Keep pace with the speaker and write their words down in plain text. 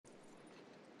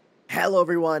Hello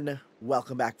everyone,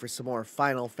 welcome back for some more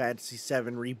Final Fantasy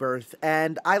VII Rebirth,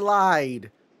 and I lied!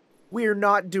 We're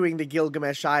not doing the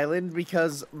Gilgamesh Island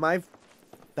because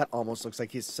that almost looks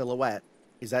like his silhouette.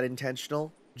 Is that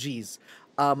intentional? Jeez.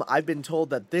 I've been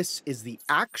told that this is the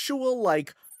actual,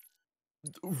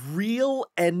 real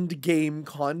endgame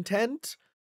content,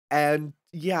 and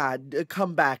yeah,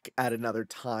 come back at another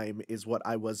time is what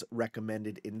I was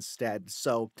recommended instead,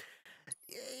 so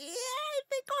yeah, I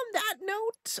think on that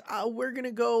note, we're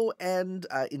gonna go and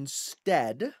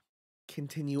instead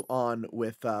continue on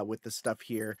with the stuff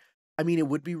here. I mean, it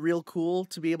would be real cool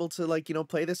to be able to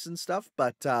play this and stuff,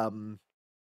 but yeah,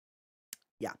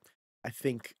 I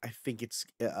think it's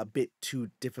a bit too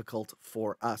difficult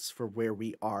for us for where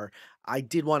we are. I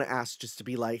did want to ask just to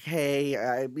be like, hey,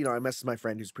 I messaged my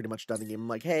friend who's pretty much done the game. I'm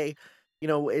like, hey,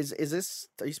 is this,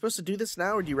 are you supposed to do this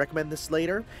now or do you recommend this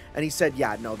later? And he said,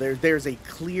 yeah, no, there's a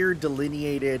clear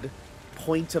delineated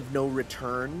point of no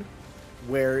return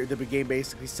where the game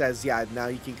basically says, yeah, now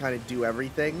you can kind of do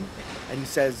everything. And he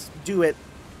says, do it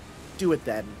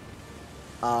then.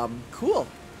 Cool.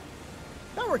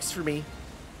 That works for me.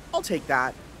 I'll take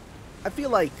that. I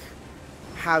feel like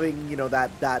having,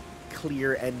 that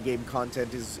clear endgame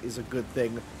content is a good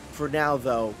thing. For now,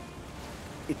 though,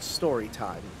 it's story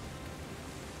time.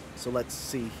 So let's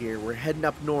see here. We're heading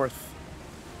up north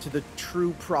to the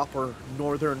true proper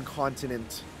northern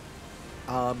continent.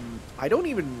 I don't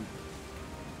even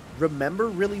remember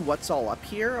really what's all up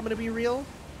here, I'm gonna be real.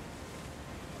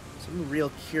 So I'm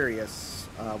real curious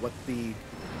what the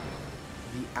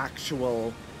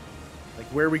actual,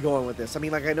 where are we going with this? I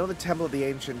mean, I know the Temple of the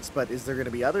Ancients, but is there going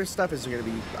to be other stuff? Is there going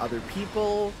to be other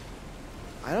people?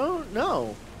 I don't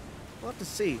know. We'll have to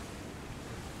see.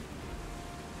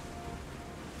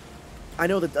 I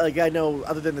know that, I know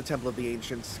other than the Temple of the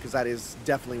Ancients, because that is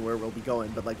definitely where we'll be going,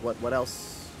 but, what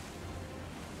else?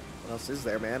 What else is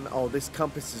there, man? Oh, this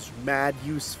compass is mad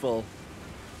useful.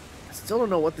 I still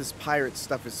don't know what this pirate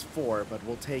stuff is for, but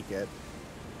we'll take it.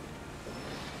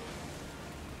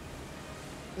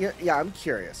 Yeah, I'm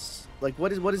curious.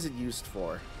 What is it used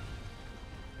for?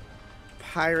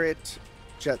 Pirate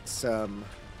Jetsam.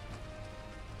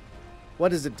 What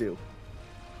does it do?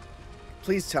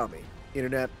 Please tell me,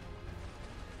 Internet.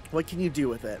 What can you do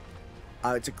with it?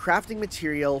 It's a crafting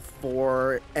material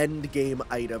for endgame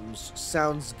items.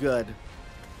 Sounds good.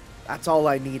 That's all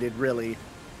I needed, really.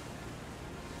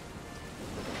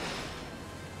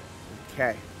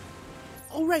 Okay.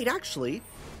 Oh, right, actually.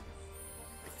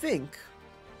 I think...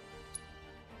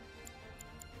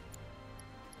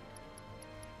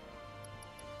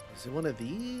 Is it one of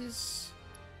these?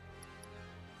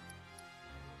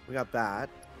 We got that.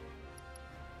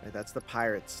 Right, that's the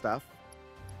pirate stuff.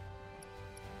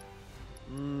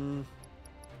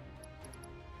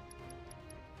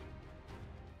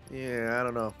 Yeah, I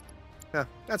don't know. Huh,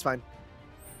 that's fine.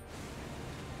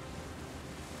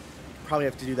 Probably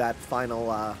have to do that final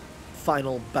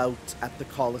bout at the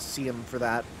Colosseum for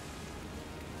that.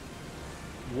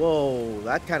 Whoa,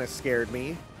 that kind of scared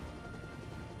me.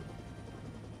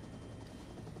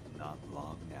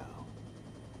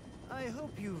 I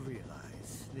hope you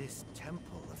realize this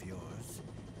temple of yours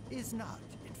is not,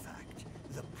 in fact,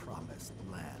 the promised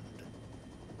land.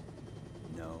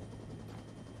 No.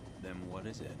 Then what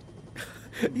is it?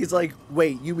 He's like,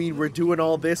 wait, you mean we're doing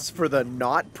all this for the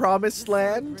not promised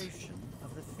land? Celebration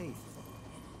of the faithful.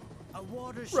 A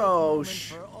watershed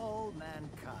Roche. moment for all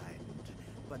mankind,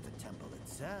 but the temple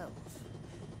itself,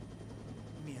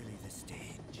 merely the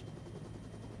stage.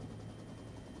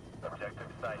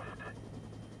 Objective sighted.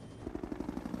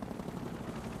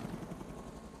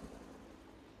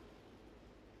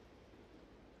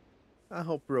 I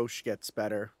hope Roche gets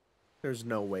better. There's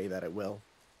no way that it will.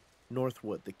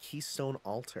 Northwood, the Keystone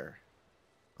Altar.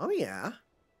 Oh, yeah.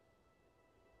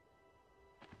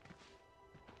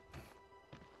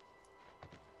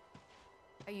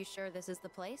 Are you sure this is the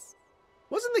place?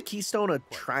 Wasn't the Keystone a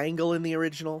triangle in the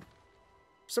original?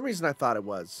 For some reason, I thought it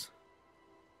was.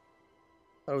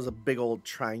 That was a big old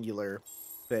triangular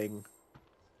thing.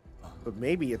 But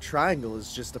maybe a triangle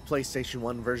is just a PlayStation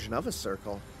 1 version of a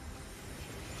circle.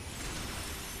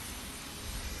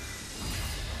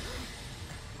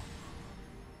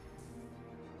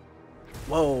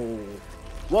 Whoa.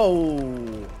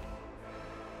 Whoa.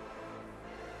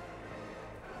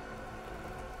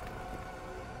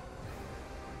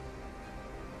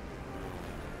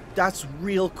 That's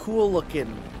real cool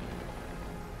looking.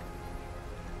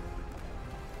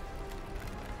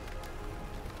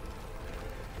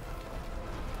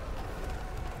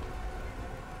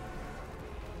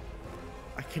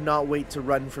 I cannot wait to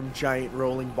run from giant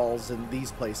rolling balls in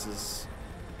these places.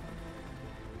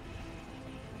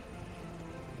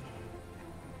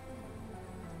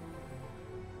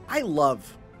 I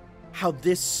love how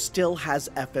this still has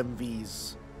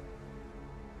FMVs.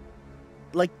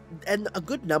 Like, and a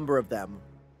good number of them.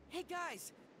 Hey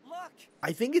guys, look!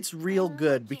 I think it's real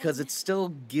good because it still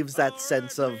gives that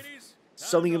sense of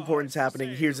something important's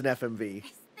happening. Here's an FMV.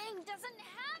 This thing doesn't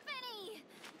have any!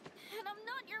 And I'm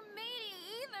not your matey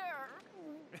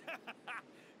either!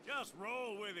 Just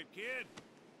roll with it, kid.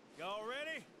 Y'all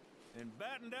ready? Then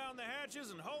batten down the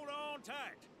hatches and hold on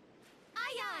tight.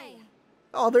 Aye aye!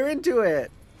 Oh, they're into it.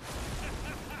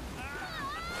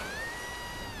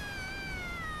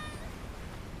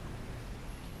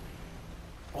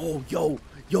 Oh,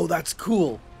 yo, that's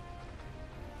cool.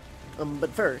 But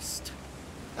first,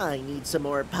 I need some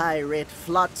more pirate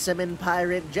flotsam and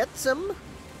pirate jetsam.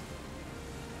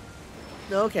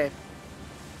 Okay.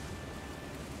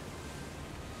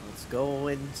 Let's go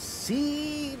and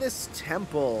see this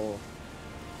temple.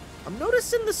 I'm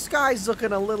noticing the sky's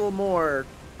looking a little more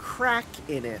crack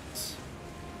in it.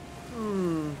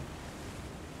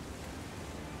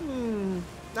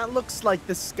 That looks like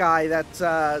the sky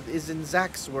that is in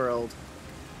Zach's world.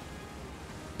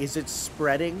 Is it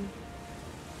spreading?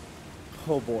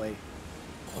 Oh boy.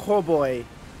 Oh boy.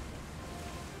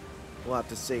 We'll have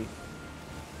to see.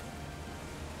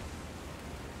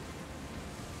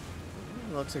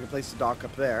 Looks like a place to dock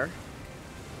up there.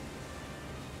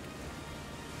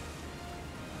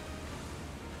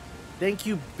 Thank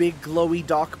you, big glowy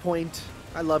dock point.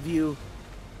 I love you.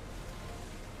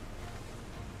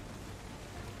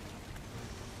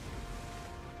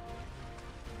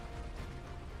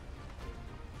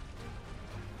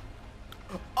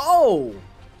 Oh!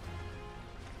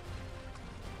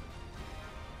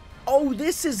 Oh,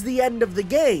 this is the end of the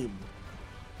game.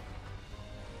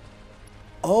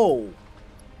 Oh.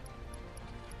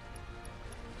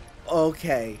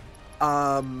 Okay.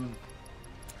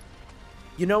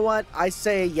 You know what? I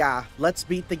say, yeah, let's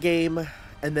beat the game,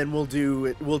 and then we'll do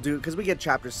it, because we get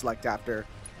chapter select after.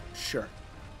 Sure.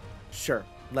 Sure.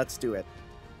 Let's do it.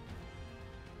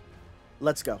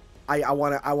 Let's go. I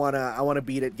wanna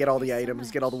beat it, get all the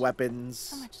items, get all the weapons.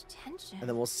 So much tension. And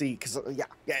then we'll see, because,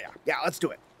 yeah, let's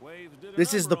do it.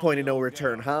 This is the point of no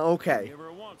return, huh? Okay. Give her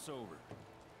a once over.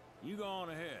 You go on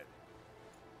ahead.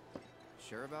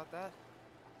 Sure about that?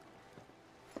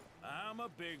 I'm a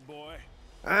big boy.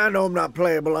 I know I'm not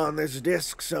playable on this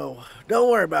disc, so don't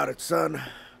worry about it, son.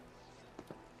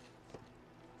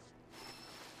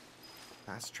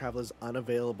 Fast travel is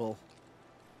unavailable.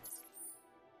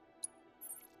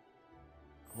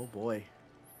 Oh boy.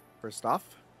 First off,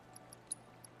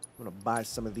 I'm gonna buy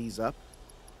some of these up.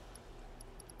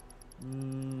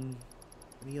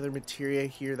 Any other materia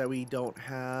here that we don't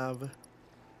have?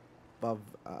 Above,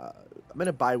 I'm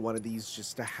gonna buy one of these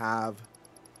just to have.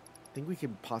 I think we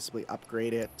can possibly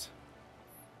upgrade it.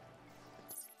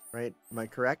 Right? Am I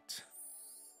correct?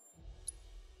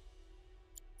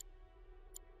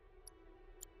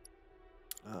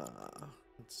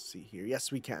 Let's see here.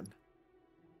 Yes, we can.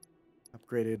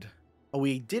 Upgraded. Oh,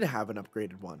 we did have an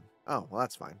upgraded one. Oh, well,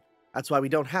 that's fine. That's why we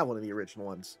don't have one of the original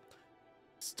ones.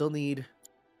 Still need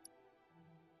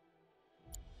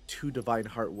 2 Divine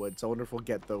Heartwoods. I wonder if we'll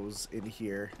get those in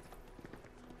here.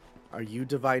 Are you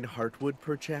Divine Heartwood,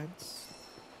 perchance?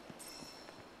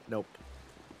 Nope.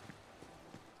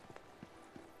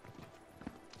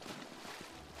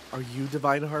 Are you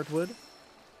Divine Heartwood?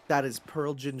 That is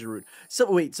Pearl Gingerroot.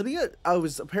 So, wait, something that I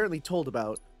was apparently told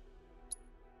about.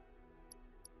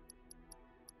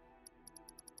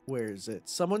 Where is it?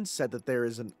 Someone said that there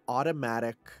is an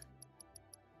automatic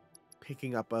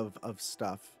picking up of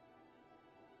stuff.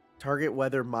 Target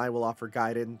whether Mai will offer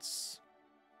guidance.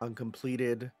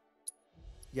 Uncompleted.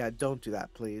 Yeah, don't do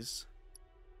that, please.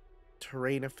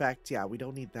 Terrain effect. Yeah, we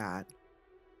don't need that.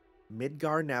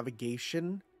 Midgar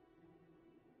navigation.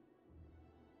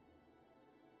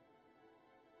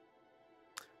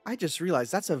 I just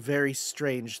realized that's a very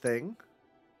strange thing.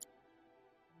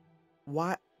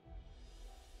 Why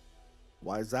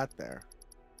is that there?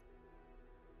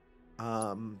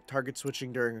 Target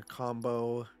switching during a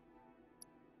combo.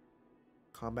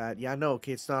 Combat. Yeah, no,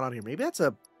 okay, it's not on here. Maybe that's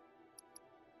a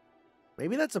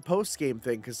post-game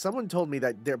thing, because someone told me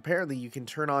that there apparently you can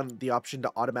turn on the option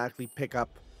to automatically pick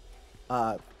up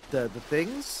the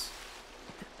things.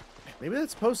 Maybe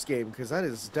that's post-game, because that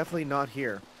is definitely not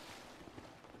here.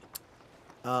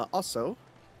 Also,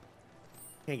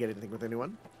 can't get anything with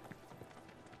anyone.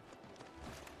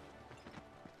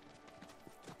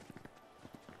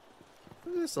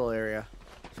 Look at this little area.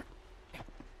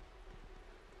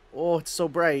 Oh, it's so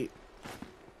bright.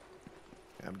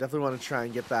 Yeah, I definitely want to try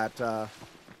and get that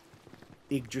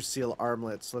Yggdrasil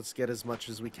armlets. Let's get as much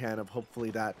as we can of hopefully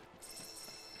that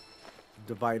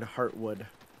Divine Heartwood.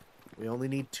 We only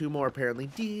need 2 more, apparently.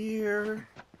 Dear!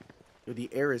 Yo, the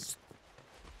air is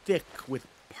thick with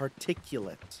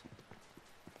particulate.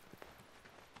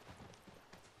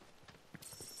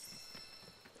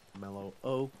 Mellow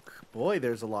oak. Boy,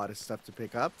 there's a lot of stuff to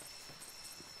pick up.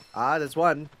 Ah, there's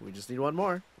one. We just need 1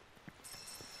 more.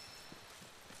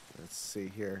 Let's see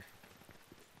here.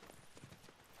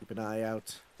 Keep an eye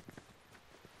out.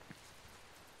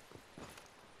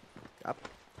 Up.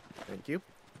 Thank you.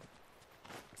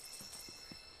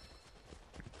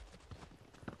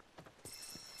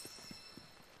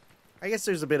 I guess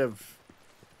there's a bit of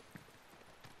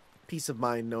peace of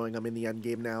mind knowing I'm in the end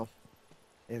game now.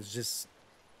 And it's just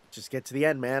get to the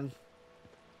end, man.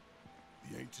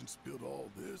 The ancients built all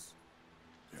this?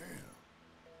 Damn.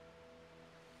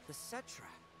 The Cetra.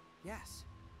 Yes.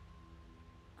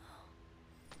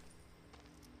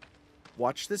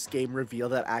 Watch this game reveal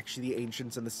that actually the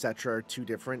ancients and the Cetra are 2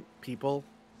 different people.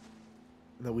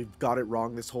 And that we've got it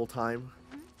wrong this whole time.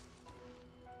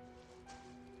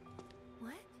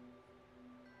 What?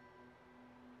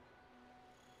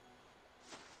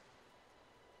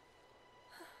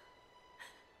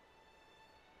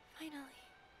 Finally.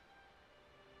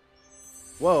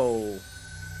 Whoa.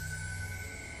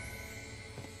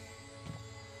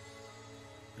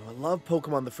 Yo, I love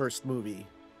Pokemon the first movie.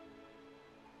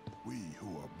 We who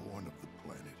are born of the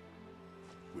planet,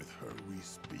 with her we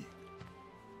speak,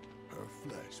 her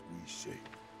flesh we shape.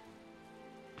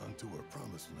 Unto her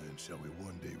promised land shall we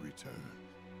one day return.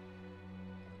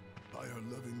 By her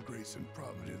loving grace and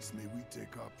providence may we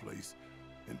take our place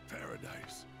in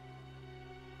paradise.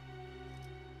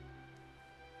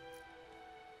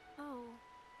 Oh,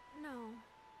 no.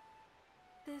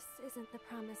 This isn't the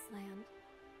promised land.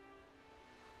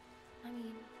 I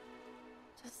mean,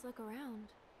 just look around.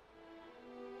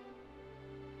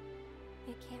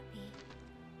 It can't be.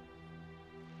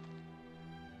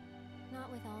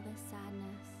 Not with all this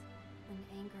sadness and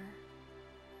anger.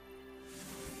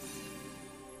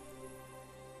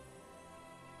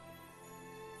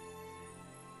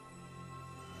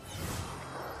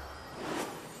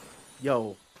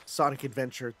 Yo, Sonic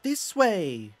Adventure, this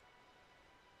way!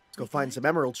 Let's go find some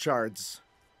emerald shards.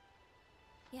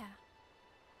 Yeah.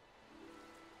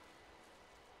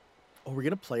 Oh, we're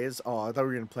gonna play as... Oh, I thought we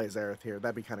were gonna play as Aerith here.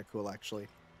 That'd be kind of cool, actually.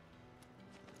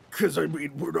 Because, I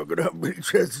mean, we're not gonna have many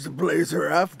chances to play as her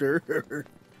after.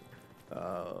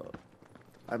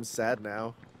 I'm sad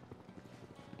now.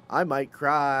 I might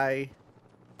cry.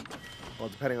 Well,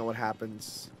 depending on what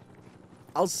happens.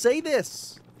 I'll say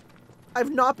this.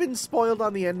 I've not been spoiled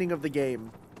on the ending of the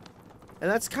game.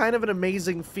 And that's kind of an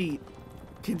amazing feat,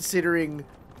 considering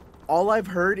all I've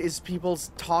heard is people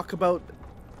talk about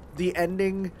the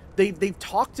ending. They've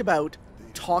talked about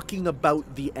talking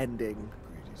about the ending,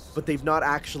 but they've not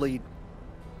actually...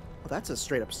 Oh, that's a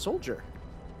straight up soldier.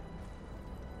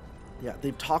 Yeah,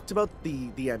 they've talked about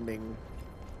the ending,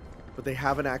 but they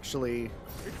haven't actually...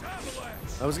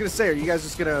 I was gonna say, are you guys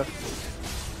just gonna...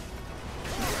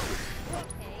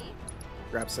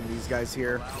 Grab some of these guys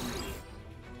here.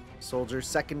 Soldier,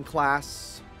 2nd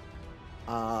class.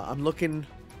 I'm looking...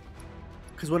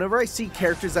 Because whenever I see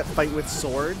characters that fight with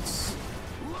swords,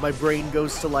 my brain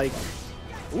goes to like...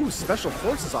 Ooh, Special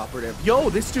Forces operative. Yo,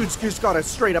 this dude's just got a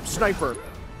straight up sniper.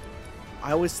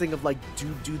 I always think of like,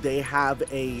 do they have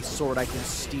a sword I can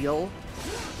steal?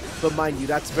 But mind you,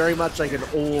 that's very much like an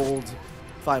old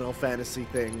Final Fantasy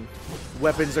thing.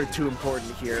 Weapons are too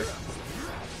important here.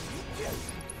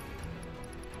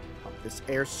 This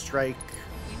airstrike.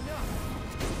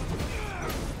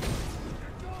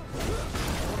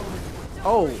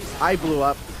 Oh, I blew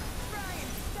up.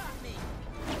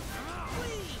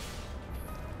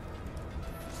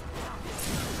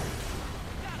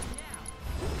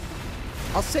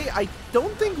 I'll say I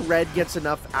don't think Red gets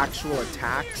enough actual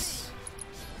attacks.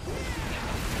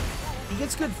 He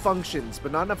gets good functions,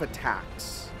 but not enough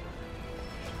attacks.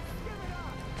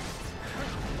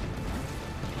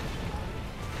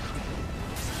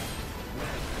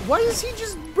 Why is he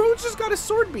just... Bro's just got a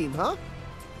sword beam, huh?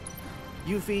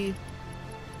 Yuffie.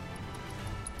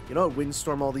 You know what?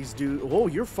 Windstorm all these dudes... Oh,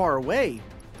 you're far away.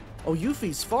 Oh,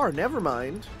 Yuffie's far. Never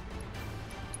mind.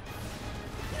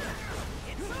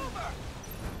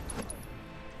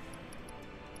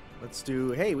 Let's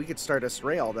do... Hey, we could start us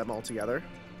ray all them all together.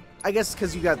 I guess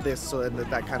because you got this, so then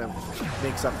that kind of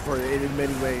makes up for it in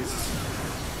many ways.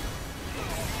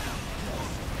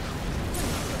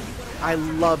 I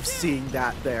love seeing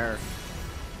that there.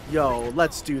 Yo,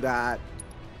 let's do that.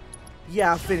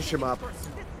 Yeah, finish him up.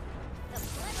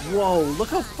 Whoa, look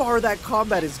how far that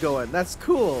combat is going. That's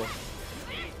cool.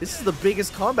 This is the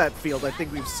biggest combat field I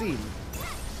think we've seen.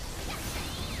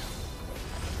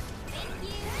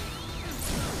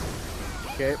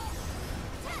 Okay.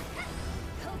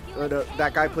 No,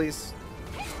 that guy, please.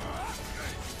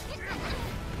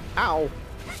 Ow.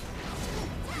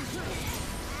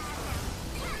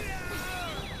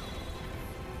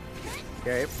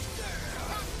 Okay.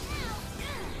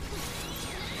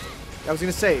 I was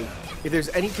gonna say, if there's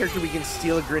any character we can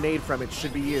steal a grenade from, it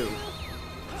should be you.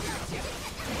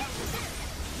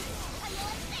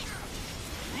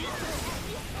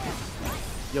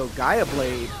 Yo, Gaia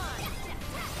Blade.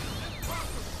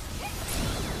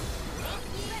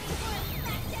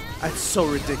 That's so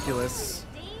ridiculous.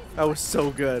 That was so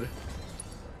good.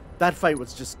 That fight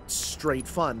was just straight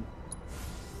fun.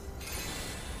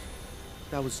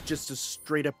 That was just a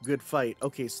straight up good fight.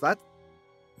 Okay, so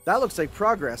that looks like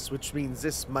progress, which means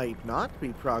this might not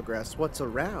be progress. What's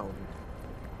around?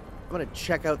 I'm gonna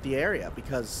check out the area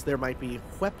because there might be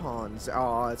weapons.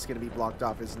 Oh, it's gonna be blocked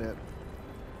off, isn't it?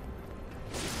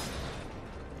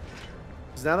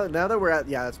 Now that we're at,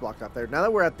 yeah, that's blocked off there. Now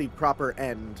that we're at the proper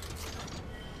end,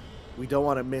 we don't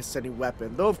want to miss any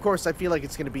weapon. Though, of course, I feel like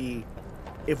it's gonna be,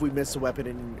 if we miss a weapon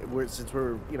and since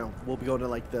we're, you know, we'll be going to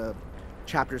like the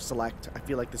chapter select. I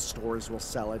feel like the stores will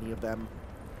sell any of them.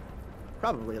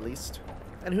 Probably, at least.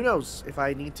 And who knows, if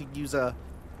I need to use a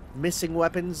missing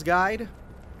weapons guide,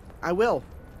 I will.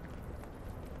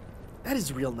 That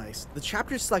is real nice. The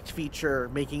chapter select feature,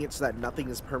 making it so that nothing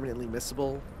is permanently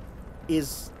missable,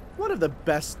 is one of the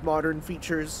best modern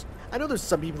features. I know there's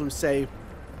some people who say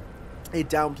it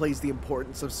downplays the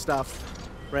importance of stuff,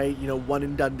 right? You know, one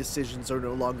and done decisions are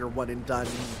no longer one and done.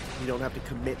 You don't have to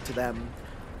commit to them.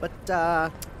 But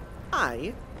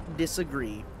I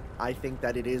disagree. I think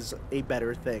that it is a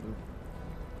better thing.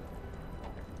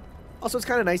 Also, it's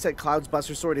kind of nice that Cloud's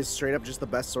Buster Sword is straight up just the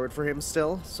best sword for him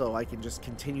still, so I can just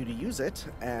continue to use it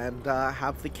and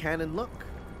have the cannon look.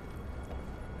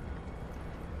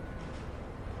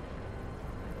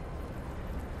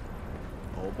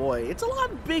 Oh boy, it's a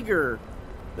lot bigger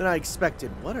than I expected.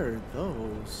 What are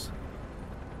those?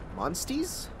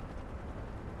 Monsties?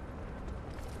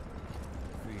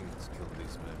 Fiends killed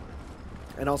these men.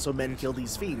 And also men kill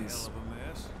these Hell fiends. of a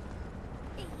mess.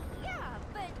 Yeah,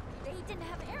 but they didn't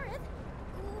have Aerith.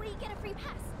 We get a free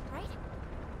pass, right?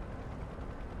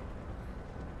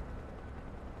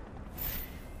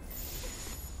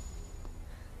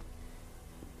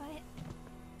 But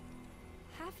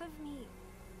half of me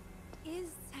is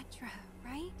Cetra,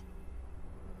 right?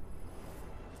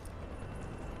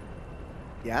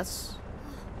 Yes?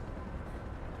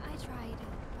 I tried,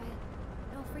 but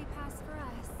no free pass for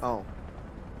us. Oh.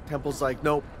 Temple's like,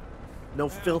 nope. No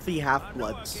filthy I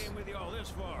half-bloods. came with you all this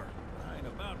far. I ain't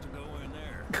about to go in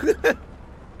there.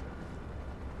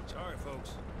 Sorry,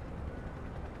 folks.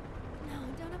 No,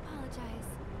 don't apologize.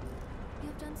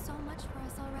 You've done so much for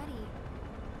us already.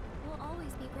 We'll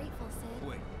always be grateful, Sid.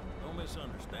 Wait, don't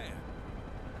misunderstand.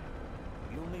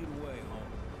 You'll need a way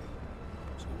home.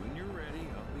 So when you're ready,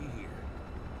 I'll be here.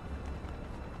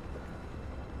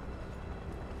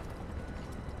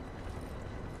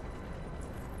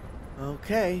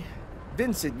 Okay.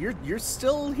 Vincent, you're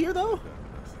still here though? Got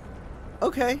nothing.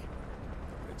 Okay.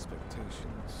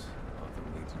 Expectations often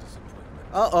lead to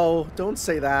disappointment. Uh-oh, don't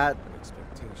say that.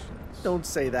 Expectations. Don't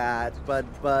say that,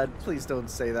 bud, please don't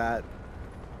say that.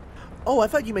 Oh, I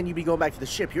thought you meant you'd be going back to the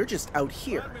ship. You're just out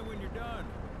here. Grab me when you're done.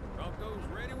 Bronco's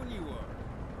ready when you are.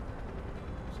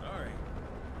 Sorry,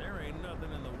 there ain't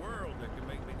nothing in the world that can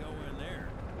make me go in there.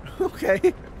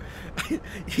 Okay.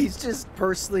 He's just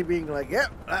personally being like,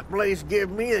 yep, that place give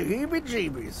me the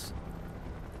heebie-jeebies.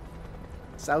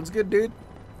 Sounds good, dude.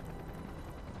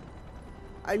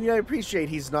 I mean, I appreciate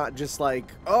he's not just like,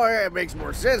 oh yeah, it makes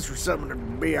more sense for someone to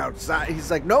be outside.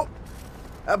 He's like, nope,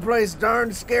 that place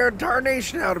darn scared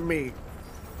tarnation out of me.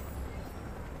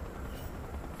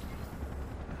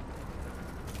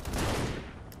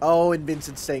 Oh, and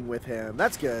Vincent's staying with him.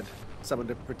 That's good. Someone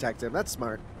to protect him. That's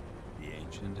smart. The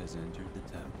ancient has entered the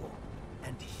temple.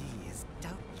 And he is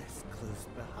doubtless close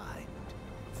behind.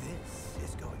 This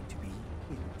is going to be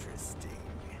interesting.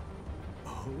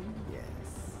 Oh,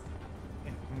 yes.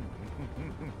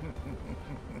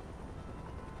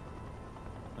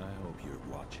 I hope you're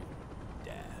watching,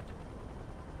 Dad.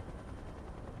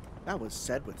 That was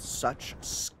said with such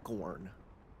scorn.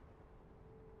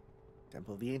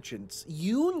 Temple of the Ancients.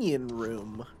 Union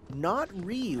room, not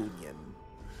reunion.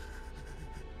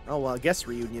 Oh, well, I guess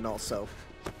reunion also.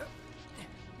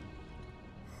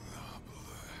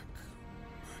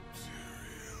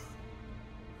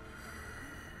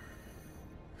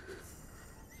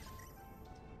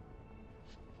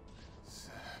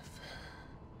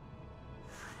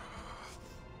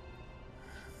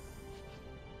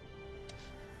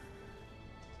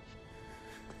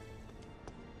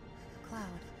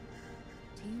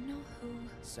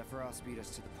 Sephiroth beat us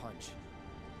to the punch.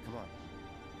 Come on.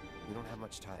 We don't have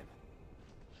much time.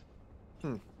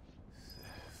 I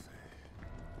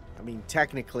mean,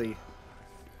 technically,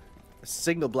 a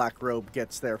single black robe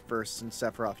gets there first and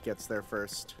Sephiroth gets there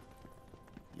first.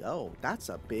 Yo, that's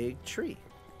a big tree.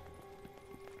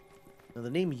 Now the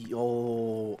name...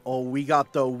 Oh, we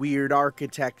got the weird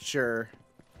architecture.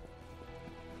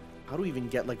 How do we even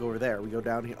get, like, over there? We go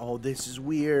down here. Oh, this is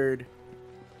weird.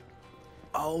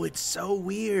 Oh, it's so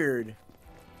weird.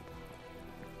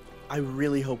 I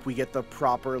really hope we get the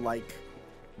proper, like,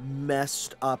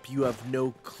 messed up, you have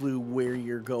no clue where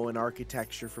you're going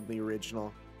architecture from the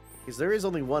original. Because there is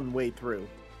only one way through.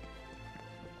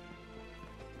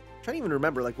 I'm trying to even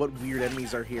remember, like, what weird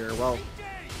enemies are here. Well...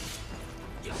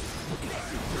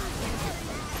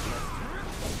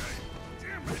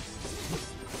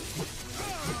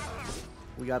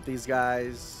 we got these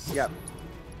guys. Yep.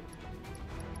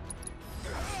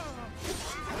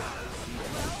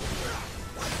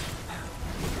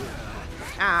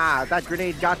 Ah, that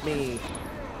grenade got me.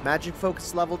 Magic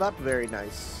focus leveled up. Very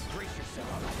nice.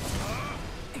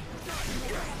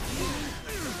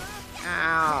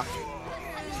 Ah.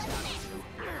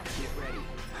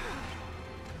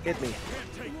 Hit me.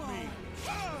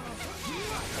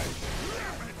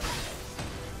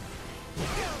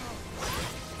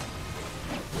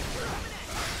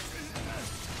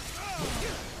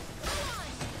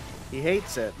 He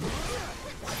hates it.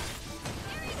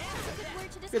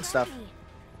 Good stuff.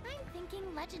 I'm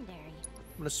thinking legendary.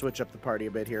 I'm gonna switch up the party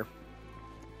a bit here.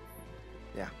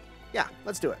 Yeah,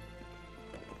 let's do it.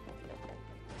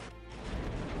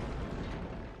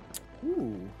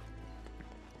 Ooh.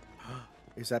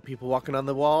 Is that people walking on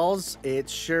the walls? It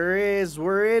sure is.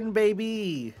 We're in,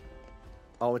 baby.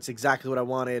 Oh, it's exactly what I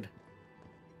wanted.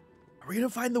 Are we gonna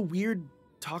find the weird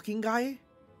talking guy?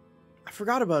 I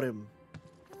forgot about him.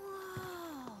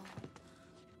 Whoa.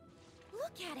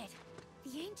 Look at it.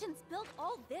 The ancients built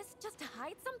all this just to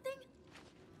hide something?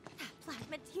 That black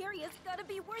materia's gotta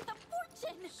be worth a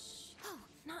fortune! Shh. Oh,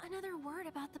 not another word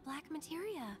about the black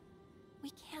materia. We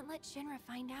can't let Shinra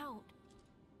find out.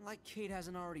 Like Kate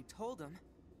hasn't already told him.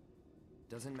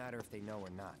 Doesn't matter if they know or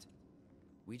not.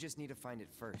 We just need to find it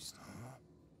first.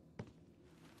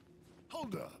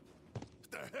 Hold up.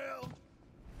 What the hell?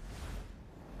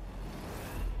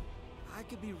 I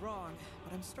could be wrong,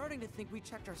 but I'm starting to think we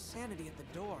checked our sanity at the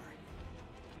door.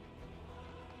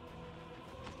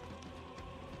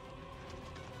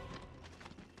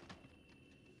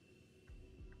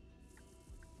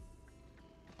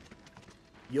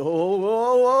 Yo, whoa,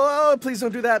 whoa, whoa, please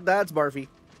don't do that. That's barfy.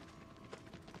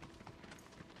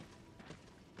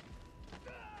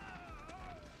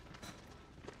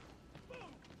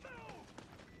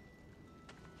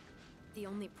 The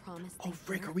only promise. Oh,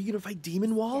 frick, are we gonna fight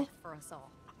Demon Wall? For us all.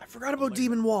 I forgot about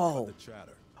Demon Wall.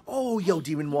 Oh, yo,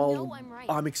 Demon Wall. know I'm right.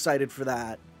 I'm excited for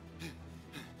that.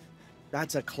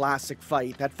 That's a classic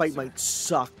fight. That fight might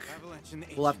suck.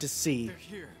 We'll have to see. They're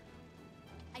here.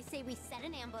 I say we set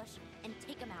an ambush and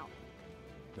take them out.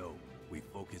 No, we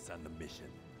focus on the mission.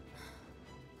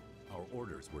 Our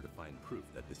orders were to find proof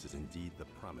that this is indeed the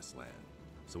Promised Land,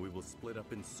 so we will split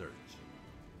up in search.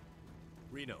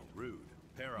 Reno, Rude,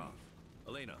 pair off.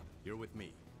 Elena, you're with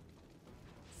me.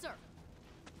 Sir.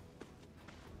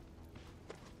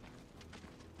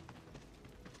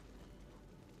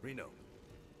 Reno.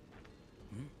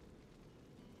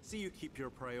 See you keep your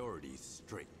priorities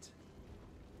straight.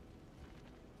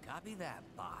 Copy that,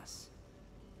 boss.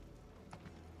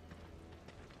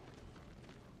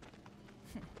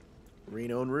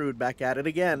 Reno and Rude back at it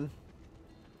again.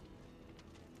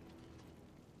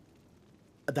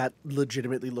 That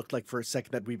legitimately looked like for a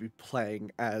second that we'd be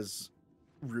playing as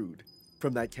Rude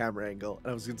from that camera angle.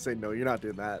 And I was gonna say, no, you're not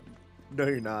doing that. No,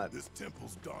 you're not. This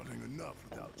temple's daunting enough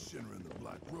without Shinra and the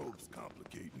Black Robes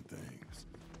complicating things.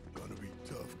 Gonna be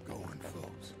tough going,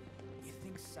 folks. You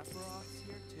think Sephiroth's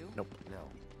here too? Nope. No.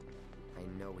 I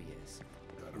know he is.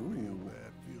 Got a real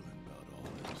bad feeling about all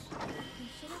this. We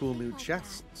shouldn't Cool think new like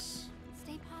chests. that.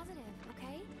 Stay positive,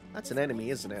 okay? That's This an enemy,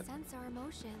 place isn't can it? Sense our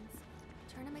emotions.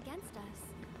 Turn them against us.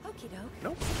 Okie doke.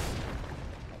 Nope.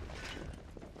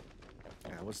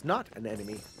 That was not an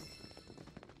enemy.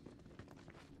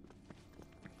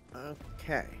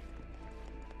 Okay.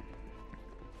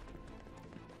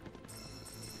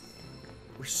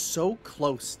 We're so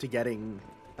close to getting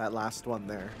that last one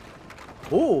there.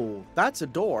 Oh, that's a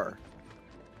door.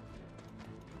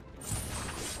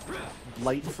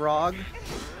 Light Frog.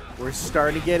 We're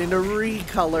starting to get into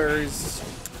recolors.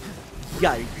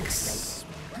 Yikes.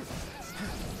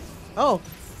 Oh,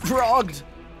 frogged.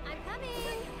 I'm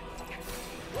coming.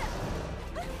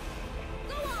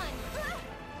 Go on.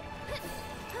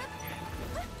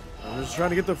 just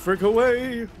trying to get the frick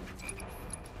away.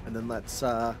 And then let's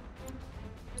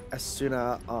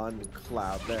Asuna on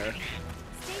Cloud there.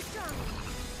 Stay strong.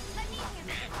 Let me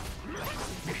handle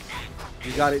it.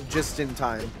 You got it just in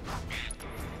time.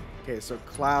 Okay, so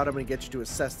Cloud, I'm gonna get you to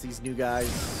assess these new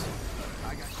guys.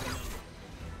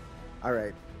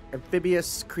 Alright.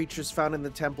 Amphibious creatures found in the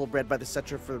temple bred by the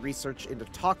Cetra for research into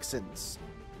toxins.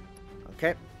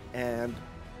 Okay. And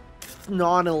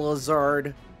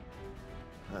non-lizard.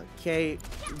 Okay.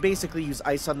 Basically use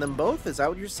ice on them both. Is that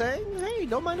what you're saying? Hey,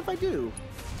 don't mind if I do.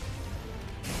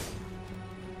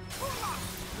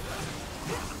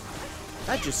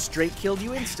 That just straight killed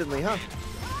you instantly, huh?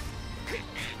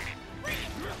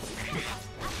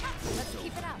 Let's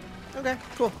keep it up. Okay,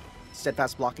 cool.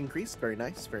 Steadfast block increase. Very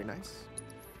nice, very nice.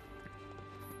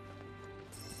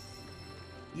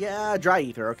 Yeah, dry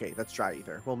ether. Okay, that's dry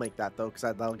ether. We'll make that, though, because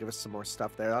that'll give us some more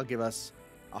stuff there. That'll give us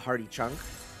a hearty chunk.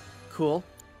 Cool.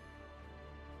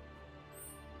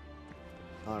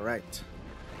 Alright.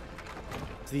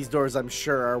 So these doors, I'm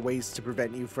sure, are ways to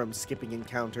prevent you from skipping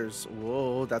encounters.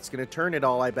 Whoa, that's going to turn it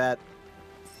all, I bet.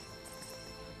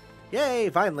 Yay,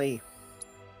 finally.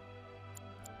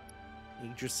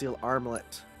 Yggdrasil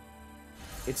Armlet.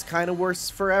 It's kind of worse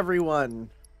for everyone.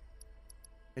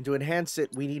 And to enhance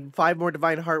it, we need 5 more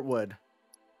Divine Heartwood.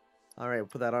 Alright, we'll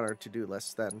put that on our to-do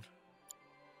list then.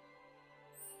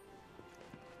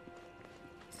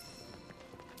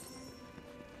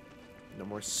 No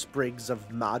more sprigs of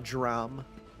Majram.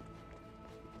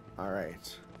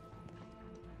 Alright.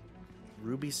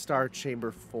 Ruby Star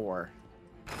Chamber 4.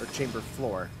 Or Chamber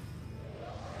Floor.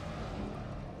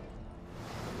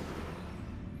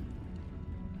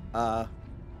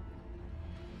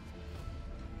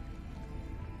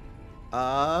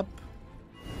 Up.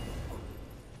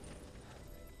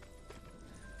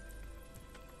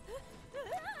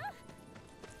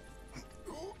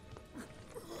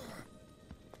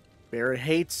 Barrett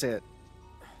hates it.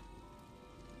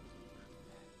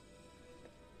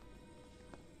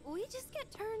 We just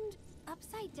get turned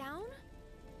upside down?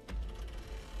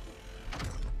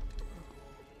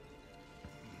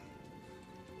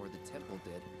 Or the temple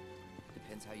did.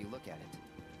 Depends how you look at it.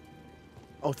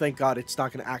 Oh, thank God, it's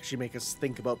not going to actually make us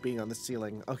think about being on the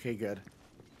ceiling. Okay, good.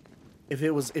 If it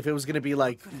was going to be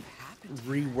like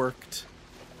reworked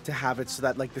to have it so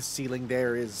that like the ceiling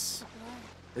there is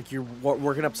like you're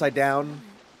working upside down,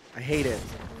 I hate it.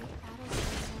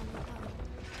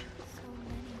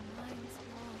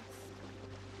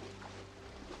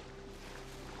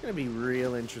 It's gonna be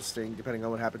real interesting depending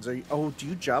on what happens. Are you, oh, do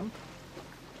you jump?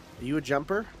 Are you a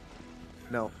jumper?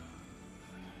 No.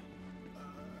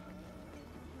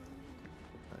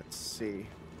 Let's see.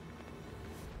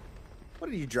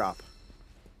 What did you drop?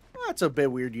 Well, that's a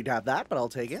bit weird you'd have that, but I'll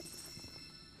take it.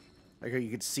 Like how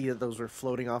you could see that those were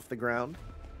floating off the ground.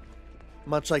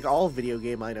 Much like all video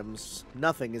game items,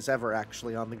 nothing is ever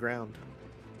actually on the ground.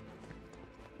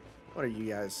 What are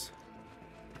you guys?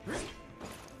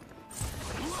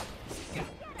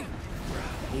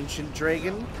 Ancient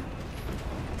Dragon?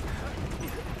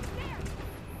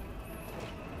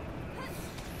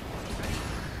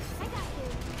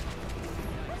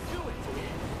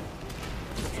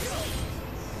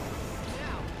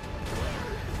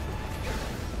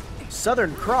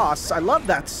 Southern Cross, I love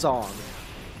that song.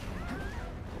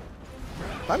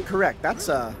 If I'm correct, that's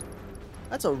a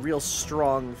real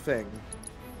strong thing.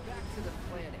 Back to the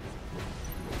planet.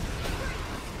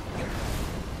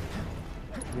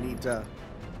 We need to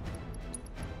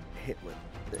hit with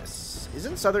this.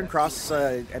 Isn't Southern Cross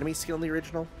enemy skill in the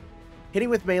original? Hitting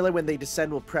with melee when they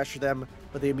descend will pressure them,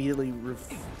 but they immediately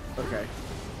okay.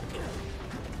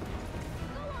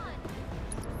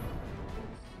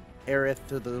 Aerith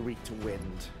to the weak to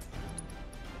wind.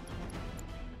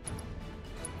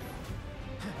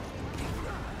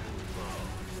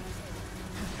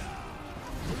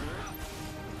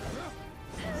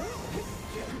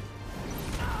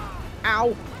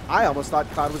 Ow! I almost thought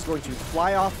Cloud was going to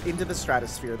fly off into the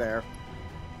stratosphere there.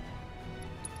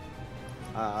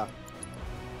 Yeah,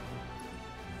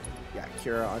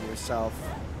 Kira on yourself.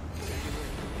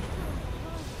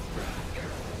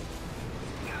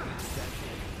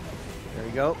 There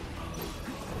you go.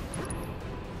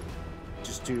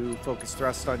 Just do focus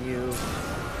thrust on you.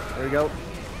 There you go.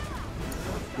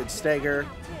 Good stagger.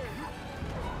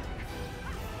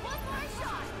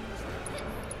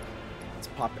 Let's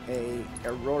pop a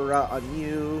Aurora on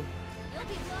you. You'll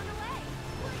be blown away.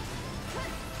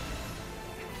 Let's do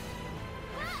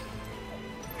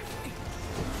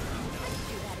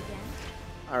that again.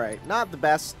 Alright, not the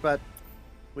best, but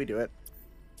we do it.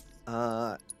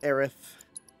 Aerith.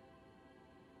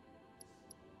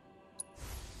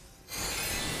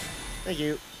 Thank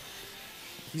you.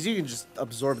 Because you can just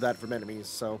absorb that from enemies,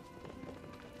 so...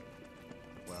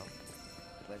 Well,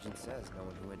 legend says no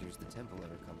one who enters the temple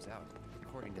ever comes out,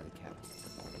 according to the cat.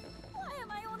 Why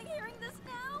am I only hearing this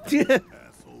now?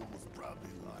 Asshole was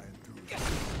probably lying through his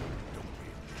Don't pay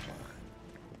him no mind.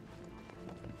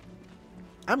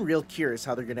 I'm real curious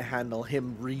how they're going to handle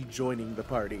him rejoining the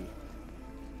party.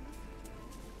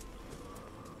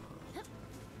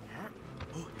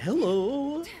 Oh,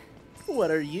 hello.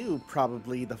 What are you?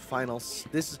 Probably the final...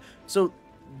 This is... So,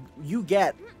 you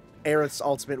get Aerith's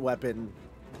ultimate weapon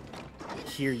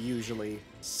here usually.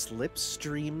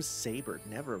 Slipstream Saber.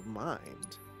 Never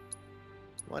mind.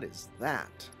 What is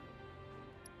that?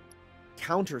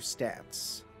 Counter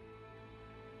stance.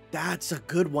 That's a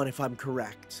good one if I'm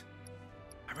correct.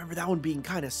 I remember that one being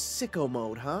kind of sicko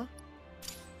mode, huh?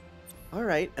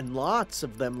 Alright, and lots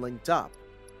of them linked up.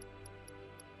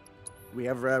 We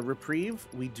have a reprieve?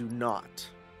 We do not.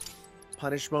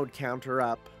 Punish mode counter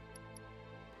up.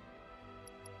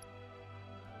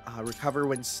 Recover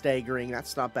when staggering.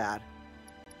 That's not bad.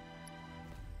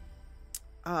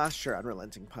 Sure,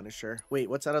 Unrelenting Punisher. Wait,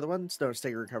 what's that other one? No,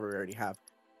 stagger recover we already have.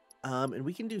 And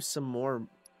we can do some more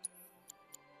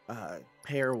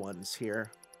pair ones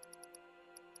here.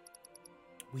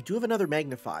 We do have another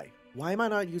Magnify. Why am I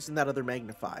not using that other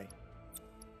Magnify?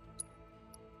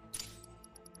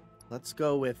 Let's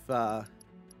go with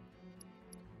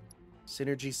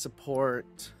Synergy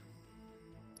Support.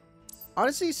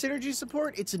 Honestly, Synergy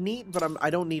Support, it's neat, but I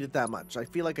don't need it that much. I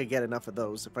feel like I get enough of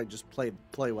those if I just play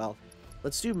well.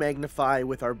 Let's do Magnify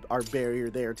with our barrier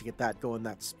there to get that going.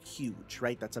 That's huge,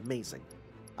 right? That's amazing.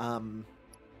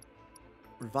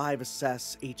 Revive,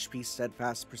 Assess, HP,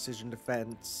 Steadfast, Precision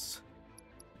Defense,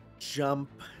 Jump,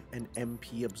 and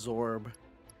MP Absorb.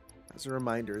 As a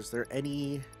reminder, is there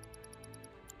any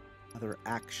other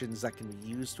actions that can be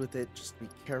used with it? Just be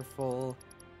careful.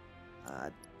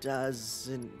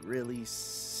 Doesn't really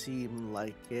seem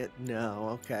like it.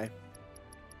 No, okay.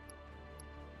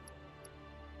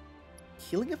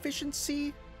 Healing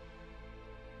efficiency?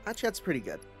 Actually, that's pretty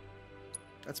good.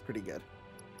 That's pretty good.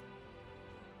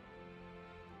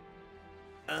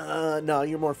 No,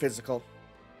 you're more physical.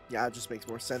 Yeah, it just makes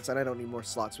more sense, and I don't need more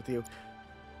slots with you.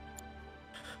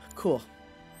 Cool.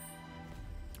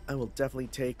 I will definitely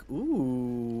take...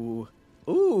 Ooh.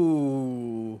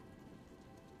 Ooh.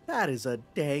 That is a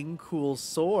dang cool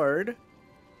sword.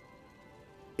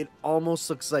 It almost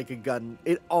looks like a gun.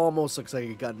 It almost looks like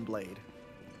a gun blade.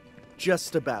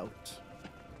 Just about.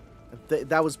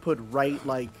 That was put right,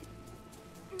 like,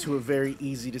 to a very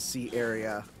easy to see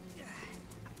area.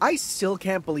 I still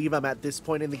can't believe I'm at this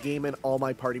point in the game and all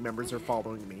my party members are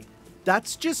following me.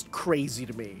 That's just crazy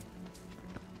to me.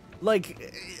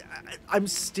 Like, I'm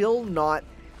still not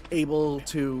able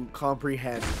to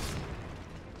comprehend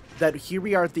that here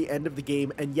we are at the end of the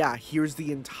game, and yeah, here's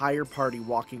the entire party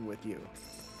walking with you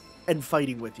and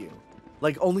fighting with you.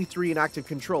 Like, only 3 in active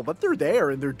control, but they're there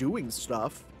and they're doing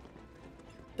stuff.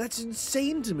 That's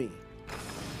insane to me.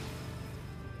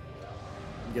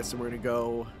 I'm guessing we're gonna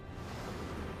go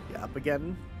up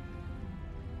again.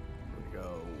 We're gonna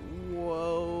go,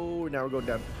 whoa, now we're going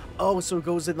down. Oh, so it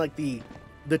goes in like the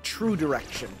true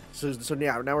direction. So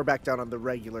now we're back down on the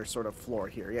regular sort of floor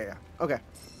here. Yeah. Okay.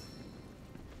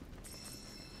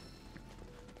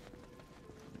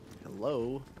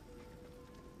 Hello.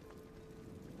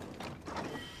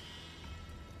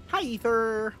 Hi,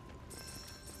 Ether.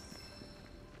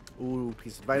 Ooh,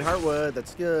 piece of divine heartwood.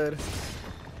 That's good.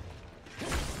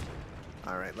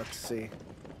 All right, let's see.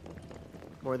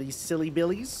 More of these silly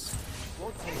billies.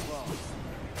 Won't take long.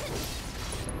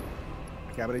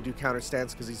 Okay, I'm gonna do counter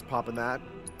stance because he's popping that.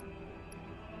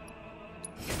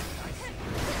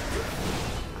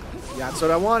 Yeah, that's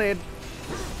what I wanted.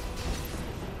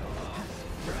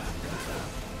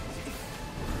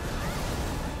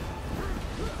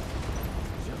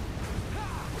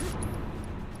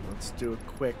 Let's do a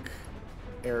quick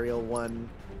aerial one.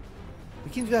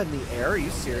 We can do that in the air. Are you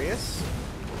serious?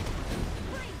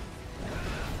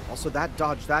 Also, that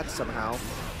dodged that somehow.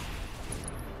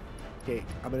 Okay,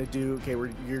 I'm gonna do. Okay,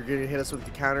 you're gonna hit us with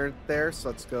the counter there, so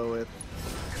let's go with.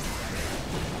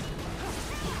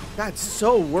 That's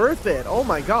so worth it. Oh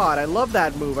my god, I love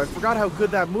that move. I forgot how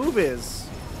good that move is.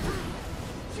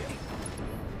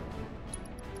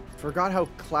 Forgot how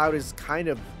Cloud is kind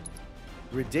of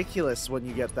ridiculous when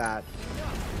you get that.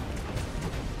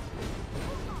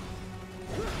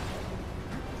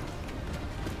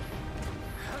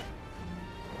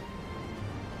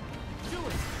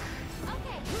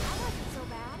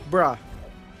 Bruh.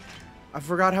 I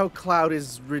forgot how Cloud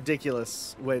is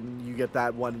ridiculous when you get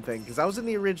that one thing. Because I was in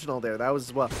the original there. That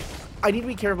was, well... I need to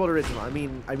be careful about original. I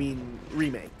mean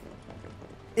remake.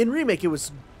 In remake, it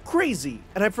was crazy,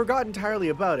 and I forgot entirely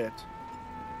about it.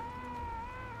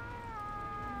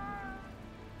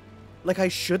 Like, I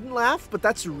shouldn't laugh, but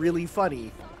that's really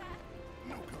funny.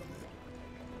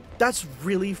 That's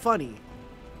really funny.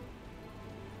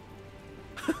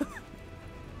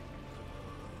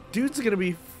 Dude's gonna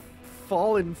be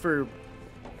fallen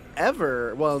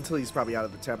forever. Well, until he's probably out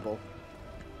of the temple.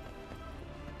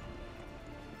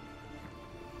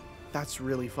 That's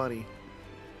really funny.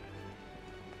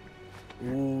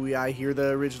 Ooh, yeah, I hear the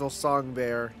original song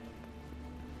there.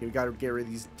 We gotta get rid of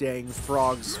these dang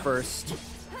frogs first.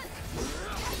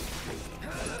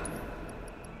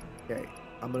 Okay,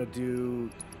 I'm gonna do...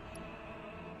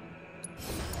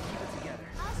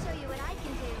 I'll show you what I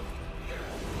can do.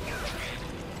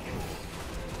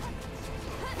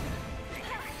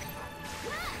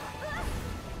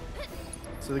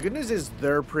 So the good news is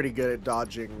they're pretty good at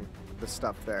dodging the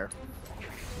stuff there.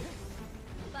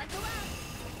 Buckle up.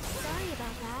 Sorry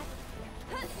about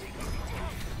that.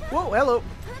 Whoa, hello.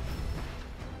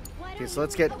 Why Okay, don't so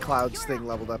let's you get leave Cloud's your thing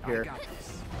leveled up here.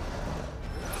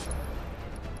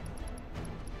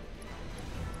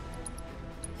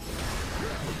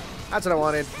 That's what I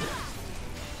wanted.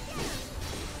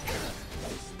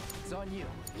 It's on you.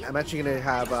 I'm actually gonna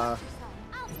have I'll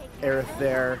take care Aerith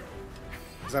there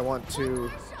because I want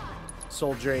to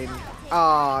soul drain.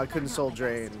 Ah, I couldn't soul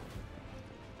drain.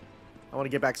 I want to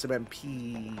get back some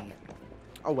MP.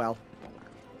 Oh well.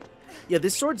 Yeah,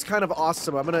 this sword's kind of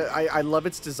awesome. I love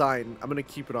its design. I'm gonna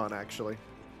keep it on actually.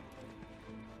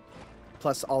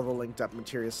 Plus, all the linked up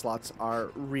materia slots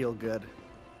are real good.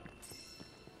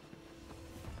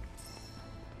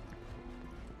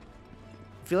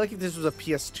 I feel like if this was a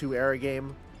PS2 era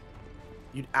game,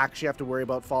 you'd actually have to worry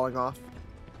about falling off.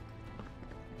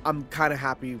 I'm kind of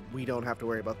happy we don't have to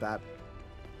worry about that,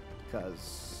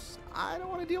 because I don't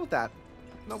want to deal with that.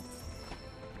 Nope.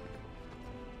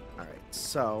 Alright,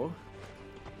 so...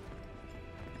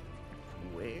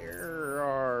 where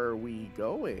are we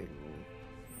going?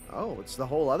 Oh, it's the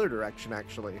whole other direction,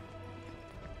 actually.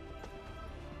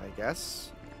 I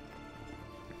guess.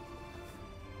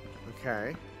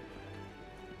 Okay.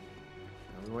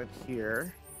 We went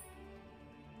here.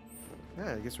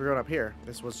 Yeah, I guess we're going up here.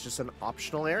 This was just an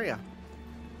optional area.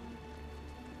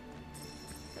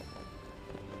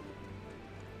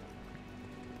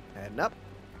 And up.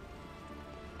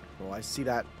 Oh, I see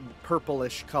that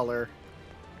purplish color.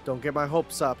 Don't get my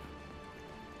hopes up.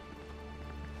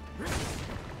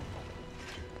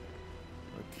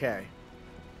 Okay.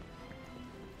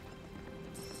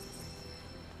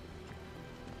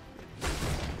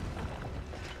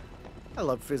 I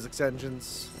love physics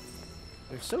engines.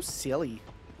 They're so silly.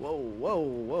 Whoa, whoa,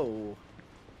 whoa.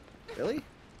 Really?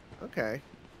 Okay.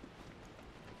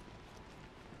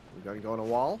 We gonna go on a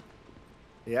wall?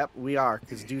 Yep, we are,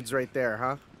 because dude's right there,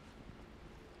 huh?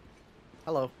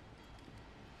 Hello.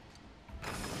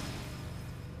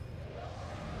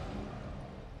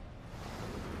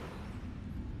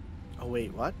 Oh,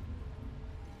 wait, what?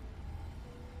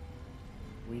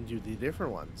 We can do the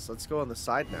different ones. Let's go on the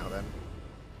side now, then.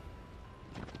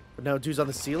 No, dude's on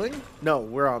the ceiling? No,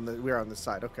 we're on the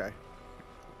side. Okay.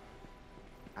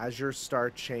 Azure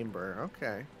Star Chamber.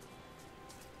 Okay.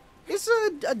 It's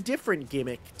a different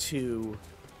gimmick to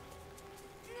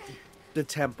the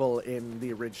temple in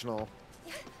the original,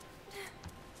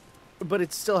 but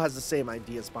it still has the same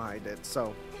ideas behind it.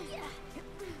 So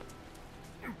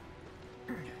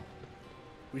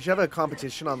we should have a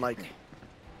competition on like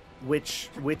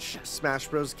which Smash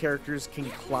Bros characters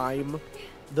can climb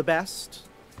the best.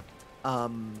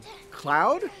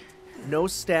 Cloud, no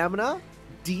stamina,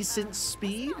 decent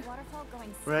speed, Waterfall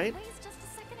going right? sideways just a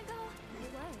second ago? It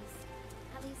was.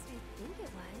 At least I think it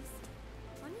was.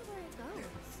 Wonder where it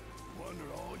goes. Wonder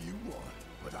all you want,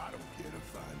 but I don't care to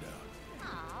find out.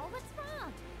 Aw, what's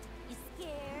wrong? You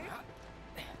scared?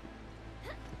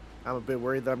 I'm a bit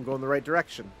worried that I'm going the right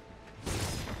direction.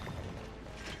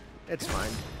 It's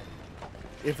fine.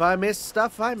 If I miss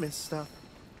stuff, I miss stuff.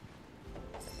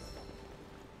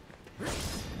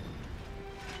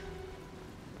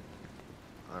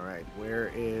 Alright,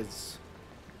 where is...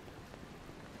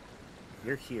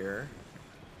 You're here.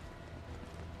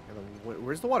 And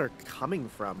where's the water coming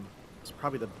from? It's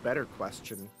probably the better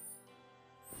question.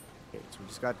 Okay, so we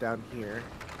just got down here.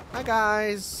 Hi,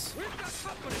 guys! We've got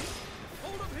company!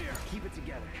 Hold them here! Keep it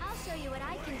together. I'll show you what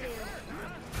I can do.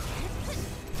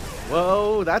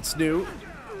 Whoa, that's new.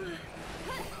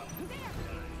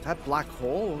 That black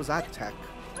hole? What was that tech?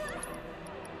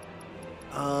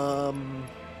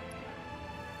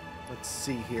 Let's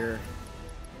see here.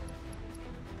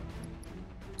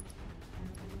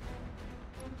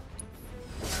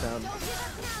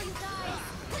 you guys.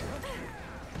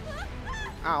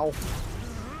 Ow.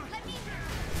 Let me.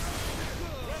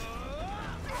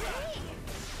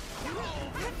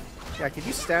 Yeah, could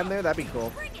you stand there? That'd be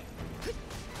cool. Bring it.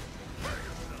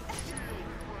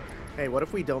 Hey, what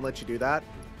if we don't let you do that?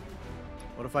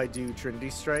 What if I do Trinity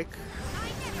Strike? I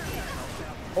never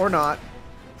get. Or not.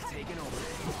 Taking over.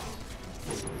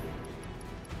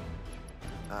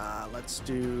 Let's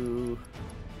do...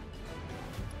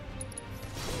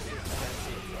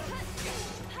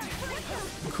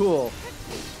 Cool.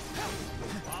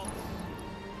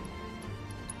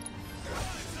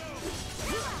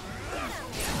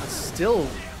 Still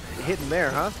hitting there,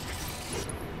 huh?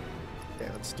 Okay,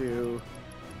 let's do...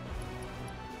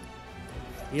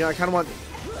 You know, I kind of want...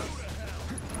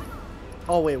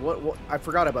 Oh, wait, what? I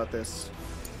forgot about this.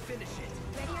 Finish it.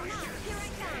 Ready or not, here I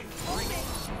come. Hold it.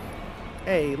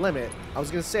 Hey, Limit. I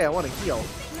was gonna say, I want to heal. Let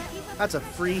me put That's a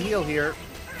free heal here.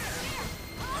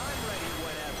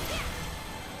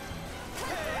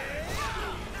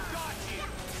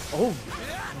 Oh,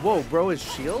 whoa, bro, his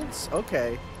shields?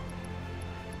 Okay.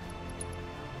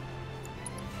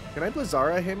 Can I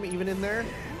Blizzara him even in there?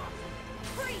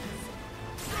 freeze.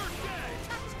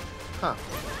 Huh.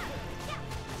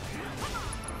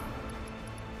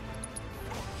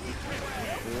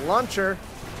 Launcher.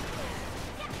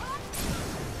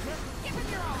 Give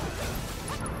him your all.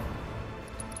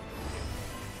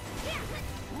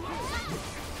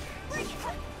 Bring it.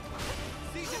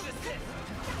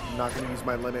 I'm not gonna use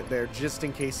my limit there just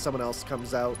in case someone else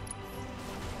comes out.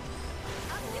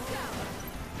 Up you go.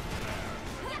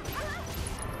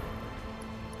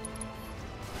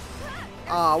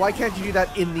 Ah, why can't you do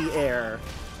that in the air?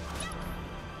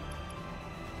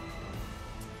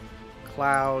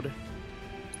 Cloud.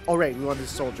 Oh, right, we wanted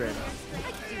Soul Drain.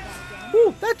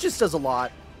 Woo, that just does a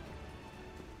lot.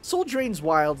 Soul Drain's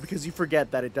wild because you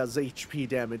forget that it does HP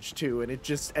damage too, and it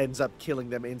just ends up killing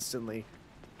them instantly.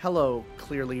 Hello,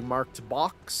 clearly marked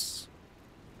box.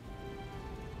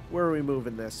 Where are we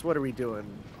moving this? What are we doing?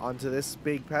 Onto this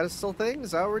big pedestal thing?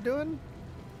 Is that what we're doing?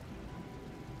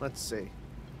 Let's see.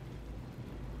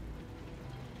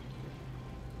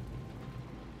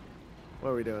 What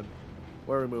are we doing?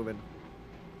 Where are we moving?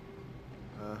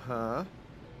 Uh-huh.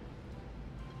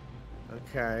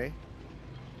 Okay.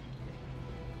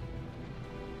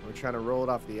 We're trying to roll it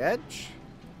off the edge?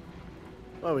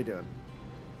 What are we doing?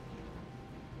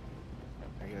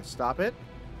 Are you gonna stop it?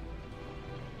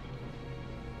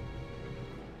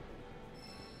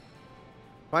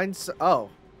 Find s- oh.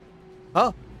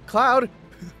 Oh! Cloud!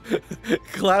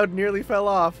 Cloud nearly fell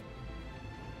off.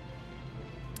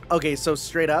 Okay, so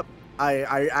straight up,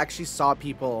 I actually saw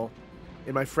people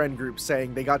in my friend group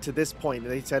saying they got to this point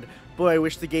and they said, boy, I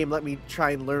wish the game let me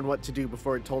try and learn what to do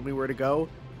before it told me where to go.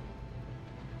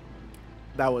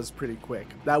 That was pretty quick.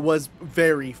 That was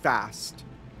very fast.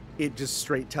 It just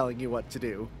straight telling you what to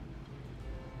do.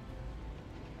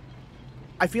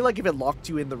 I feel like if it locked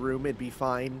you in the room, it'd be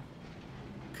fine.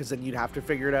 Because then you'd have to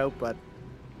figure it out, but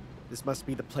this must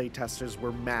be the playtesters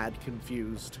were mad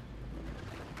confused.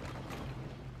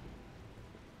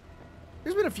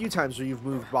 There's been a few times where you've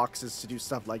moved boxes to do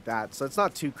stuff like that, so it's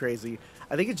not too crazy.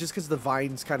 I think it's just because the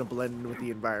vines kind of blend in with the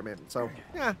environment. So,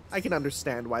 yeah, I can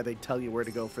understand why they tell you where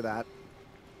to go for that.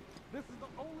 This is the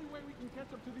only way we can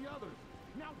catch up to the others.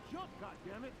 Now jump,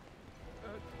 goddammit!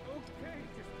 Okay,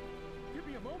 just give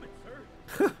me a moment,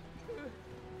 sir.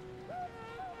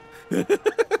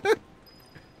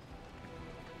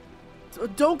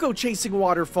 Don't go chasing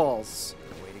waterfalls.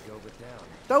 Way to go, but down.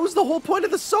 That was the whole point of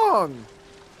the song.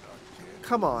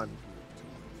 Come on.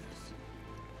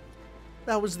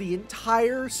 That was the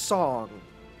entire song.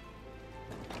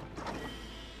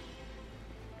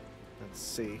 Let's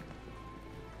see.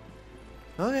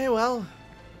 Okay, well,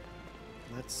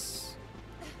 let's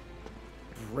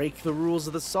break the rules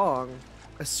of the song.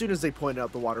 As soon as they pointed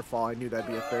out the waterfall, I knew that'd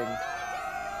be a thing.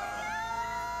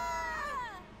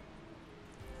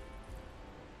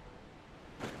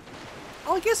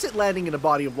 Oh, I guess it landing in a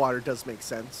body of water does make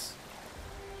sense.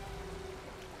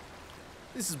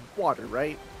 This is water,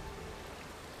 right?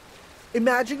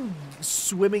 Imagine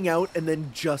swimming out and then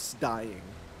just dying.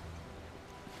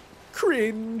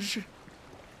 Cringe.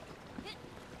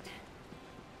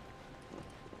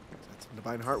 That's some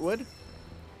Divine Heartwood.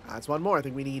 That's one more. I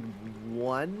think we need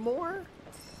one more.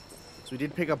 So we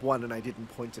did pick up one and I didn't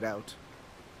point it out.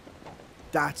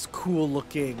 That's cool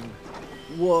looking.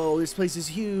 Whoa, this place is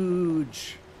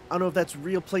huge. I don't know if that's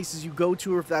real places you go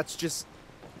to or if that's just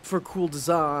for cool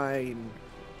design.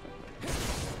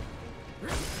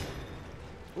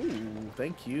 Ooh,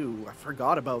 thank you. I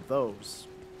forgot about those.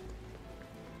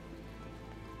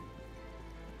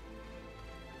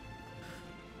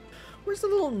 Where's the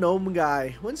little gnome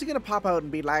guy? When's he gonna pop out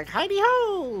and be like, "Heidi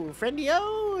ho,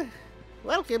 friendy-o!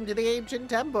 Welcome to the ancient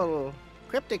temple.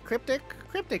 Cryptic, cryptic,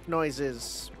 cryptic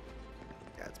noises."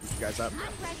 Yeah, let's beat you guys up.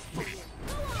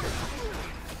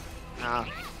 Ah.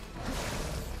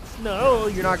 No,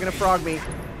 you're not gonna frog me.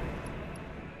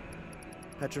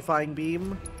 Petrifying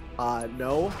beam?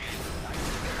 No.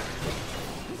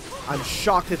 I'm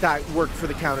shocked that that worked for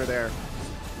the counter there.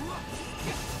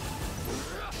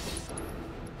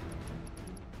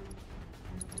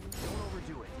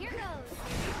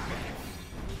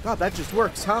 God, that just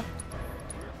works, huh?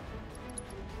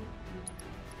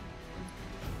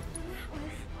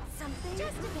 Something.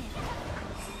 Just a bit.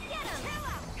 Get him.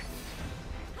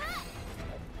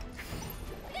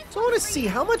 So I want to see,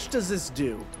 how much does this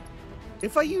do?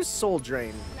 If I use Soul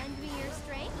Drain. Lend me your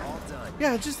strength. All done.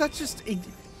 Yeah, that's just...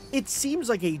 It seems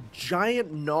like a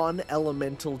giant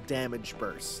non-elemental damage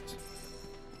burst.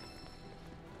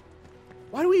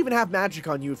 Why do we even have magic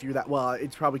on you if you're that... Well,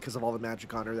 it's probably because of all the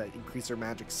magic on her that increase her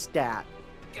magic stat.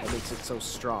 That makes it so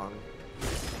strong.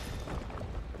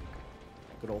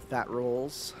 Good old fat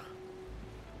rolls.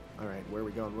 Alright, where are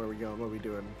we going? Where are we going? What are we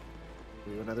doing?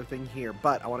 We do another thing here,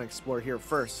 but I want to explore here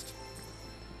first.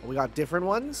 We got different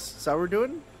ones? Is that what we're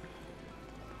doing?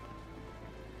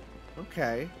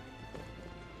 Okay.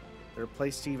 Is there a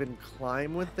place to even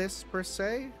climb with this, per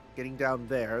se? Getting down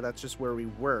there, that's just where we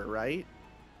were, right?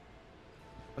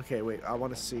 Okay, wait, I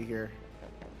want to see here.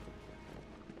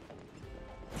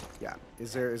 Yeah,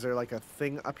 is there like a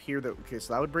thing up here that... Okay,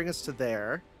 so that would bring us to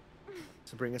there.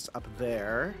 To bring us up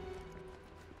there.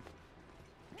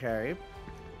 Okay.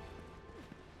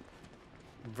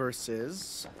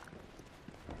 Versus...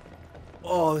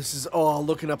 Oh, this is... Oh,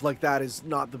 looking up like that is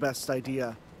not the best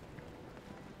idea.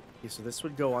 Okay, so this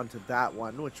would go onto that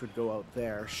one, which would go out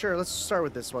there. Sure, let's start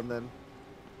with this one then.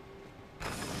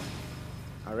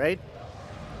 Alright.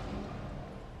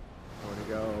 I want to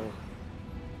go...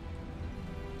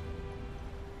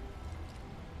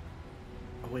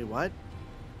 Oh, wait, what?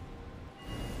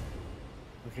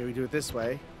 Okay, we do it this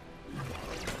way.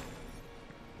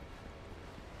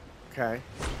 Okay.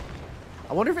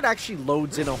 I wonder if it actually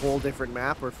loads in a whole different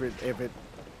map, or if it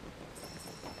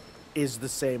is the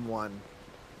same one.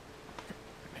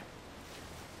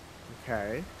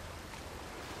 Okay.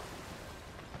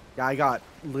 Yeah, I got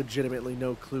legitimately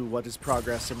no clue what is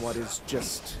progress and what is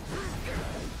just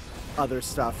other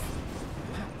stuff.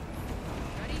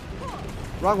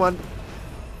 Wrong one.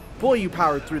 Boy, you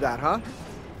powered through that, huh?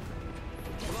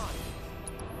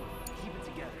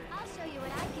 I'll show you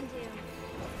what I can do.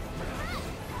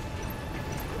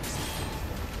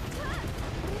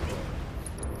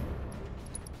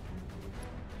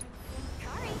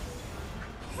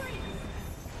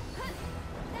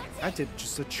 That did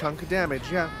just a chunk of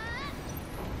damage, yeah.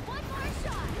 One more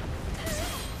shot.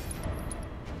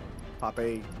 Pop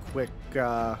a quick,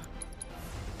 because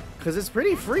it's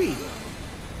pretty free.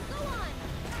 Go on.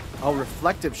 Oh,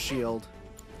 reflective shield.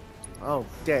 Oh,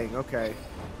 dang, okay.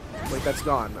 Wait, that's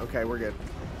gone. Okay, we're good.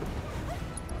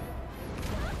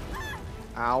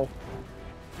 Ow.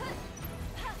 That'll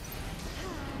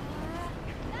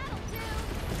do.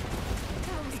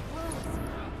 That was close.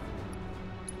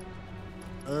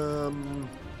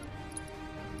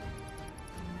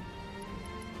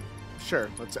 Sure,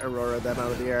 let's Aurora them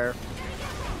out of the air.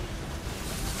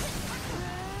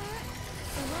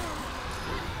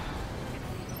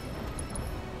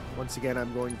 Once again,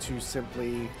 I'm going to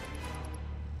simply...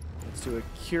 Let's do a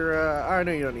Cura. Oh,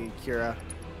 no, you don't need Cura.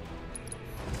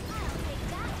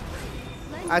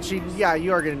 Actually, yeah,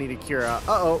 you are going to need a Cura.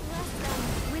 Uh-oh.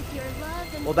 With your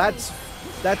love and Well, that's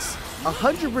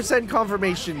 100%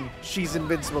 confirmation she's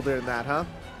invincible during that, huh?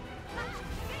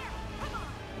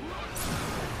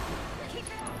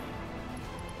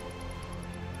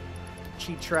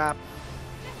 Cheat trap.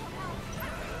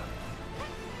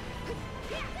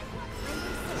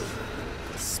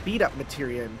 Speed up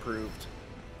materia improved.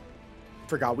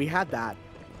 Forgot we had that.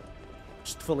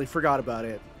 Just fully forgot about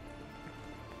it.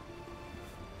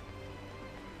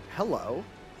 Hello.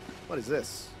 What is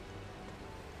this?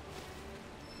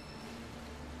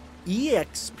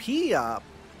 EXP up.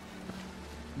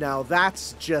 Now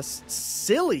that's just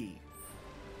silly.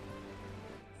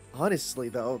 Honestly,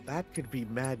 though, that could be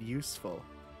mad useful.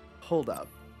 Hold up.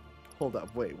 Hold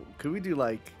up. Wait, could we do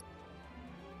like...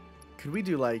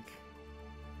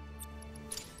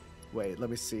 Wait, let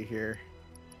me see here.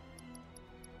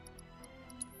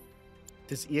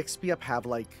 Does EXP up have,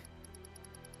 like,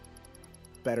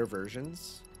 better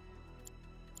versions?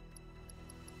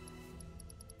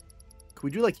 Can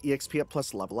we do, like, EXP up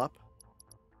plus level up?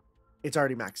 It's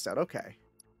already maxed out. Okay.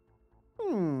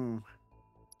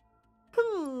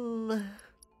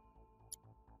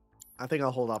 I think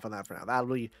I'll hold off on that for now.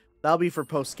 That'll be for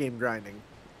post-game grinding.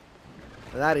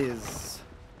 That is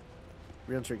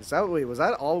real intriguing. So, wait, was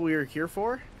that all we were here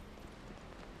for?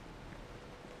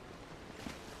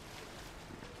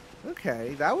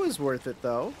 Okay, that was worth it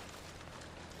though.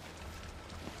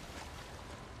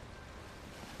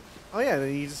 Oh yeah,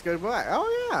 then you just go back.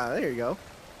 Oh yeah, there you go.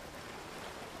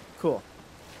 Cool.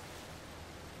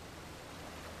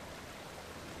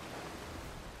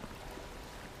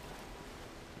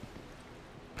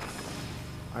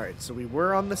 Alright, so we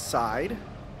were on the side. And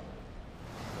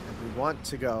we want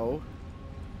to go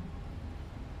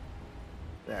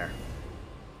there.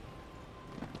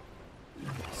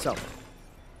 So,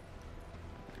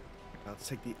 let's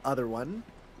take the other one.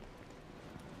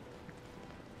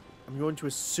 I'm going to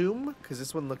assume, because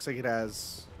this one looks like it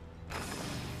has...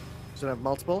 Does it have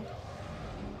multiple?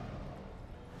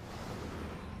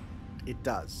 It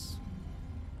does.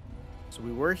 So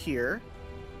we were here.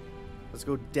 Let's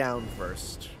go down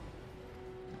first.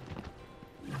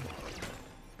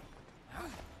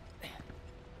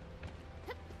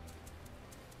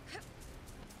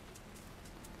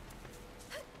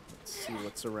 Let's see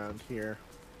what's around here.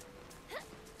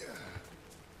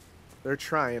 They're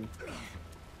trying.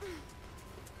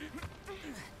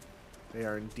 They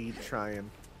are indeed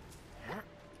trying.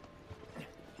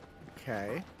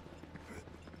 Okay.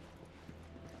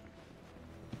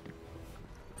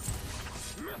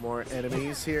 More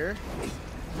enemies here.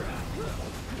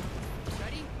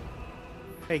 Ready?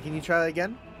 Hey, can you try that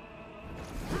again?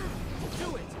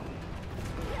 Do it!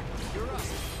 You're up.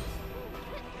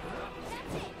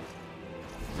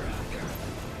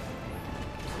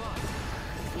 Come on.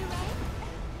 You ready?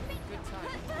 Good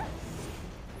time.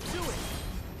 Do it!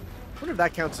 I wonder if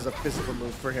that counts as a physical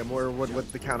move for him, or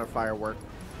would the counter fire work?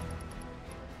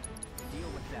 Deal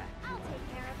with that. I'll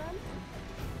take care of them.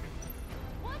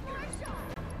 One more shot.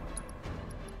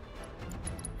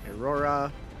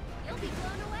 Aurora. You'll be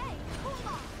blown away.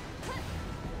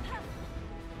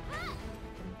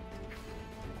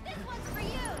 This one's for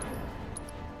you.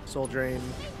 Soul Drain.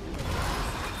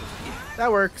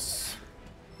 That works.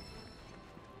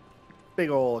 Big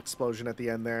ol' explosion at the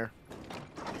end there.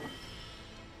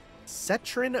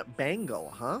 Cetrin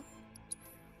Bangle, huh?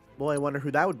 Boy, I wonder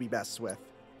who that would be best with.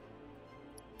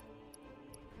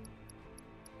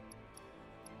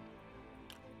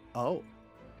 Oh.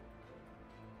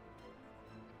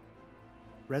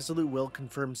 Resolute Will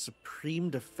confirms Supreme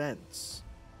Defense.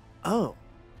 Oh.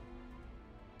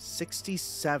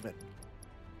 67.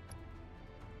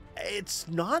 It's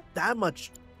not that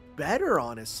much better,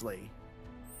 honestly.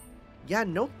 Yeah,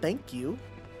 no thank you.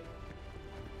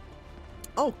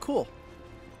 Oh, cool.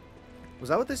 Was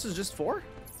that what this is just for?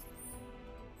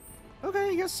 Okay,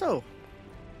 I guess so.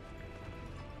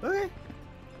 Okay.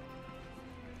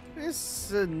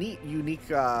 It's a neat, unique,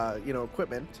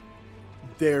 equipment.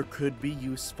 There could be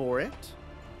use for it.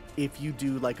 If you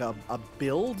do, like, a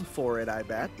build for it, I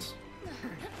bet.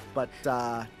 But,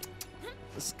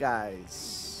 this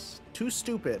guy's too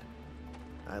stupid.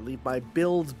 I leave my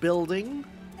building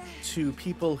to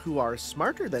people who are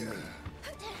smarter than me.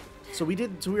 So we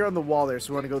were on the wall there,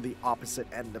 so we want to go the opposite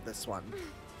end of this one.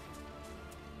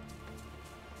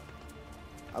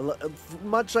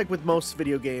 Much like with most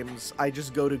video games, I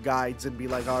just go to guides and be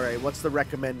like, alright, what's the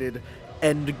recommended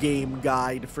end game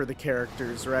guide for the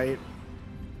characters, right?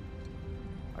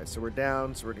 Alright, so we're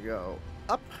down, so we're gonna go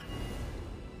up.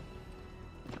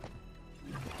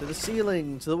 To the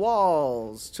ceiling, to the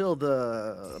walls, till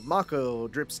the Mako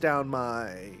drips down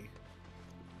my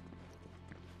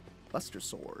Buster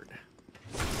Sword.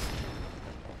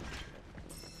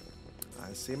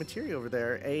 I see a materia over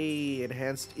there. A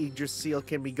enhanced Idris Seal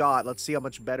can be got. Let's see how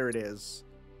much better it is.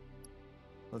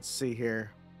 Let's see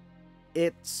here.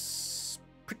 It's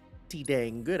pretty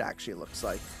dang good, actually, it looks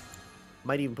like.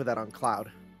 Might even put that on Cloud.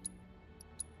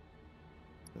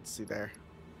 Let's see there.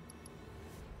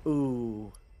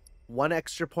 Ooh. 1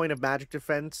 extra point of magic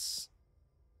defense.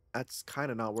 That's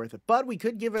kind of not worth it. But we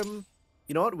could give him...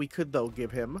 You know what? We could, though,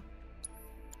 give him...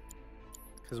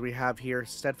 Because we have here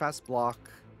Steadfast Block,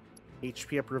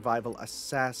 HP Up Revival,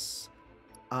 Assess.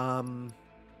 I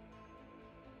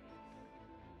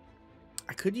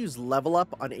could use Level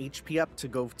Up on HP Up to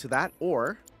go to that,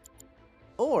 or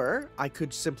I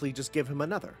could simply just give him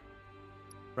another.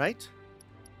 Right?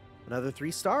 Another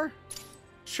 3-star?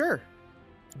 Sure.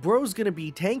 Bro's gonna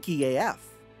be tanky AF.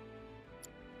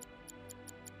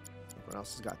 Everyone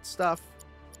else has got stuff.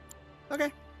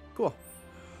 Okay, cool.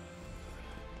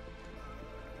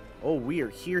 Oh, we are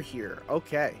here.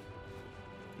 Okay.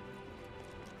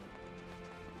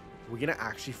 We're gonna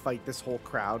actually fight this whole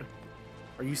crowd.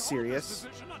 Are you serious?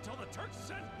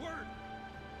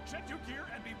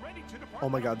 Oh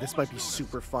my god, this might be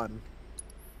super fun.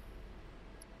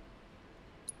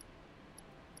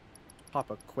 Pop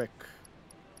a quick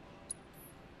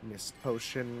mist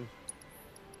potion.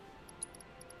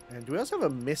 And do we also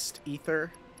have a mist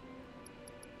ether?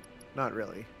 Not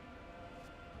really.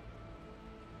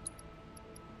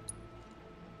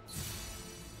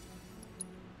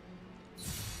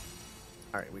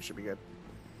 Alright, we should be good.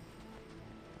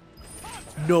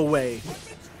 No way.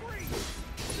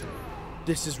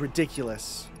 This is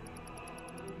ridiculous.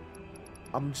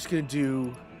 I'm just gonna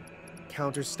do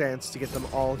counter stance to get them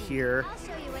all here. I'll show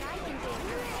you what I can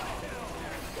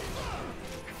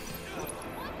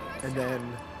do. And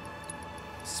then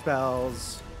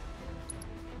spells.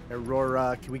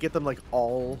 Aurora. Can we get them like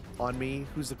all on me?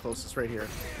 Who's the closest right here?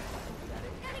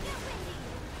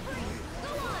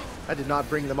 I did not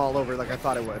bring them all over like I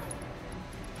thought I would.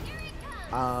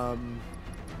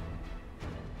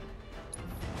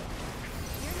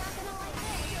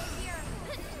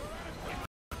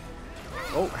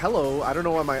 Oh, hello. I don't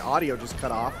know why my audio just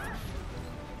cut off.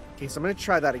 Okay, so I'm going to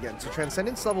try that again. So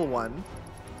Transcendence level 1.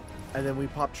 And then we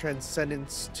pop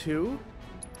Transcendence 2.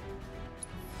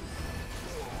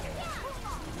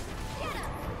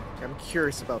 Okay, I'm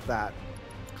curious about that.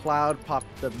 Cloud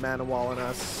popped the mana wall on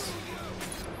us.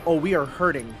 Oh, we are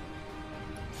hurting.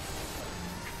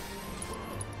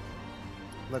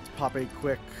 Let's pop a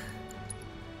quick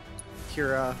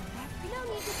Kira.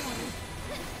 No need to panic.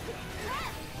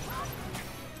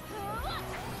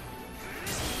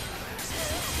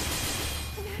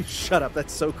 Shut up,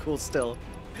 that's so cool still.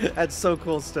 That's so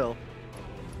cool still.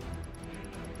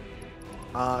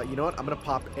 You know what? I'm gonna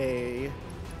pop a...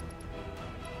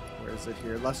 Where is it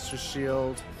here? Luster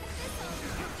Shield.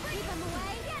 Keep them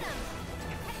away. Get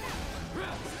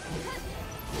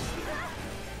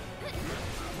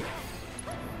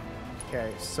 'em.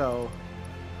 Okay, so...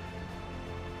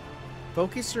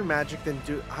 Focus your magic, then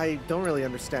do... I don't really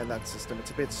understand that system.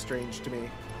 It's a bit strange to me.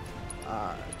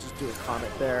 Just do a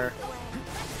Comet there.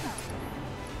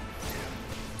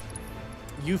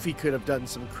 Yuffie could have done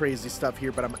some crazy stuff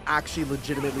here, but I'm actually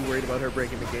legitimately worried about her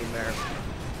breaking the game there.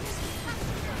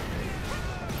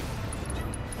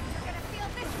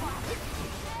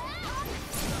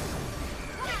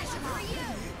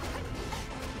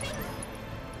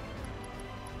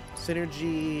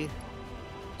 Synergy,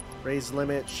 raise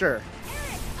limit, sure.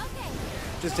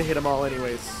 Just to hit them all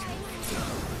anyways.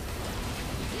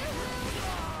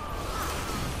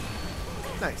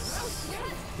 Nice.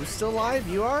 Who's still alive?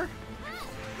 You are?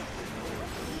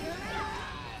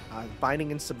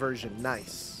 Binding and subversion.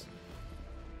 Nice.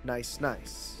 Nice,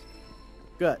 nice.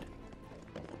 Good.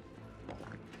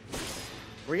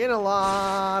 We're getting a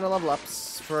lot of level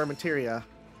ups for our materia.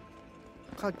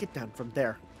 Cloud, get down from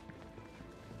there.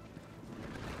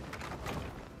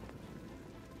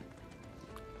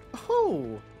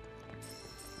 Oh!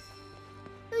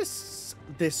 This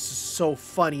is so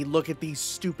funny. Look at these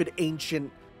stupid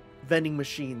ancient vending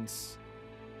machines.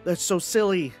 That's so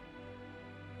silly.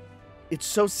 It's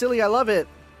so silly. I love it.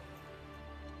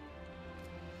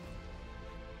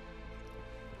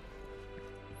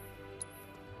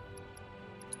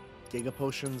 Giga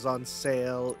Potions on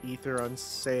sale. Ether on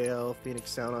sale.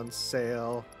 Phoenix Down on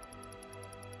sale.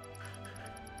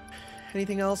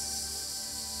 Anything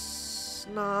else?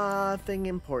 Nothing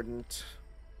important.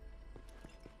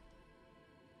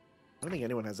 I don't think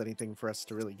anyone has anything for us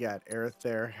to really get. Aerith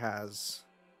there has...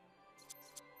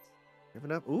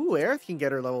 Given up. Ooh, Aerith can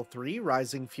get her level 3.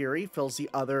 Rising Fury fills the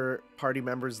other party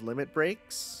members' limit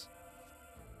breaks.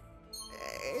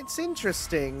 It's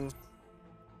interesting.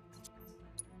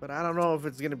 But I don't know if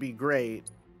it's going to be great.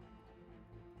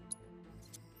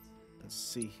 Let's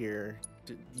see here.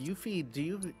 Yuffie, do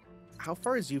you... How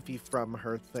far is Yuffie from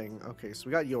her thing? Okay, so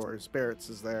we got yours. Barrett's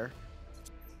is there.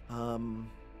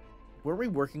 Were we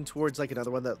working towards like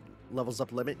another one that levels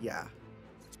up limit? Yeah.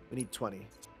 We need 20.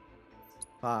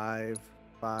 5,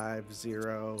 5,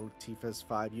 0. Tifa's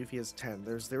 5. Yuffie has 10.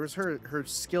 There was her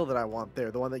skill that I want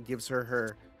there. The one that gives her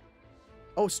her...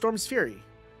 Oh, Storm's Fury.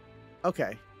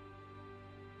 Okay.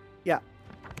 Yeah.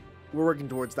 We're working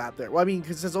towards that there. Well, I mean,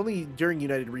 because it's only during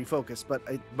United Refocus, but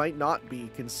it might not be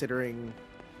considering...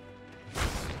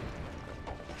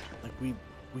 Like, we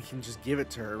can just give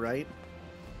it to her, right?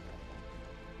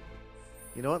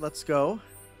 You know what? Let's go.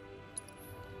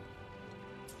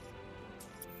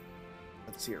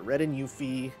 Let's see here. Red and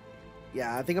Yuffie.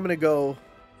 Yeah, I think I'm going to go...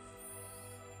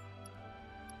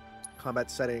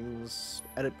 Combat settings.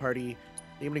 Edit party.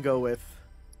 I think I'm going to go with...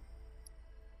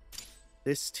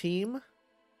 This team,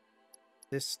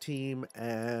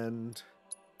 and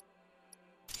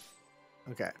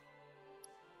Okay.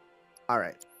 All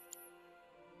right.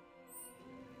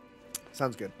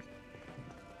 Sounds good.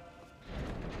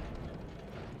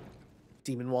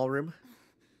 Demon wall room?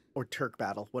 Or Turk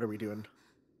battle? What are we doing?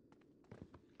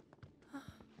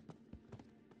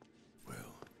 Well,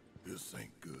 this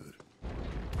ain't good.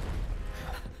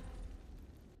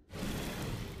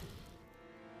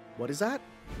 What is that?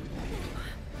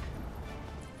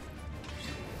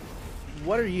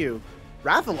 What are you?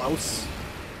 Rathalos?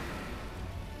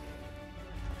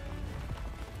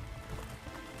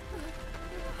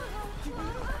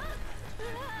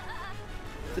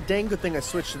 It's a dang good thing I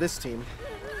switched to this team.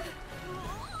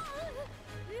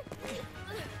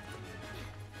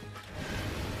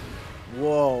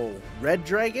 Whoa. Red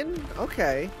dragon?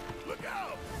 Okay.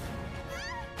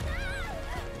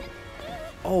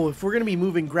 Oh, if we're gonna be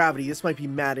moving gravity, this might be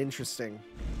mad interesting.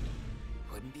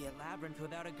 Wouldn't be a labyrinth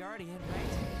without a guardian, right?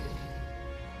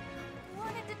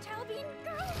 Wanted to tell being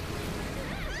girl.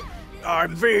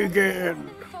 I'm vegan!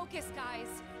 Focus, guys.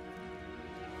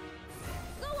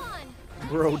 Go on.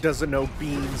 Bro doesn't know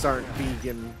beans aren't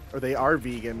vegan. Or they are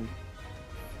vegan.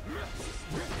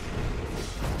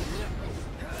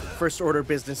 First order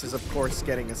business is, of course,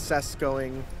 getting a cess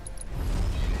going.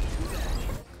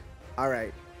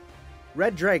 Alright.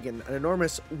 Red Dragon, an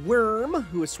enormous worm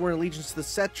who has sworn allegiance to the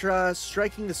Cetra,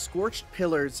 striking the scorched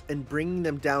pillars and bringing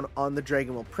them down on the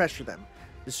dragon will pressure them.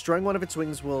 Destroying one of its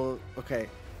wings will... Okay.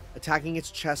 Attacking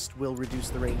its chest will reduce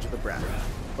the range of the breath.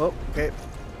 Oh, okay.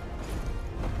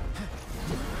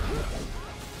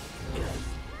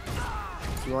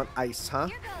 So you want ice, huh?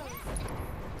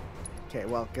 Okay,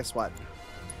 well, guess what?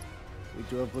 We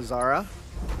do have Blizzara.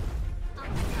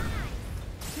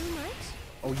 Too much?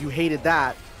 Oh, you hated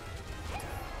that.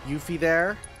 Yuffie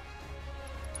there.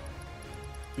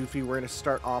 Yuffie, we're going to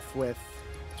start off with...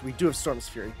 So we do have Storm's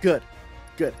Fury. Good.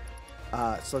 Good.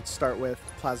 So let's start with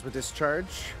Plasma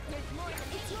Discharge.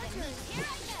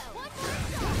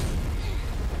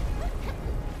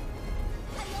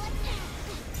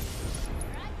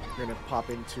 We're going to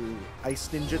pop into Ice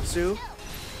Ninjutsu.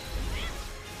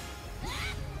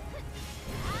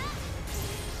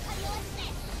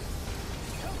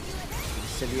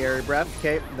 Incendiary Breath.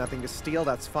 Okay, nothing to steal.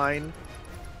 That's fine.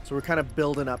 So we're kind of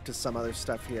building up to some other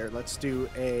stuff here. Let's do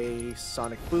a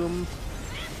Sonic Boom.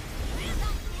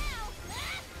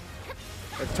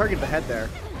 Let's target the head there.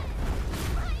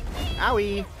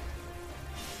 Owie!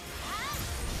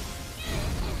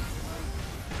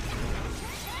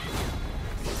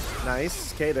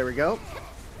 Nice. Okay, there we go.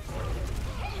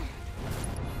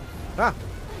 Ah!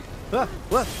 Ah!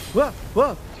 Whoa! Whoa!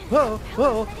 Whoa! Whoa!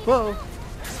 Whoa! Whoa!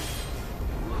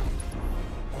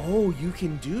 Oh, you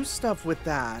can do stuff with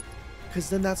that.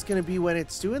 Because then that's going to be when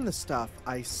it's doing the stuff.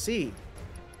 I see.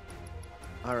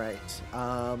 Alright.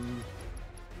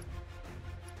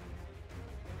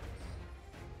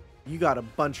 You got a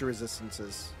bunch of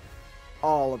resistances.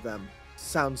 All of them.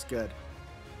 Sounds good.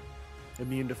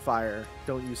 Immune to fire.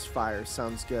 Don't use fire.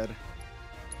 Sounds good.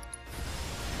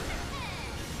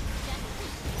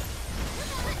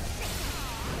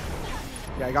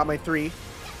 Yeah, I got my 3.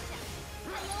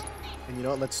 And you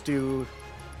know what? Let's do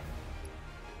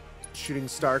Shooting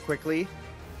Star quickly.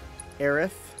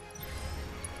 Aerith.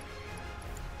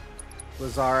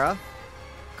 Lazara.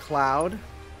 Cloud.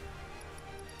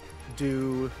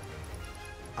 Do...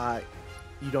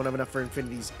 you don't have enough for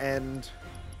Infinity's End.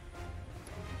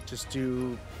 Just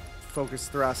do Focus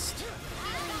Thrust.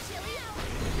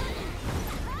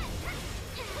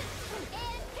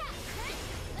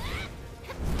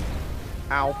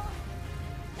 Ow.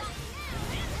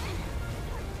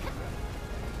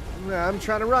 I'm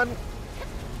trying to run.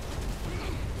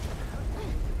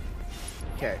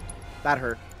 Okay, that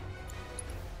hurt.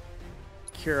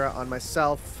 Cura on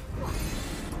myself.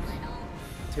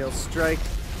 Tail Strike.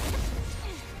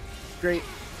 Great.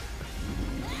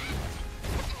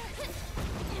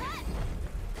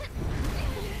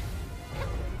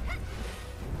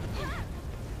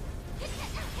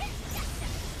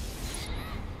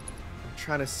 I'm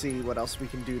trying to see what else we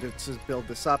can do to build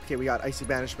this up. Okay, we got Icy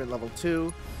Banishment level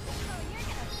 2.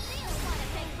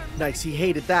 Nice, he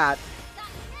hated that.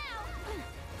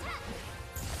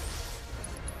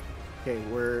 Okay,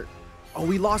 we're... Oh,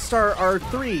 we lost our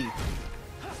 3.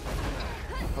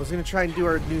 I was going to try and do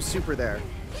our new super there.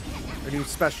 Our new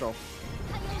special.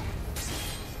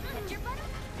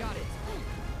 Got it.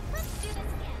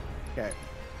 Okay.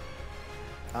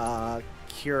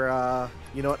 Cura...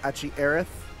 You know what? Actually, Aerith.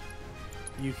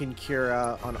 You can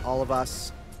Cura on all of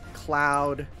us.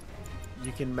 Cloud.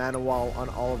 You can Mana Wall on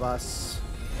all of us.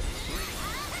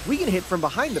 We can hit from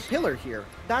behind the pillar here.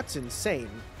 That's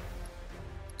insane.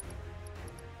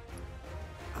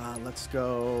 Let's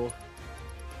go.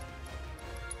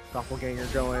 Doppelganger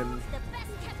going.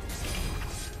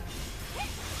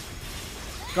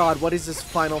 God, what is this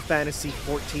Final Fantasy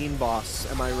 14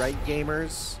 boss? Am I right,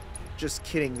 gamers? Just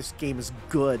kidding, this game is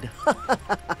good.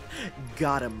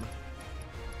 Got him.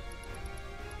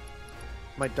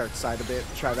 Might dark side a bit,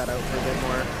 try that out for a bit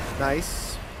more.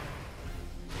 Nice.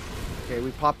 Okay,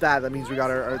 we popped that, that means we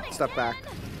got our stuff back.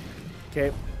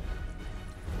 Okay.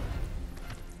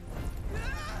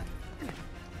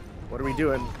 What are we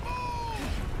doing?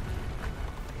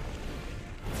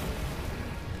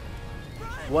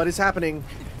 What is happening?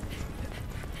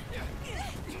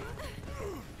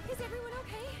 Is everyone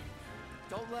okay?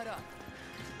 Don't let up.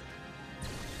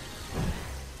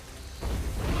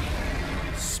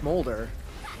 Smolder.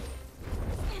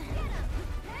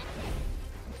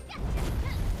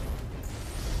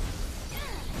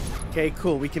 Okay,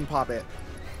 cool. We can pop it.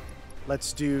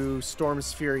 Let's do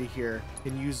Storm's Fury here.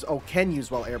 Can use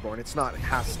while airborne. It's not, it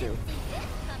has to.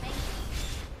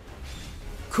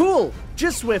 Cool!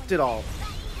 Just swift it all.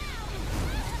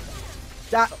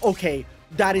 Okay,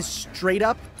 that is straight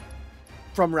up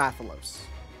from Rathalos.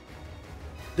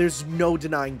 There's no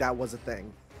denying that was a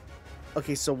thing.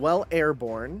 Okay, so while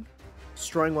airborne,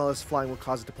 destroying while it's flying will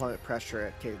cause deployment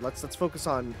pressure. Okay, let's focus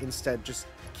on instead just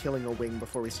killing a wing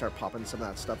before we start popping some of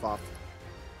that stuff off.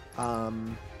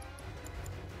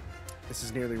 This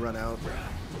is nearly run out.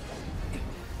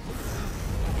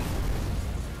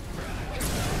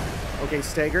 Okay,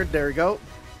 staggered. There we go.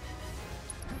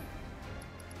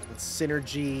 Let's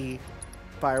synergy,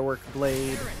 firework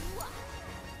blade.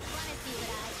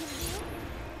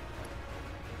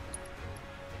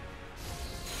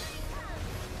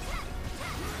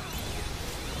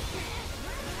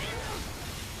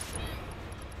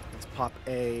 Let's pop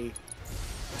a.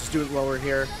 Just do it lower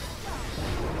here.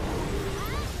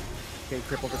 Okay,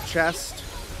 cripple the chest.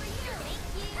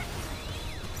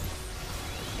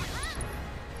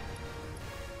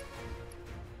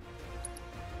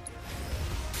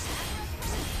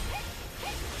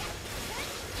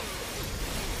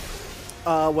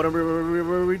 What are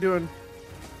we doing?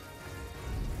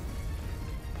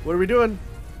 What are we doing?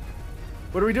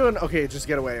 What are we doing? Okay, just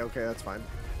get away. Okay, that's fine.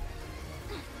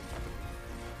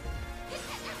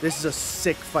 This is a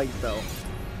sick fight, though.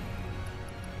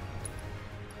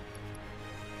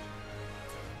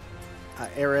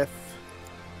 Aerith,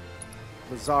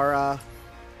 Lazara,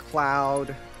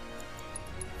 Cloud,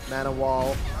 Mana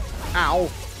Wall. Ow!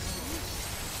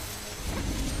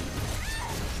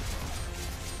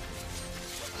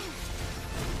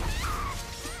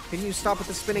 Can you stop with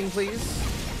the spinning, please?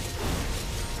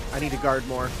 I need to guard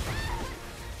more.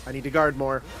 I need to guard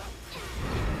more.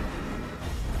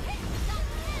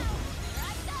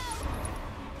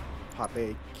 Pop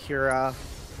a Kira.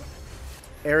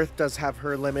 Aerith does have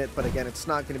her limit, but again, it's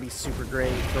not going to be super great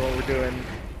for what we're doing.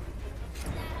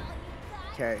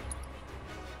 Okay.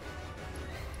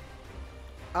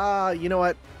 You know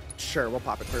what? Sure, we'll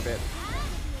pop it for a bit.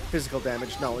 Physical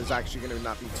damage, no, is actually going to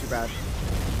not be too bad.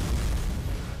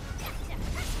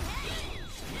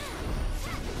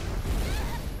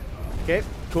 Okay,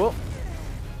 cool.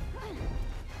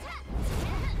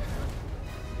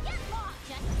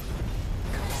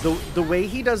 The way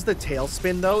he does the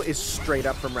tailspin, though, is straight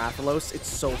up from Rathalos. It's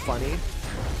so funny.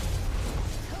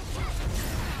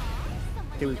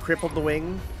 Okay, we crippled the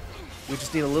wing. We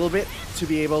just need a little bit to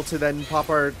be able to then pop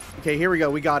our... Okay, here we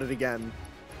go. We got it again.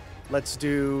 Let's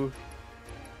do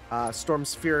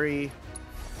Storm's Fury.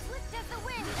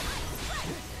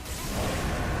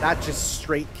 That just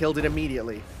straight killed it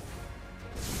immediately.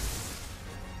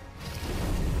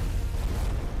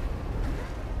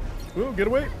 Ooh, get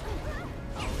away.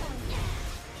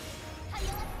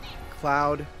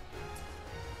 Cloud.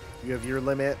 You have your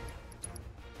limit.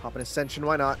 Pop an Ascension,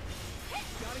 why not?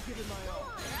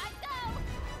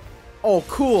 Oh,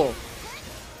 cool.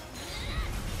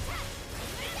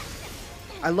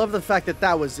 I love the fact that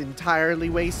that was entirely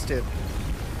wasted.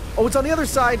 Oh, it's on the other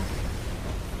side.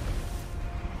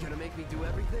 Gonna make me do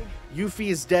everything? Yuffie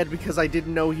is dead because I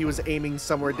didn't know he was aiming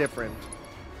somewhere different.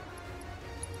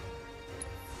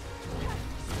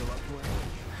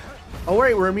 Oh,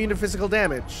 wait, we're immune to physical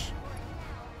damage.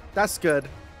 That's good.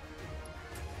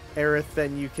 Aerith,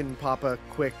 then you can pop a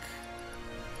quick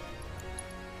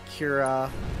Kira.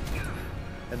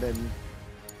 And then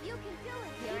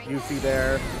Yuffie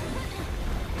there.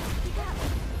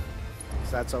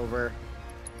 So that's over.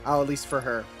 Oh, at least for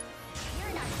her.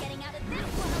 You're not getting out of this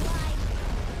one alive.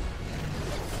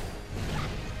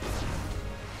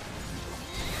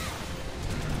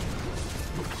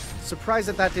 Surprised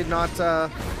that that did not,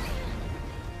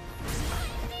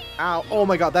 Ow. Oh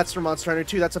my god, that's from Monster Hunter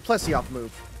 2. That's a Plesioth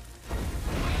move.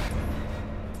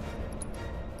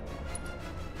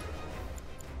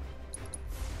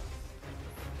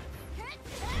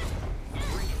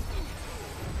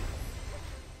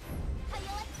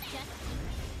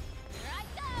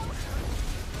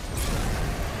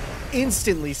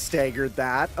 Instantly staggered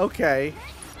that. Okay.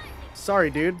 Sorry,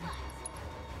 dude.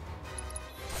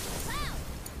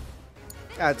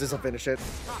 Ah, this'll finish it.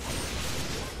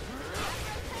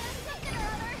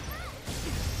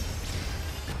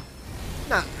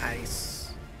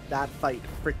 Nice. That fight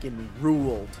freaking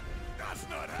ruled. That's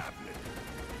not happening.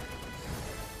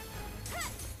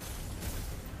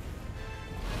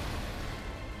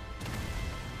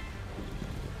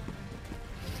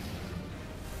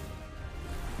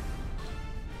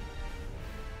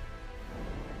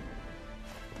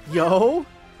 Yo!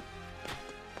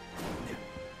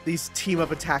 These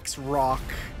team-up attacks rock.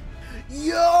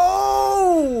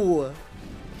 Yo!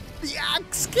 The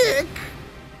axe kick!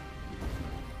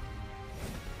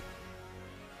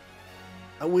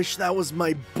 I wish that was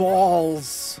my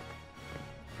balls.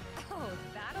 Oh,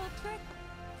 that old trick?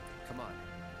 Come on.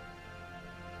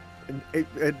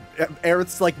 And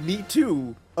Aerith's like, me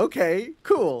too. Okay,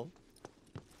 cool.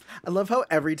 I love how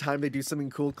every time they do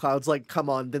something cool, Cloud's like, come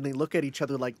on. Then they look at each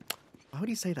other like, why would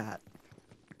he say that?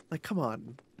 Like, come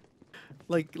on.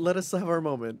 Like, let us have our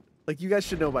moment. Like, you guys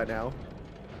should know by now.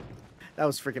 That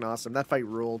was freaking awesome. That fight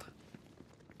ruled.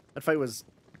 That fight was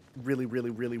really,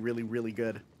 really, really, really, really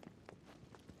good.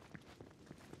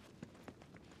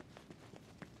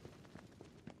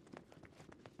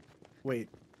 Wait.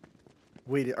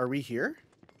 Wait, are we here?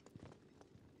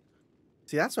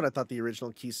 See, that's what I thought the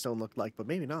original Keystone looked like, but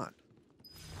maybe not.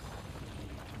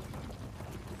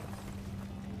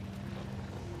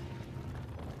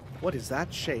 What is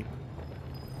that shape?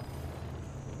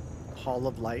 Hall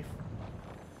of Life?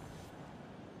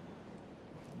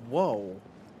 Whoa.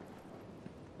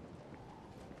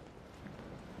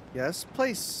 Yeah, this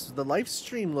place, the live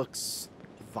stream looks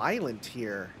violent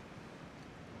here.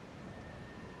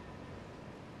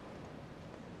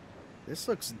 This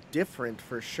looks different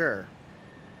for sure.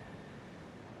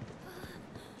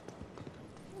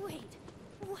 Wait,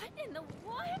 what in the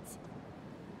what?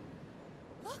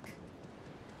 Look.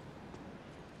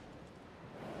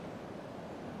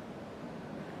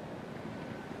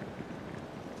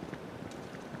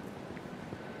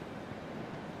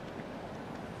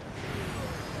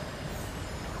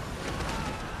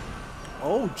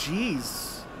 Oh,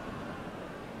 jeez.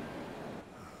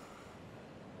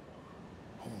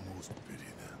 Almost pity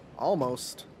them.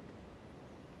 Almost.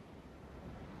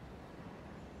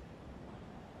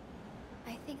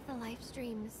 I think the live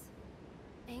stream's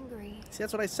angry. See,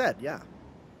 that's what I said, yeah.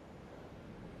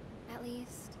 At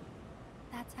least,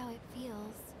 that's how it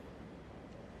feels.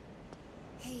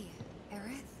 Hey,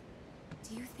 Aerith?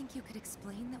 Do you think you could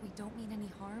explain that we don't mean any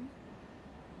harm?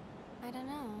 I don't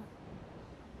know.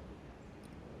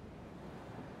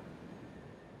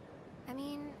 I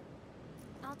mean,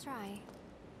 I'll try.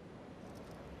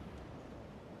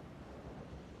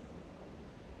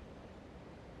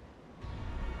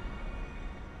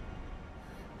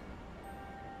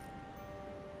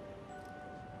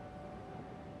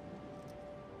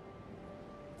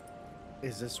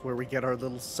 Is this where we get our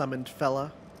little summoned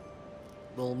fella?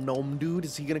 Little gnome dude?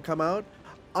 Is he gonna come out?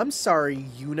 I'm sorry,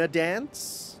 Yuna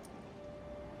Dance?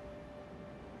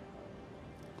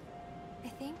 I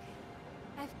think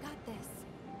I've got this.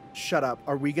 Shut up.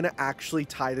 Are we gonna actually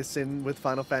tie this in with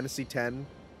Final Fantasy X?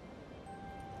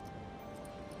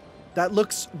 That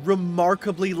looks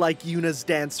remarkably like Yuna's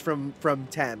dance from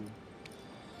 10.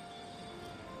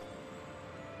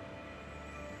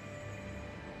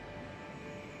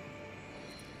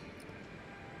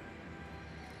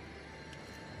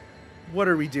 What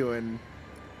are we doing?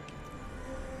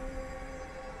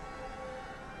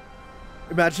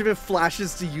 Imagine if it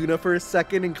flashes to Yuna for a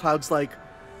second and Cloud's like,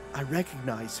 I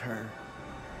recognize her.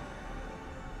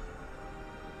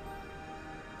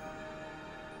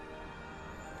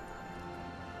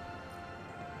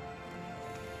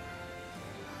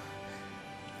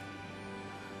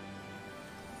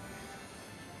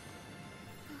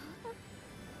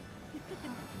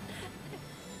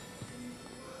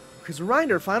 Because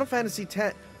reminder, Final Fantasy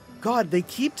X... God, they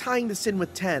keep tying this in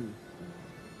with 10.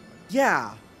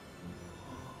 Yeah.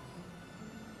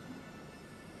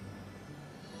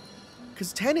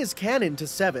 Because 10 is canon to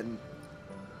 7.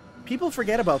 People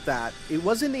forget about that. It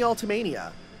was in the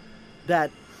Ultimania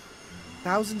that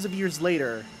thousands of years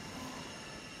later,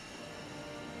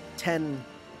 10,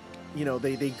 you know,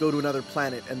 they go to another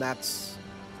planet, and that's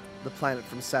the planet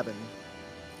from 7.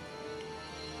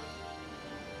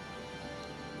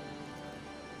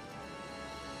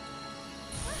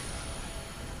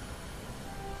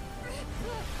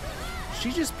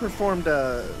 She just performed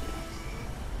the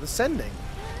sending.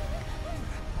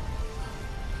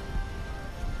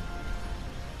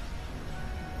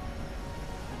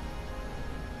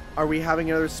 Are we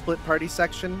having another split party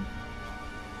section?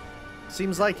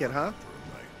 Seems like it, huh?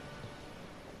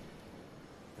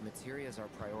 The materia is our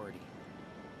priority.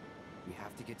 We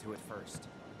have to get to it first.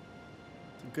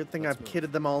 Good thing Let's I've move.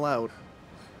 kitted them all out.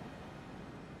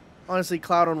 Honestly,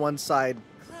 Cloud on one side,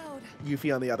 Cloud.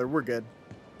 Yuffie on the other. We're good.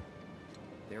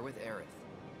 They're with Aerith.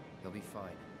 He'll be fine.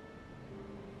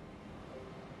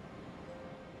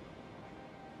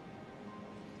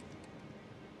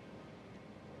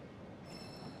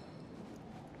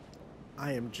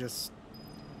 I am just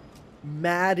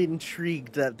mad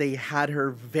intrigued that they had her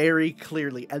very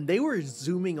clearly, and they were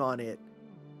zooming on it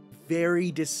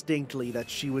very distinctly that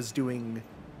she was doing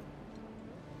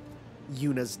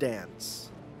Yuna's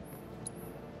dance.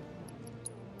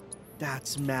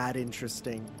 That's mad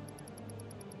interesting.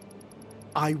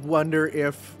 I wonder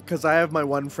if, because I have my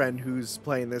one friend who's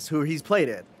playing this, who he's played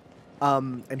it,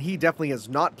 and he definitely has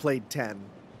not played 10.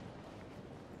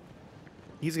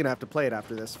 He's gonna have to play it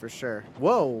after this for sure.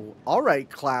 Whoa, all right,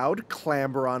 Cloud,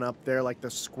 clamber on up there like the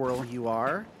squirrel you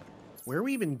are. Where are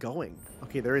we even going?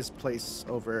 Okay, there is place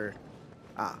over.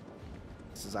 Ah,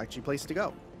 this is actually a place to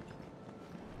go.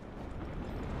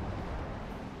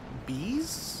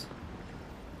 Bees?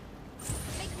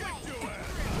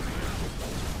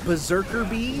 Berserker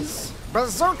bees?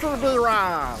 Berserker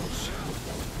barrage!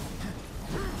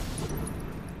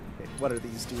 Okay, what are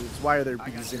these dudes? Why are there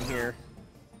bees in here?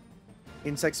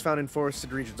 Insects found in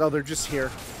forested regions. Oh, they're just here.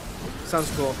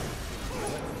 Sounds cool.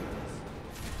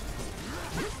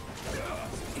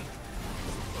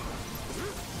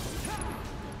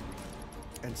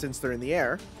 And since they're in the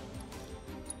air...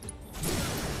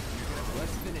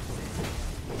 Let's finish this.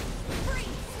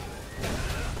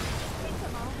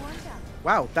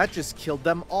 Wow, that just killed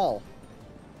them all.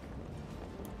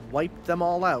 Wiped them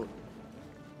all out.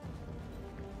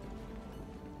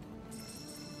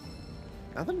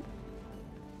 Nothing?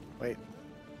 Wait.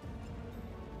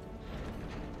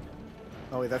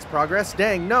 Oh, wait, that's progress?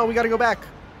 Dang, no, we gotta go back.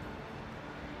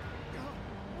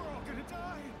 We're all gonna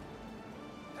die.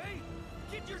 Hey,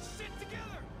 get your shit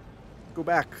together. Go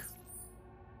back.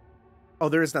 Oh,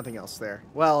 there is nothing else there.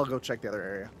 Well, I'll go check the other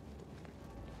area.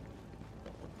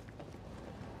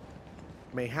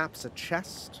 Mayhaps a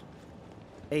chest?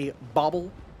 A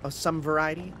bauble of some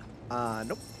variety?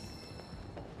 Nope.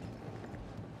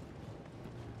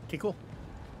 Okay, cool.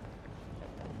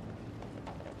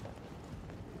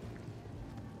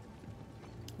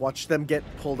 Watch them get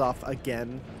pulled off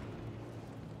again.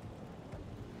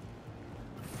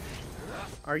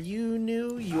 Are you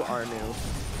new? You are new.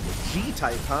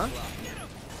 G-type, huh?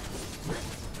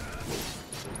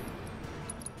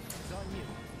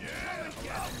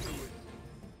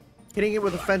 Hitting it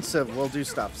with offensive will do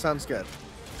stuff. Sounds good.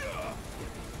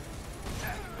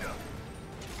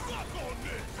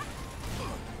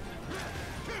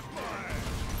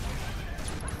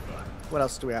 What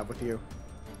else do we have with you?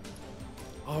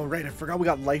 Oh, right. I forgot we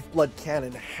got Lifeblood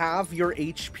Cannon. Halve your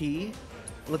HP.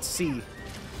 Let's see.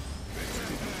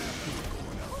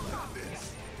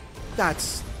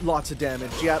 That's lots of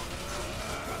damage. Yep.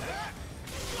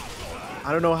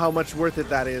 I don't know how much worth it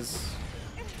that is.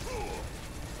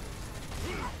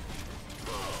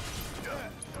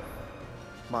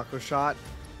 Mako shot.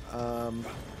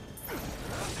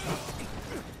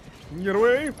 Get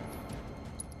away.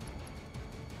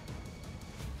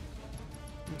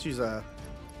 Let's use a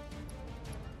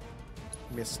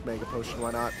mist mega potion.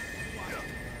 Why not?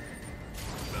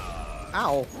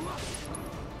 Ow.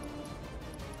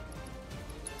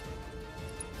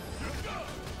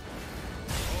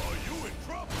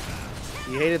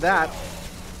 You hated that.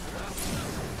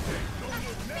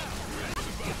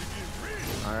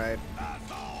 Alright.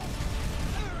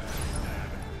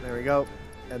 There we go.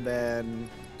 And then...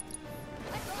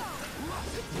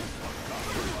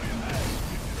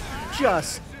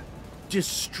 just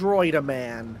destroyed a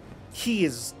man. He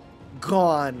is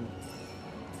gone.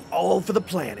 All for the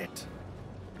planet.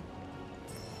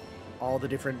 All the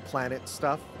different planet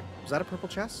stuff. Is that a purple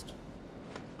chest?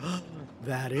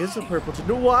 That is a purple chest.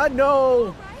 No, what?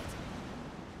 No!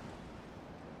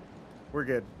 We're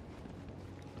good.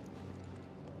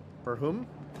 For whom?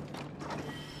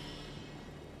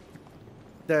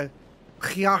 The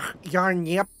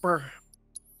Yarnepper.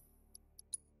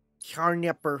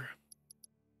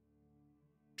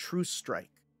 True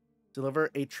Strike. Deliver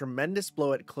a tremendous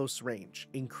blow at close range.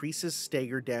 Increases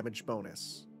stagger damage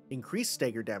bonus. Increased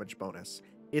stagger damage bonus.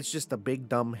 It's just a big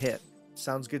dumb hit.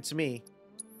 Sounds good to me.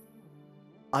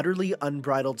 Utterly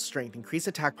unbridled strength. Increase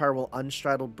attack power while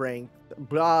unbridled strength.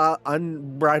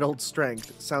 Unbridled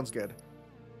strength. Sounds good.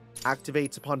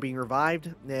 Activates upon being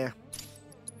revived. Nah.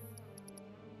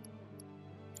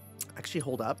 Actually,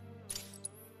 hold up.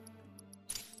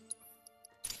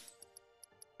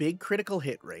 Big critical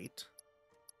hit rate.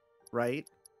 Right?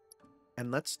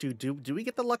 And let's do we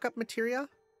get the luck up materia?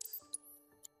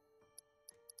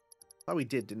 Thought we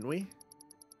did, didn't we?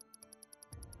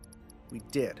 We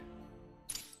did.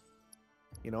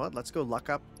 You know what? Let's go luck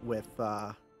up with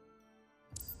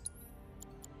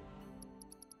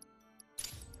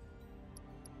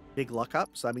big luck up.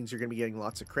 So that means you're going to be getting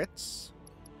lots of crits.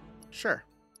 Sure.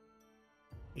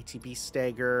 ATB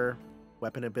stagger,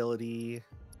 weapon ability,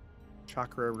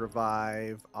 chakra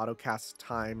revive, auto cast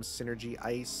time, synergy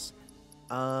ice.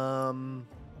 I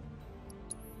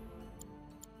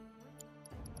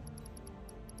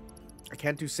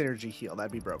can't do synergy heal.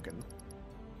 That'd be broken.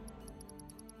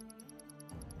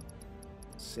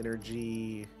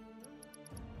 Synergy.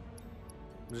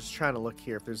 I'm just trying to look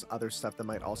here if there's other stuff that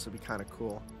might also be kind of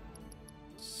cool.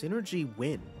 Synergy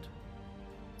wind.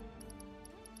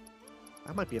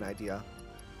 That might be an idea.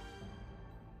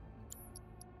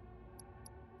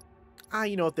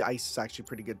 You know what? The ice is actually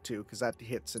pretty good too, because that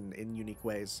hits in unique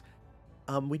ways.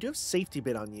 We do have safety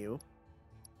bit on you.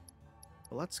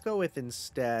 But let's go with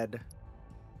instead...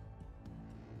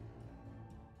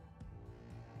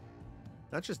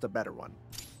 That's just a better one.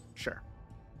 Sure.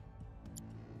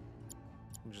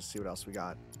 Let's just see what else we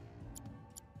got.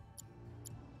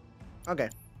 Okay.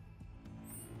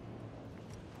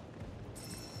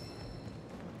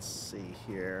 Let's see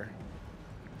here.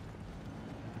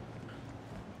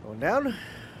 Going down.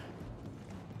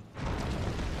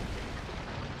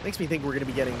 Makes me think we're going to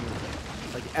be getting,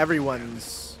 like,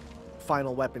 everyone's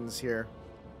final weapons here.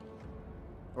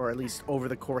 Or at least over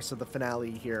the course of the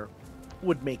finale here.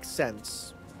 Would make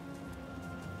sense.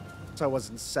 So I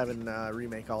was in 7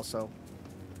 Remake also.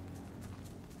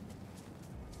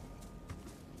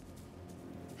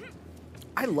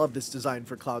 I love this design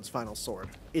for Cloud's final sword.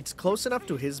 It's close enough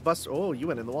to his Buster... Oh, you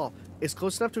went in the wall. It's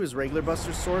close enough to his regular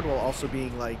Buster sword while also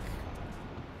being, like,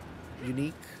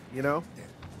 unique, you know?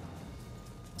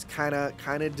 It's kind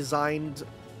of designed,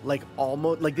 like,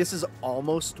 almost... Like, this is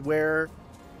almost where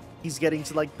he's getting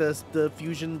to, like, the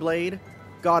fusion blade.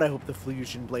 God, I hope the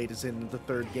fusion blade is in the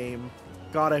 3rd game.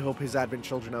 God, I hope his Advent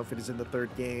Children outfit is in the 3rd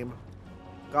game.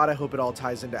 God, I hope it all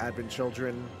ties into Advent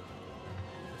Children.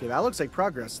 Okay, that looks like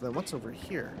progress. Then what's over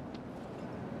here?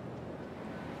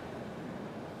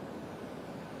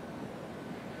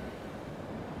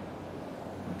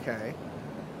 Okay.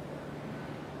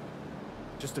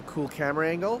 Just a cool camera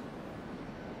angle.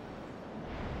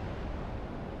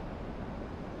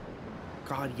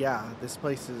 God, yeah. This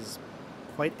place is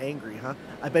quite angry, huh?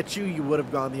 I bet you would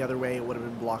have gone the other way. It would have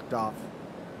been blocked off.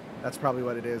 That's probably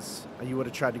what it is. You would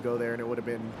have tried to go there and it would have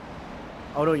been...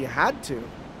 Oh, no, you had to.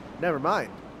 Never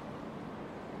mind.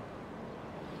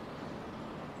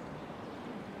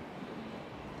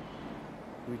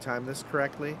 Do we time this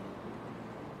correctly?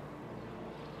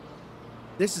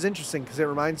 This is interesting because it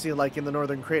reminds me, like, in the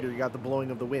Northern Crater, you got the blowing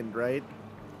of the wind, right?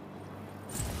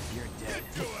 You're dead.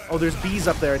 Oh, there's bees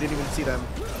up there. I didn't even see them.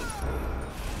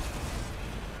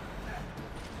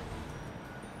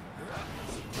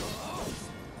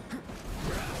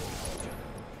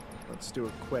 Let's do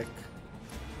a quick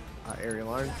aerial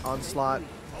onslaught.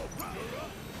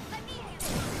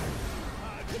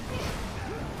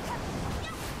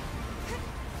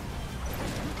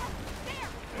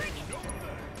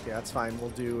 Yeah, that's fine.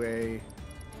 We'll do a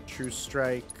true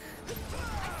strike.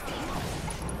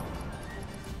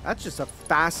 That's just a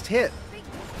fast hit.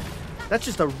 That's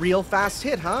just a real fast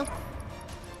hit, huh?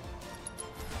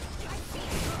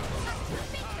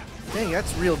 Dang,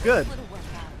 that's real good.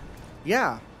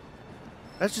 Yeah.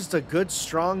 That's just a good,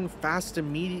 strong, fast,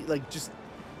 immediate, like, just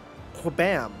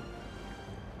bam.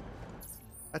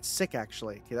 That's sick,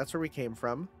 actually. Okay, that's where we came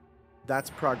from. That's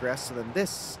progress. So then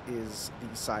this is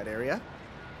the side area.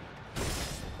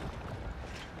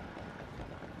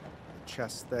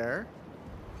 Chest there.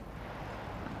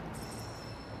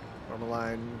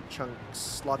 Normaline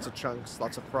chunks, lots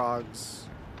of frogs.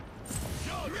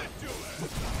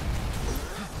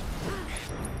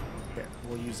 Okay,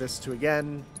 we'll use this to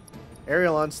again.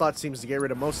 Aerial onslaught seems to get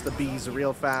rid of most of the bees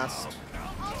real fast.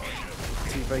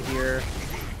 Tifa here.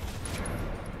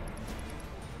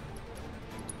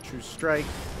 True strike.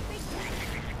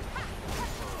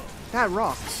 That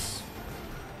rocks.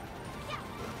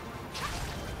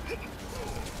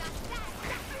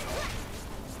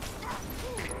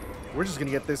 We're just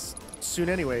gonna get this soon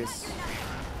anyways.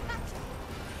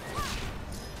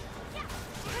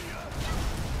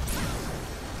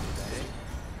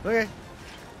 Okay.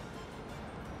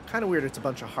 Kind of weird it's a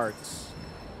bunch of hearts.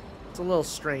 It's a little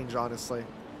strange, honestly.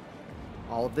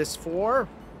 All of this for...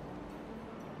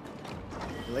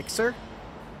 Elixir?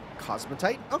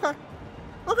 Cosmetite? Okay.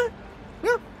 Okay.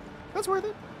 Yeah. That's worth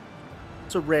it.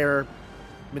 It's a rare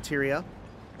materia.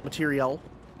 Material.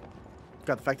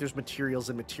 God, the fact there's materials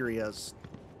and materias.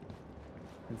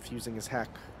 Confusing as heck.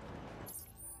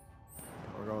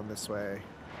 We're going this way.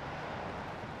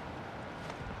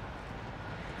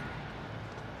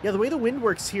 Yeah, the way the wind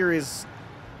works here is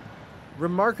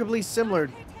remarkably similar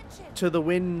to the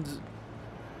wind.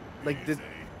 Like,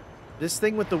 this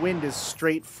thing with the wind is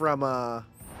straight from,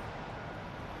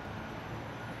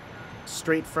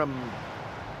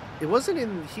 it wasn't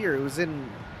in here, it was in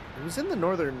the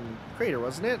northern crater,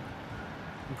 wasn't it?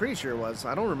 I'm pretty sure it was.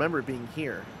 I don't remember it being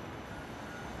here.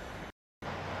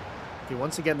 Okay,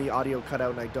 once again, the audio cut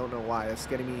out, and I don't know why. It's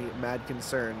getting me mad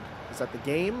concerned. Is that the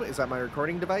game? Is that my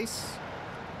recording device?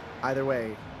 Either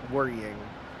way, worrying.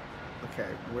 Okay,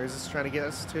 where's this trying to get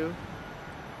us to?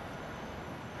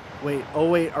 Wait, oh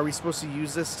wait, are we supposed to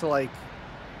use this to, like,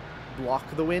 block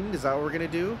the wind? Is that what we're gonna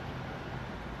do?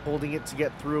 Holding it to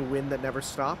get through a wind that never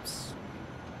stops?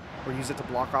 Or use it to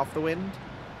block off the wind?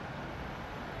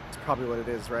 It's probably what it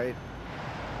is, right?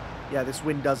 Yeah, this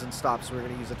wind doesn't stop, so we're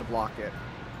gonna use it to block it.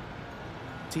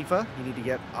 Tifa, you need to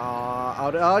get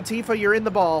out. Tifa, you're in the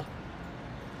ball.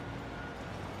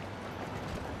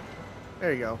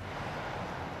 There you go.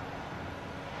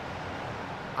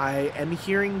 I am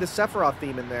hearing the Sephiroth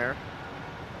theme in there.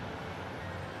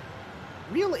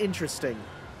 Real interesting.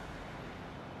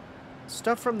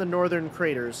 Stuff from the northern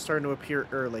craters starting to appear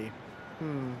early.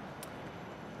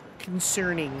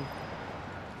 Concerning.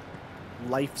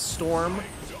 Life storm.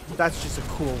 That's just a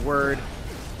cool word.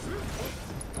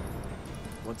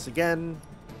 Once again.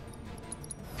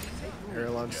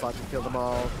 Aerial onslaught to kill them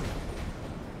all.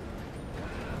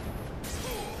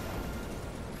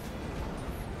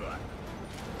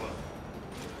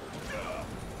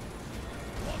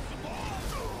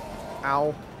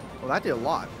 Ow. Well, that did a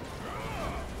lot.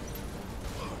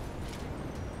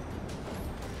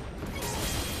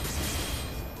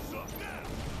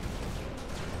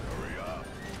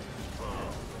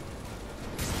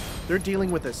 They're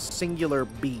dealing with a singular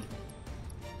bee.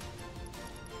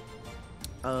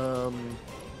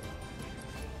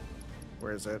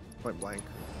 Where is it? Point blank.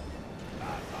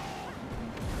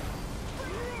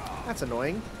 That's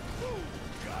annoying.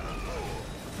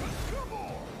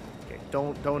 Okay,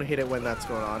 don't hit it when that's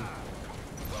going on.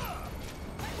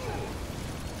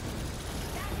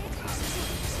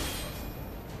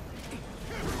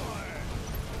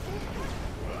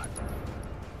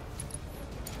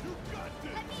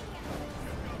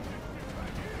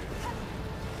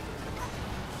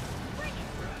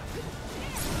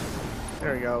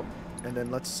 There we go. And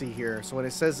then let's see here. So when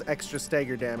it says extra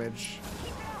stagger damage,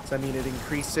 does that mean it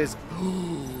increases?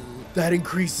 That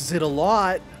increases it a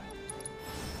lot.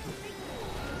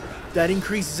 That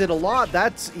increases it a lot.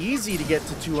 That's easy to get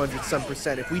to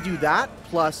 200-some%. If we do that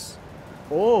plus,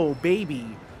 oh baby,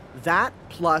 that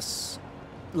plus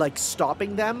like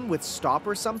stopping them with stop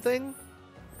or something.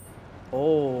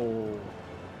 Oh,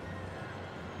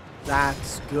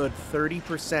 that's good.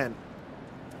 30%.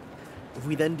 If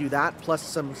we then do that, plus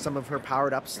some of her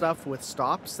powered up stuff with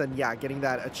stops, then yeah, getting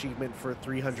that achievement for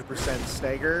 300%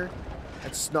 stagger,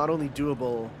 it's not only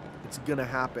doable, it's gonna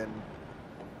happen.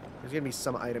 There's gonna be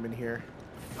some item in here.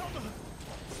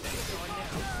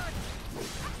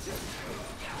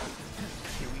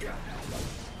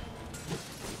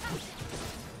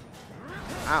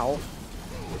 Ow.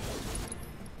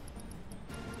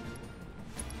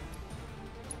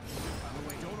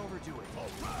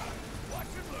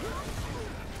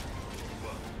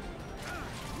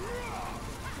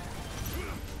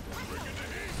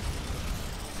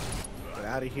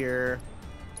 Out of here.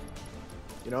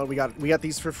 You know, we got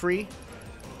these for free.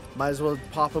 Might as well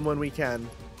pop them when we can.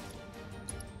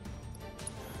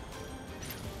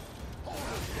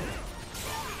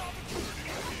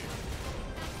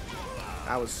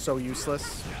 That was so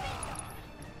useless.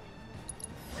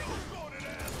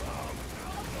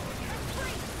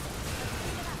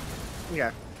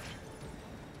 Yeah.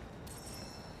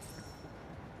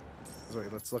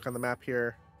 Wait, let's look on the map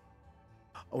here.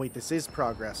 Oh wait, this is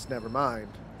progress. Never mind.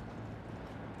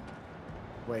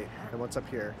 Wait, and what's up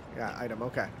here? Yeah, item,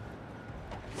 okay.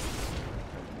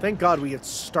 Thank God we could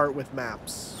start with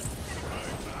maps.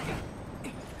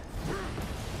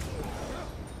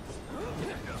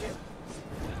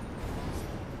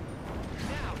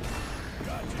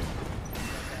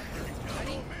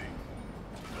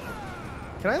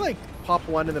 Can I like pop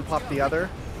one and then pop the other?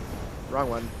 Wrong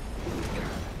one.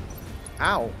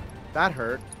 Ow. That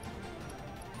hurt.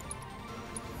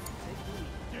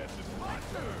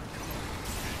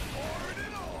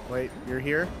 Wait, you're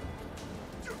here?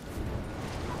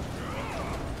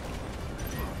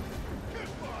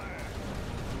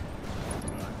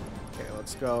 Okay,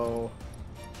 let's go.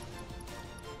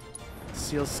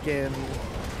 Seal skin.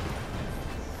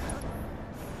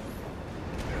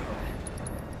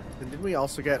 And didn't we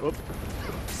also get... Whoop.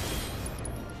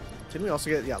 Didn't we also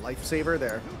get... Yeah, lifesaver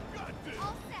there.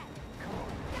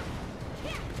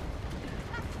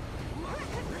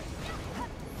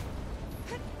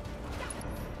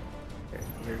 Okay,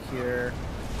 you're here.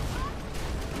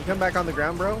 Can you come back on the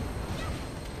ground, bro?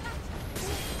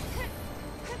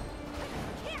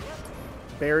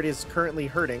 Barrett is currently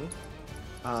hurting.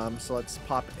 So let's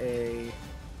pop a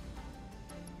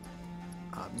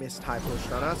missed high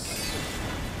potion on us.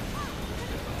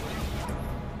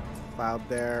 Cloud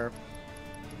there.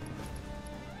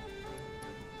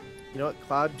 You know what?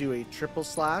 Cloud, do a triple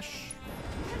slash.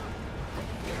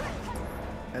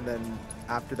 And then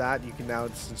after that, you can now,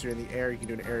 since you're in the air, you can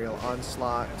do an aerial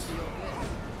onslaught.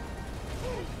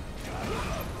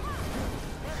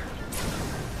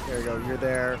 There you go. You're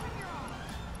there.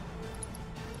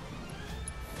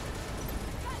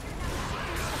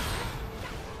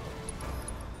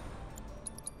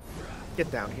 Get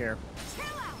down here.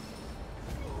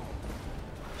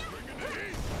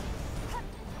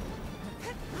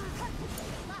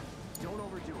 Don't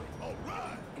overdo it. All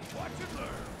right, watch and learn.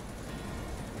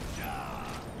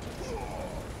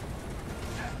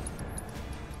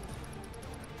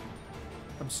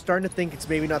 I'm starting to think it's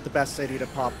maybe not the best idea to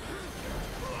pop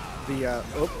the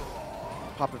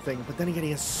pop a thing, but then again,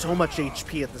 he has so much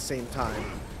HP at the same time.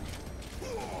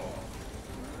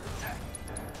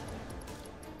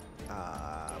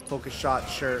 Focus shot,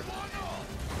 sure.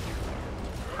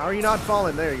 How are you not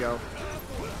falling? There you go.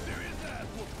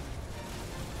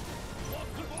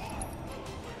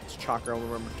 It's chakra one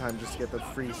more time just to get the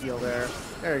free heal there.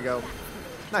 There you go.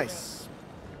 Nice.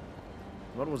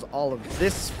 What was all of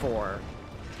this for?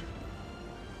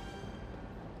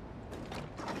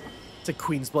 It's a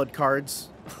Queen's Blood cards.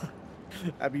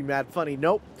 That'd be mad funny.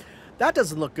 Nope. That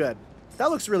doesn't look good. That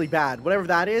looks really bad. Whatever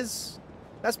that is,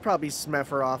 that's probably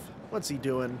Smeferoff. What's he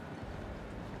doing?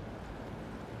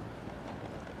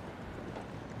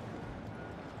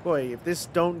 Boy, if this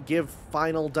don't give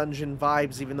final dungeon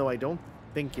vibes, even though I don't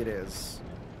think it is.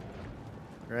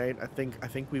 Right? I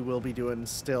think we will be doing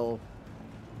still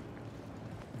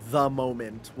the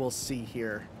moment. We'll see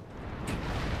here.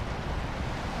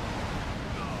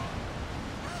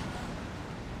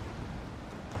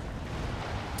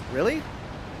 Really?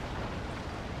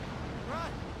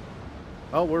 Run!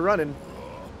 Oh, we're running.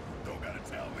 Don't gotta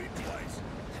tell me twice.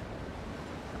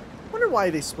 Wonder why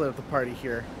they split up the party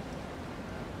here.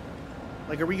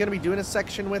 Like, are we gonna be doing a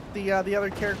section with the other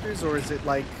characters, or is it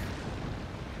like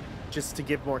just to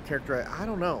give more character? I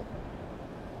don't know.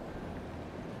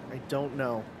 I don't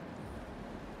know.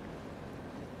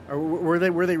 Or were they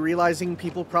realizing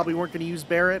people probably weren't gonna use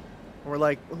Barrett? Or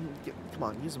like, come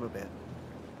on, use him a bit.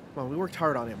 Come on, we worked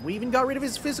hard on him. We even got rid of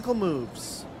his physical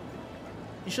moves.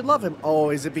 You should love him. Oh,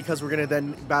 is it because we're gonna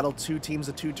then battle two teams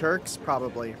of two Turks?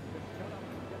 Probably.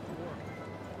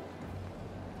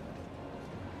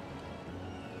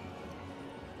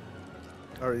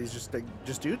 Or are these just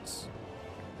dudes?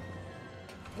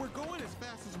 We're going as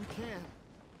fast as we can.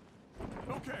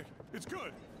 Okay, it's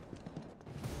good.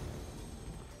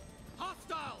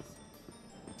 Hostiles!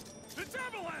 It's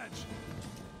avalanche!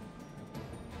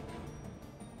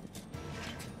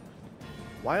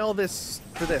 Why all this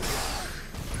for this?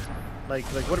 Like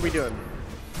what are we doing?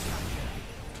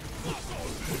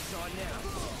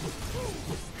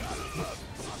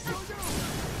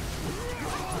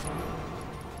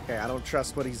 Okay, I don't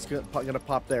trust what he's gonna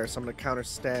pop there, so I'm gonna counter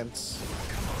stance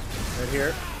right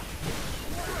here.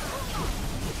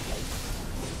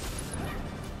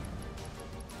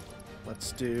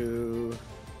 Let's do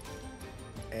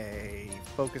a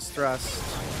focus thrust.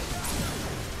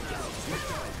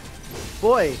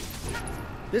 Boy,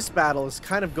 this battle is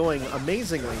kind of going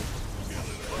amazingly.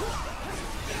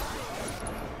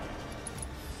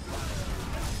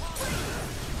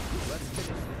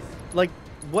 Like,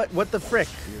 what the frick?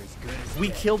 We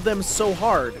killed them so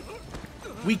hard.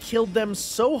 We killed them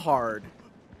so hard.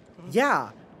 Yeah,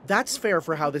 that's fair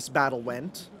for how this battle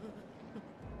went.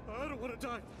 I don't want to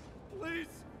die. Please.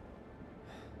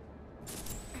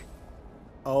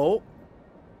 Oh.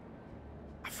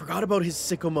 I forgot about his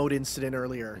sicko mode incident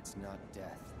earlier. It's not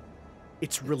death.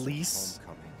 It's release.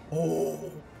 Homecoming.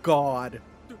 Oh, God.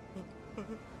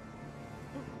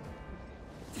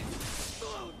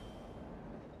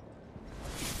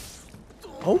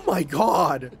 Oh my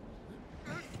god!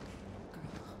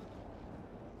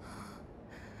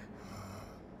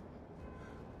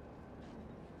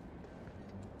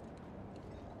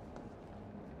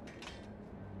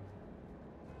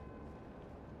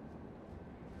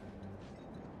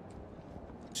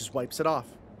 Just wipes it off.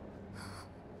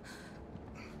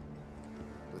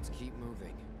 Let's keep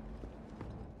moving.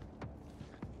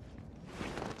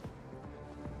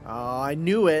 Oh, I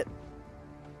knew it.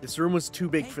 This room was too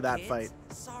big Hey, for that kids. fight.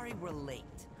 Sorry we're late.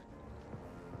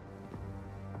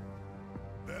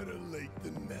 Better late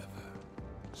than never.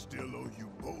 Still owe you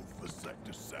both for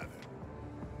Sector 7.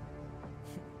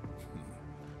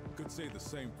 Could say the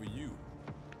same for you.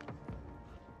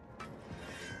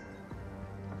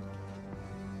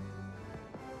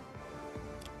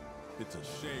 It's a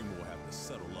shame we'll have to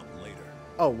settle up later.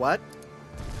 Oh, what?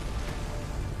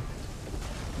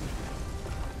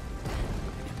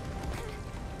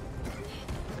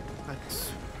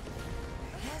 That's...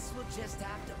 Guess we'll just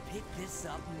have to pick this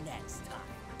up next time.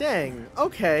 Dang,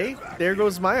 okay. There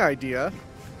goes my idea.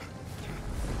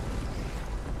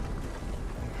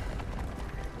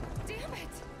 Damn it!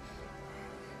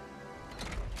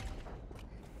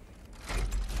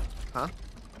 Huh?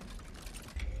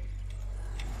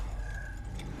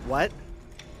 What?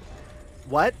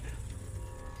 What?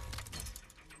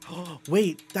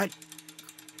 Wait, that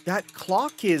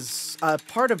clock is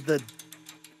part of the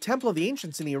Temple of the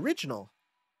Ancients in the original.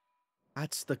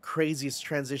 That's the craziest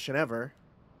transition ever.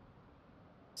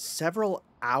 Several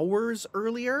hours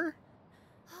earlier?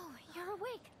 Oh, you're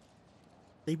awake.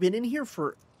 They've been in here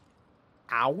for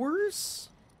hours?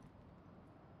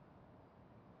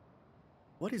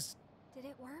 What is... Did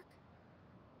it work?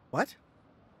 What?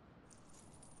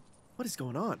 What is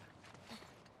going on?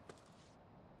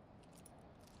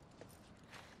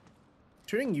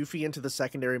 Turning Yuffie into the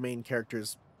secondary main character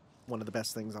is one of the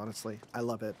best things, honestly. I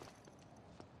love it.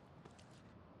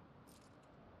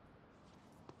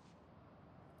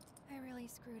 I really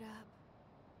screwed up.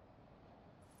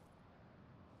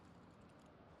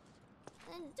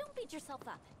 And don't beat yourself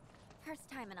up. First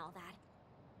time and all that.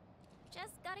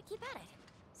 Just gotta keep at it.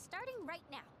 Starting right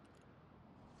now.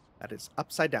 That is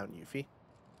upside down, Yuffie.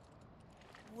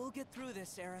 We'll get through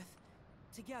this, Aerith.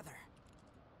 Together.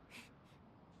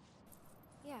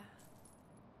 Yeah.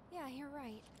 Yeah, you're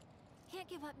right. Can't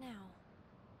give up now.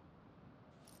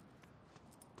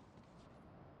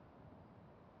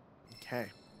 Okay.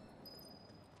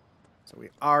 So we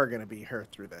are gonna be her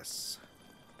through this.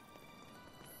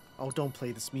 Oh, don't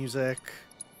play this music.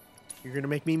 You're gonna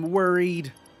make me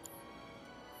worried.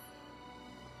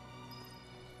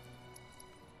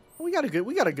 We got a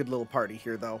good little party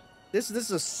here, though. This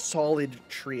is a solid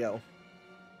trio.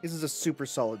 This is a super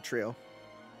solid trio.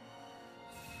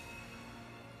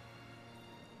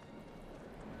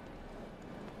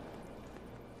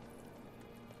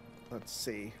 Let's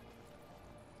see.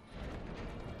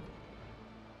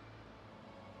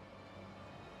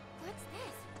 What's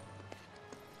this?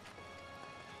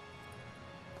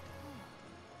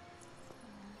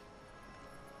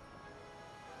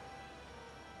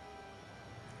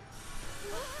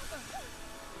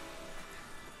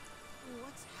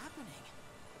 What's happening?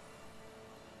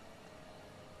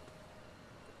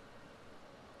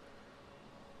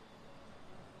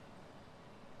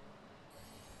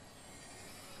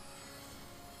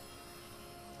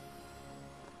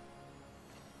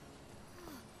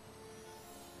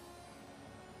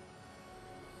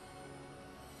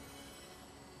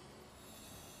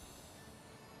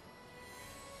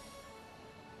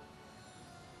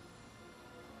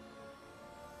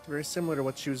 Very similar to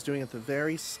what she was doing at the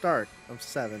very start of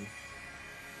 7.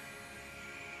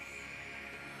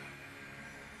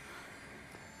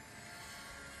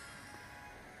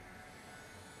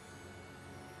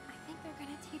 I think they're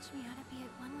gonna teach me how to be at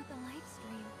one with the light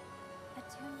stream,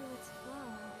 attuned to its flow.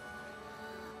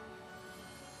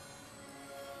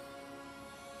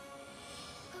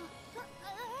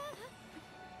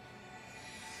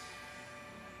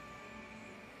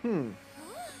 Hmm.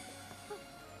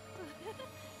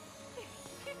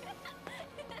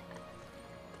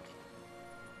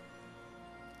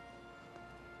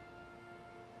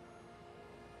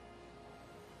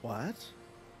 What?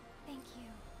 Thank you.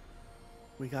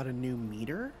 We got a new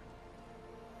meter?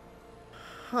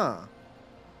 Huh.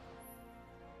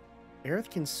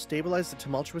 Aerith can stabilize the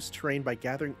tumultuous terrain by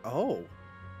gathering... Oh.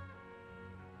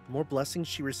 The more blessings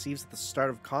she receives at the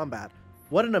start of combat.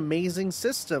 What an amazing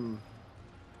system.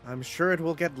 I'm sure it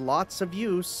will get lots of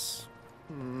use.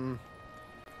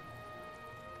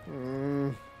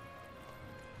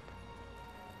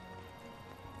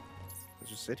 Let's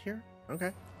just sit here?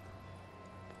 Okay.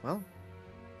 Well,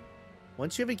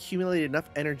 Once you have accumulated enough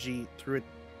energy through a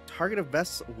target of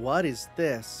best... What is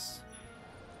this?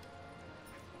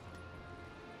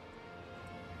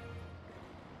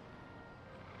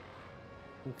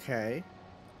 Okay.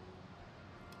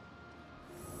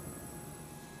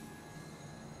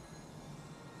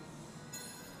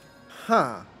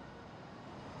 Huh.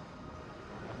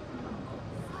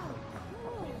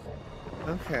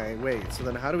 Okay, wait. So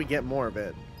then how do we get more of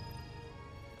it?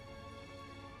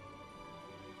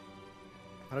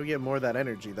 How do we get more of that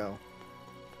energy, though?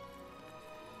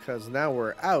 Because now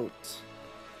we're out.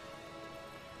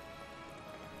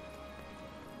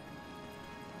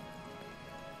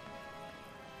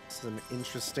 This is an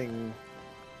interesting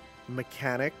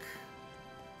mechanic.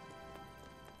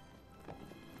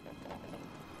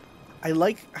 I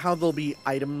like how there'll be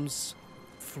items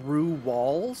through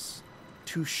walls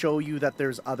to show you that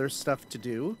there's other stuff to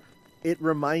do. It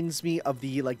reminds me of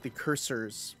the the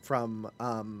cursors from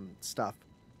stuff.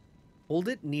 Hold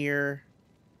it near...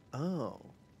 Oh.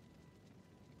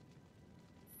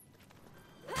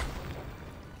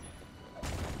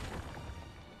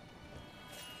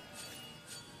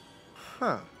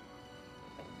 Huh.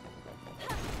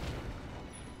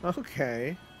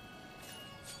 Okay.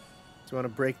 Do you want to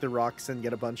break the rocks and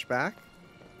get a bunch back?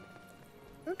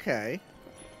 Okay.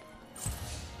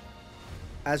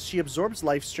 As she absorbs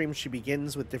life stream, she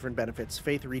begins with different benefits.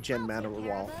 Faith, regen, mana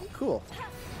wall. Cool.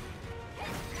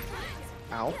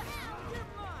 Ow.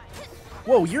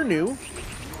 Whoa, you're new.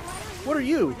 What are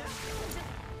you?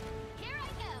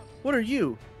 What are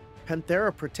you?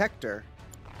 Panthera Protector.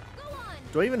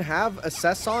 Do I even have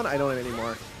assess on? I don't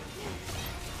anymore.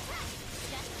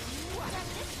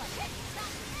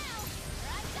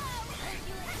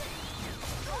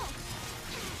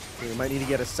 We might need to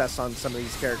get assess on some of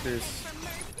these characters.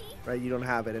 Right, you don't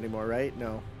have it anymore, right?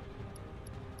 No.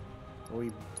 Well,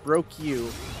 we broke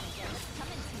you.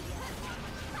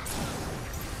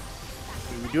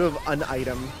 We do have an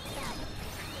item.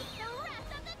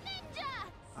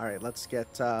 Alright, let's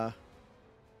get...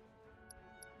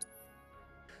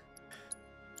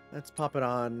 let's pop it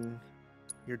on.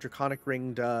 Your Draconic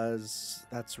Ring does.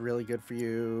 That's really good for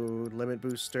you. Limit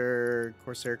Booster,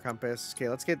 Corsair Compass. Okay,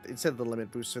 let's get, instead of the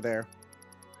Limit Booster there,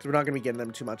 because we're not going to be getting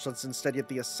them too much. Let's instead get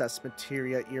the Assess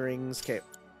Materia Earrings. Okay.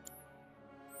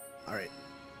 Alright.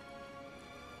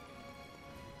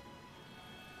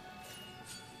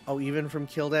 Oh, even from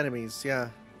killed enemies. Yeah.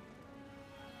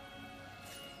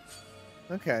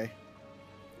 Okay.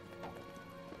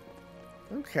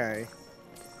 Okay.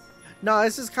 No,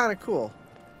 this is kind of cool.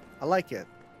 I like it.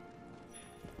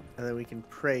 And then we can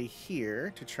pray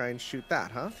here to try and shoot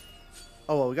that, huh?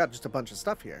 Oh, well, we got just a bunch of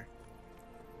stuff here.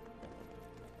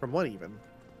 From what even?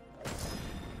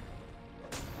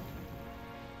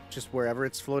 Just wherever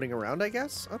it's floating around, I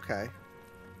guess? Okay.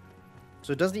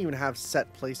 So it doesn't even have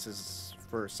set places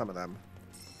for some of them.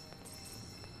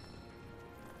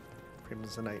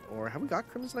 Crimsonite ore. Have we got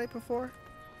Crimsonite before?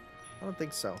 I don't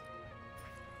think so.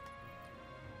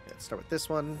 Let's start with this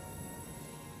one.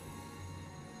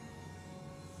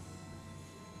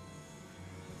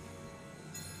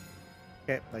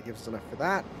 Okay, that gives us enough for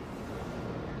that.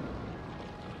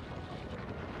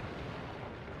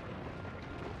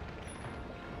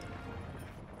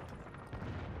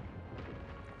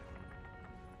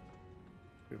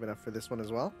 We have enough for this one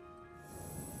as well.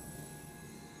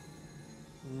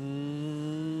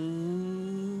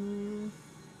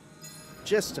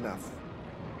 Just enough.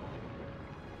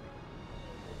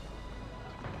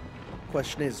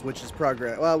 Question is, which is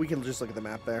progress? Well, we can just look at the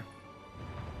map there.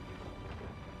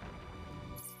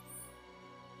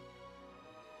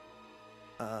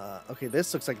 Okay,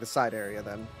 this looks like the side area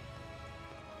then.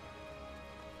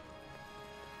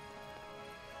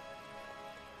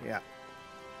 Yeah.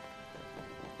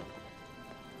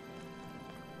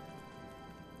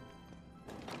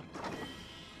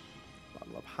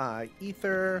 Bottle of high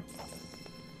ether.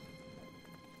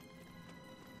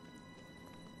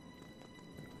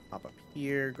 Hop up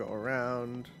here, go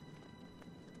around.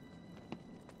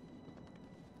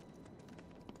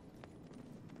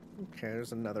 Okay,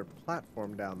 there's another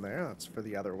platform down there. That's for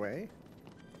the other way.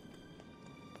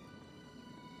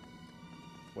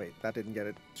 Wait, that didn't get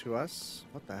it to us.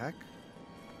 What the heck?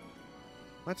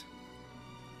 What?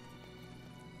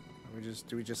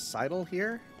 Do we just sidle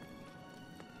here?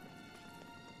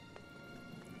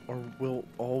 Or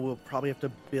we'll probably have to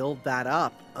build that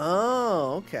up.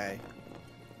 Oh, okay.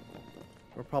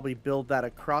 We'll probably build that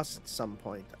across at some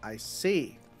point. I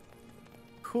see.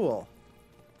 Cool.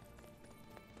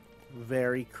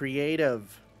 Very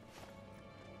creative.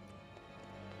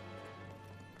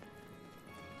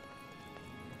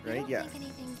 You Right? don't Yeah. think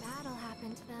anything bad will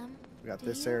happen to them? We got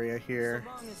this area here.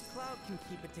 So long as Cloud can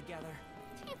keep it together.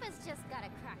 Tifa's just gotta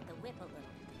crack the whip a little.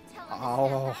 Tell him to Oh.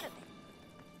 snap out of it.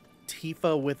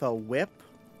 Tifa with a whip?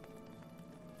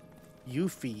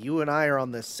 Yuffie, you and I are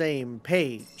on the same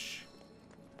page.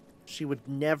 She would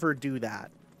never do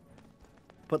that.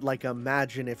 But, like,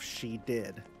 imagine if she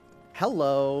did.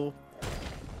 Hello.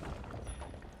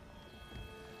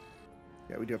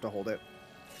 Yeah, we do have to hold it.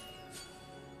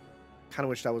 Kind of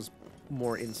wish that was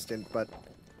more instant, but...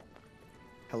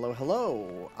 Hello,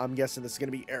 hello. I'm guessing this is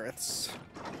going to be Aerith's.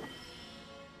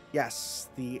 Yes,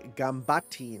 the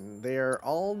Gambatin. They're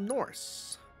all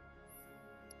Norse.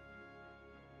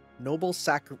 Noble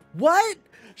sacri... What?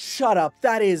 Shut up.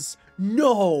 That is...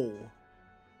 No!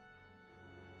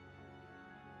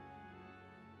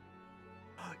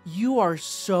 You are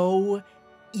so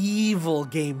evil,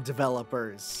 game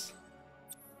developers.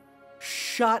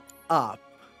 Shut up.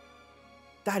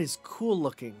 That is cool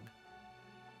looking.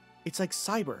 It's like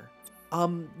Cyber.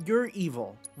 You're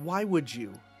evil. Why would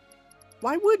you?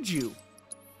 Why would you?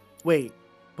 Wait,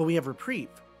 but we have Reprieve.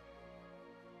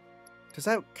 Does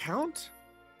that count?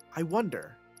 I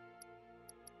wonder.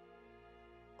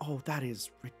 Oh, that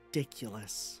is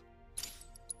ridiculous.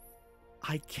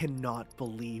 I cannot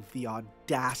believe the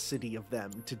audacity of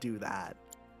them to do that.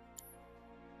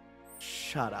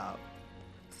 Shut up.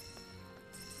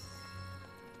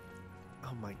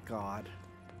 Oh my god.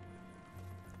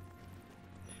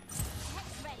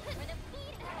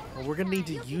 Well, we're gonna need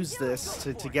to use this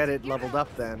to get it leveled up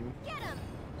then.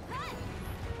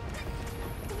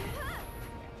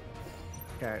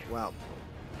 Okay, well.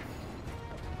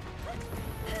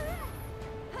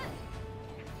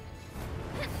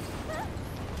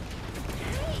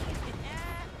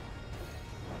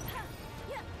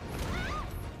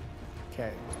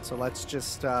 Okay, so let's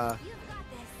just try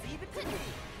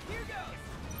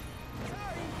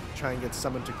and get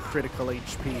someone to critical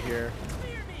HP here.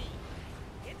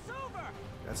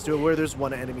 Let's do it where there's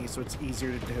one enemy so it's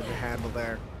easier to handle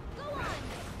there.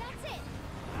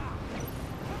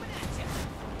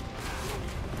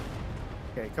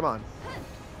 Okay, come on.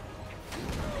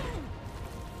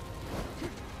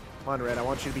 Come on, Red, I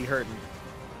want you to be hurting.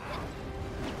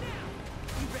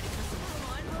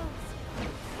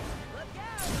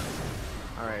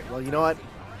 Alright, well, you know what?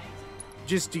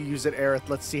 Just do use it, Aerith.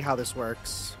 Let's see how this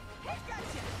works.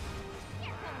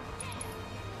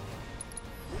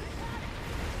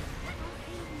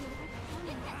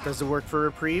 Does it work for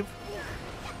Reprieve?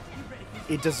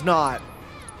 It does not.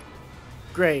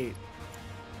 Great.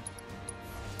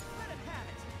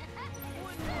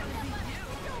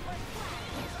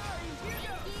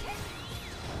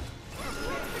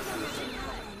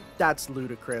 That's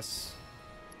ludicrous.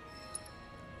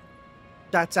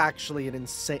 That's actually an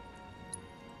insane...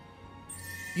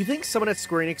 You think someone at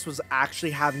Square Enix was actually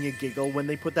having a giggle when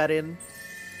they put that in?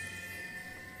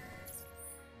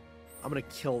 I'm gonna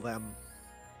kill them.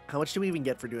 How much do we even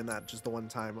get for doing that just the one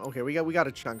time? Okay, we got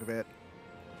a chunk of it.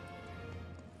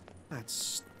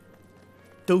 That's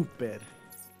stupid.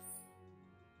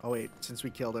 Oh wait, since we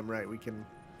killed him, right, we can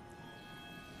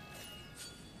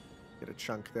get a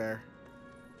chunk there.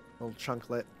 Little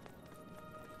chunklet.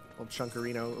 Little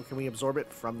chunkerino. Oh, can we absorb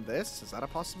it from this? Is that a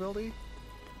possibility?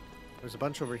 There's a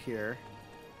bunch over here.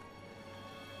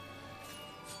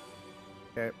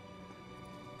 Okay.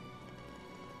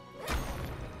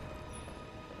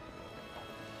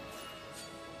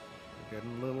 We're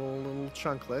getting little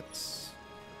chunklets.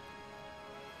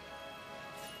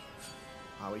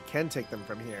 Ah, we can take them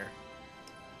from here.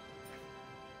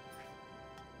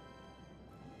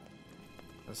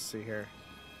 Let's see here.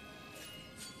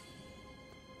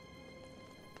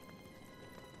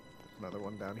 Another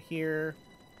one down here.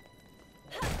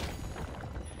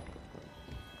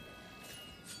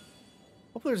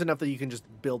 Hopefully there's enough that you can just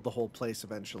build the whole place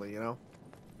eventually, you know?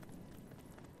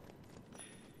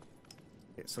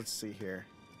 Okay, so let's see here.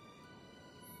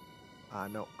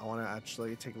 No, I want to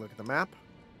actually take a look at the map.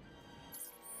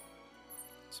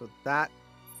 So that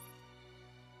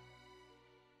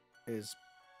is...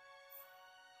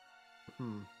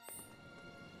 Okay,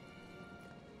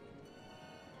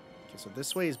 so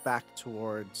this way is back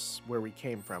towards where we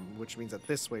came from, which means that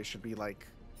this way should be like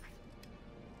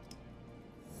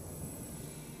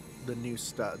the new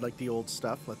stuff, like the old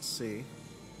stuff. Let's see.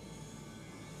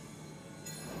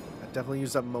 I definitely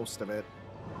used up most of it.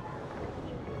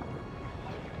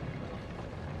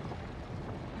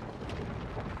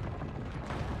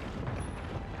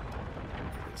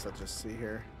 So let's just see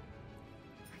here.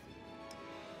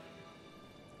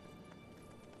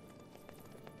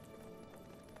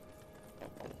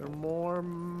 There are more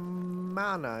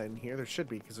mana in here. There should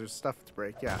be, because there's stuff to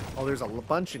break. Yeah. Oh, there's a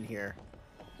bunch in here.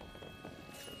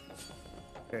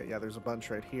 Okay, yeah, there's a bunch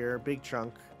right here. Big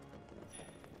chunk.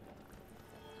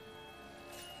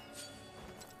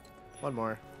 One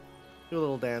more. Do a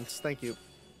little dance. Thank you.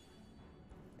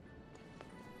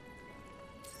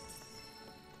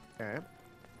 Okay.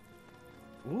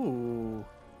 Ooh.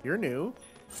 You're new.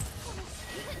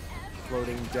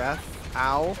 Floating death.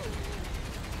 Ow.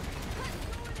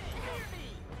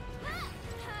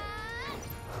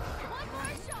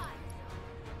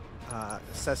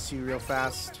 Assess you real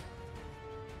fast.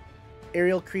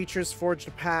 Aerial creatures forged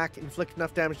a pack. Inflict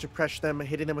enough damage to pressure them.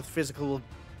 Hitting them with physical will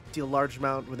deal a large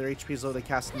amount. When their HP is low, they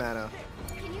cast mana.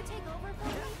 Can you take over for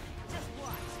me? Just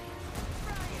watch.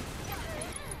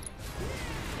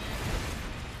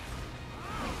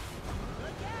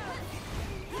 Look out!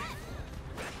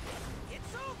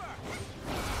 It's over.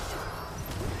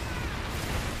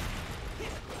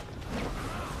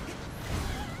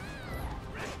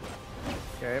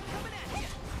 Okay.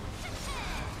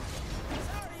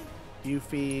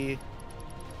 Yuffie.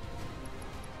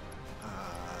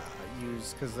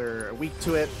 Use because they're weak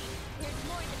to it.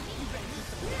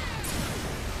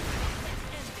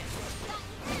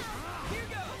 Here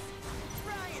goes.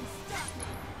 Try and stop me.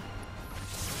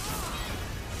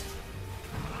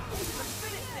 Let's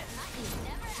finish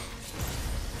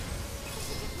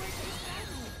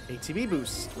this. ATB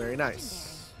boost. Very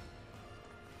nice.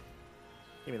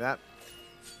 Give me that.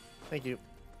 Thank you.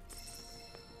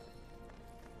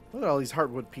 Look at all these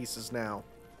hardwood pieces now.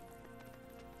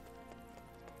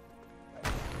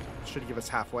 Should give us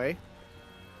halfway.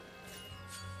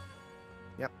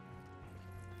 Yep.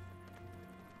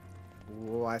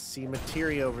 Oh, I see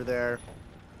materia over there.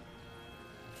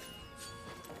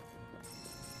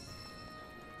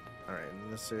 Alright,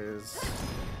 and this is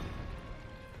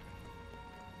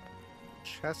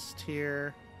chest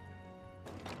here.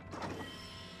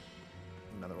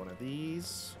 Another one of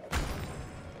these.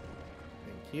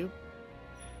 Thank you.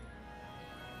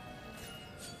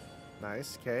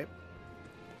 Nice, okay.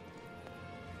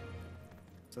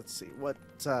 So let's see, what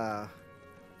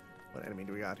enemy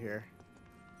do we got here?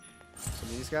 Some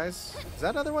of these guys? Is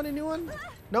that another one, a new one?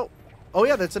 Nope. Oh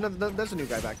yeah, that's another. There's a new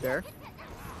guy back there.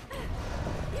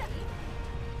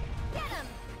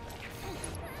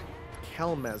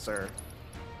 Kelmezer.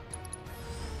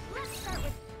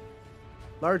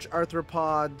 Large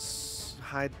arthropods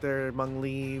hide there among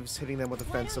leaves. Hitting them with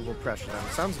offensive will pressure them.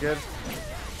 Sounds good.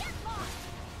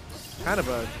 Kind of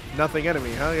a nothing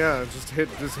enemy, huh? Yeah, just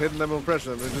hitting them will pressure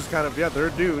them. They're just kind of, yeah, they're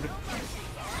a dude.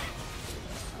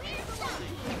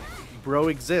 Bro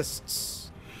exists.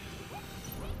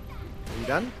 Are you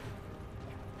done?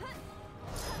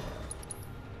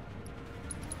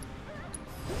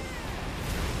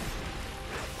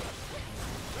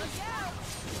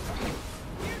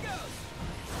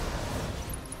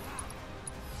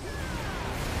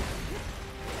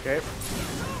 Okay.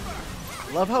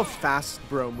 Love how fast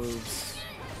bro moves.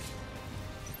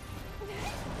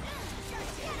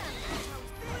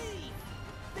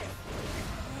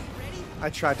 I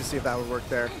tried to see if that would work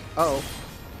there. Uh-oh.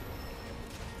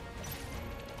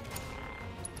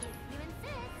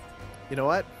 You know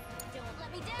what?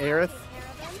 Aerith,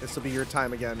 this will be your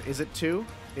time again. Is it 2?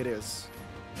 It is.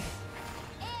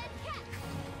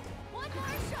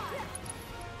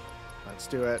 Let's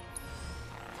do it.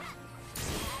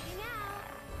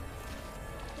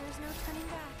 There's no turning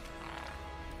back.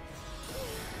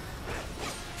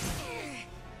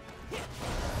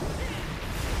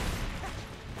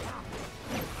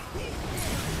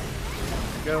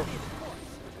 Go.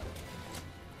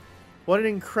 What an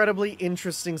incredibly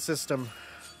interesting system.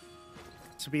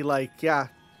 To be like, yeah,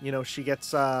 you know, she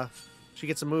gets a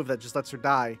move that just lets her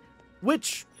die.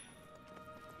 Which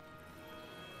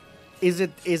is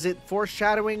it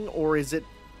foreshadowing, or is it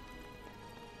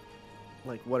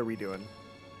like, what are we doing?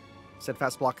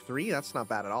 Steadfast block 3? That's not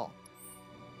bad at all.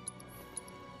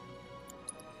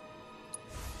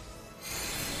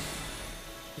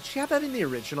 Did she have that in the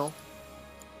original?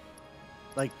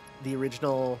 Like, the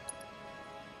original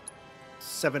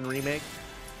 7 remake?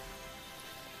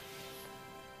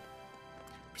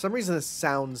 For some reason, this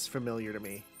sounds familiar to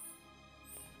me.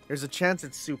 There's a chance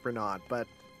it's super not, but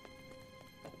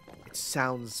it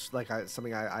sounds like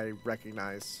something I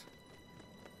recognize.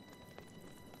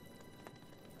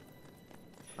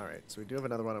 Alright, so we do have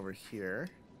another one over here.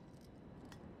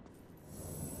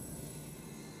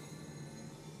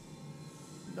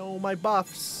 No, my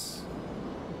buffs!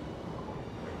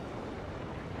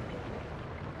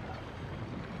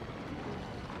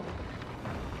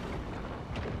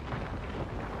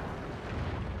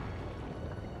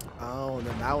 Oh, and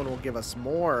then that one will give us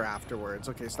more afterwards.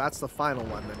 Okay, so that's the final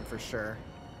one then for sure.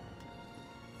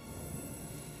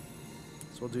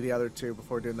 So we'll do the other two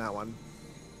before doing that one.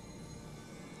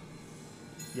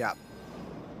 Yeah.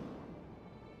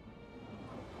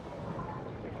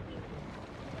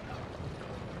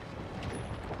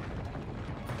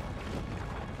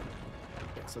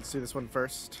 Okay, so let's do this one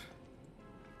first.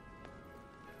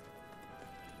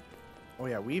 Oh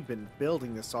yeah, we've been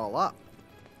building this all up.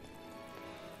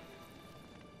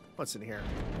 What's in here?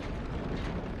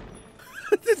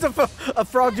 It's a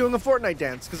frog doing a Fortnite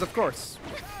dance, because of course.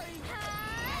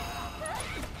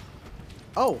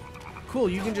 Oh, cool.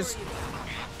 You can just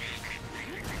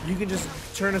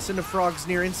turn us into frogs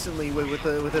near instantly with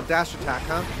a dash attack,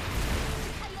 huh?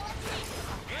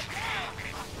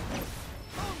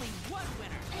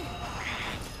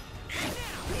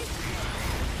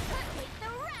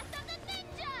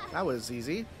 That was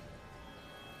easy.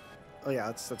 Oh yeah,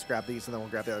 let's grab these and then we'll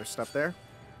grab the other stuff there.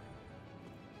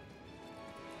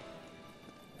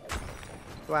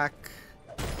 Thwack.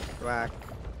 Thwack.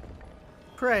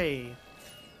 Pray.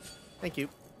 Thank you.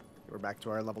 We're back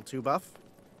to our level 2 buff.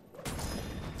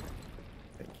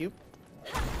 Thank you.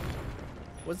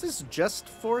 Was this just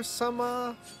for some,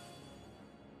 Oh,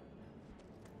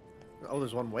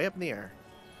 there's one way up in the air.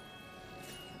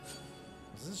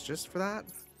 Was this just for that?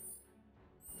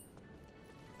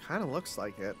 Kind of looks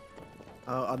like it.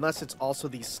 Unless it's also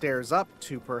these stairs up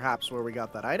to perhaps where we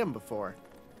got that item before.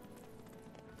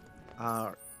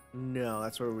 No,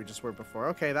 that's where we just were before.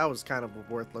 Okay, that was kind of a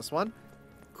worthless one.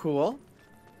 Cool.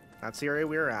 That's the area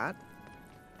we were at.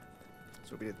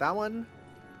 So we did that one.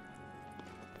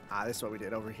 Ah, this is what we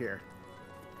did over here.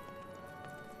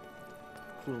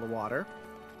 Cool the water.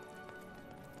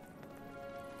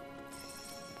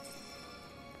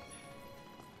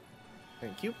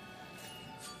 Thank you. Big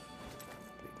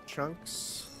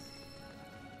chunks.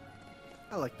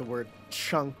 I like the word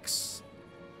chunks.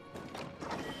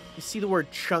 You see the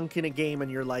word chunk in a game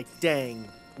and you're like, dang,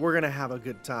 we're gonna have a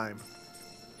good time.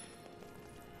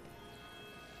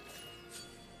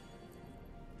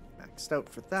 Maxed out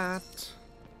for that.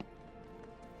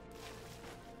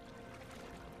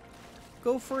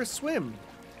 Go for a swim.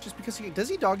 Just because does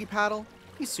he doggy paddle?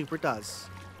 He super does.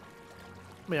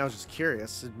 I mean, I was just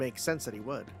curious. It makes sense that he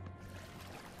would.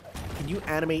 Can you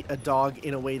animate a dog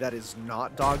in a way that is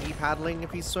not doggy paddling if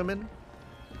he's swimming?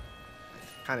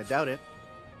 Kind of doubt it.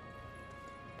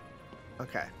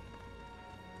 Okay.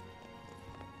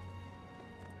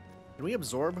 Can we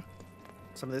absorb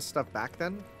some of this stuff back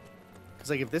then?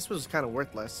 Because, like, if this was kind of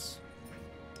worthless...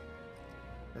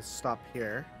 Let's stop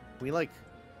here. Can we, like...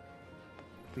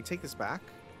 Can we take this back?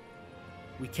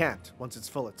 We can't. Once it's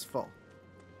full, it's full.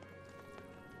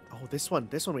 Oh, this one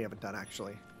we haven't done,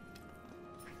 actually.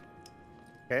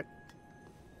 Okay.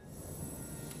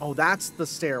 Oh, that's the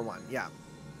stair one. Yeah.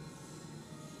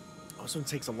 Oh, this one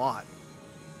takes a lot.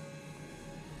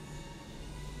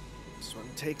 This one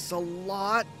takes a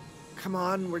lot. Come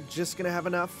on, we're just gonna have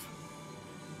enough.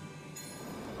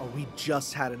 Oh, we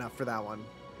just had enough for that one.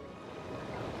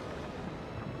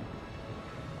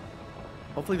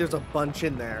 Hopefully there's a bunch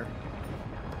in there.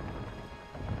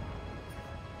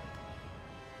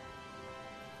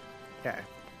 Okay.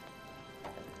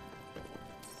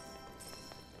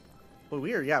 Well,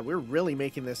 we're really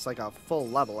making this like a full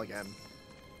level again.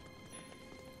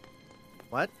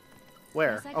 What?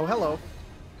 Where? Oh, hello.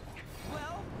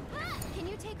 Well, can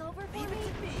you take over for me?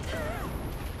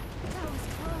 That was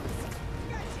close.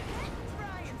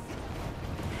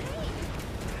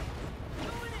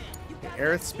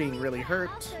 Aerith's being really I'll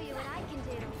hurt. show you what I can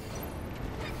do.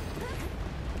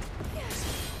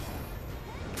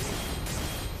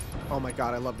 Oh my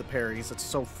god, I love the parries. It's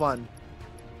so fun.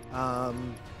 You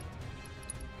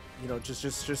know,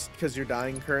 just because you're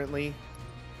dying currently.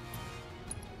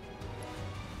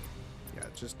 Yeah,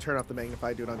 just turn off the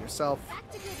magnify, do it on yourself. Back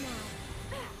to good now.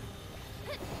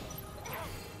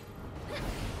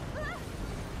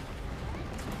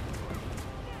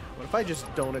 What if I just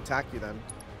don't attack you then?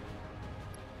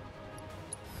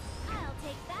 I'll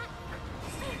take that.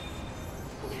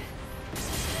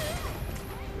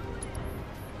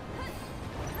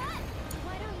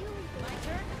 Why don't you lead my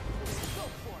turn? Go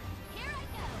for it. Here I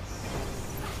go.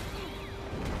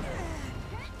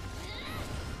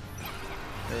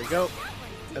 There we go.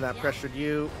 And that pressured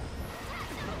you.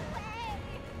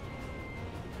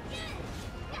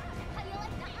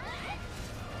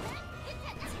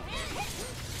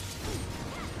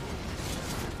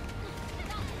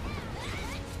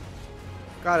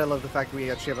 God, I love the fact that we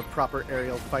actually have a proper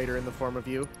aerial fighter in the form of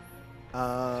you.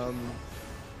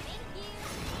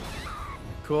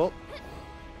 Cool.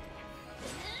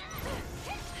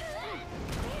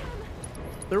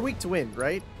 They're weak to wind,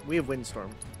 right? We have windstorm.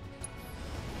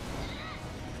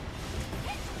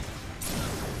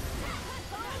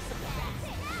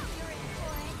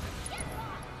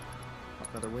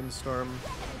 Another windstorm.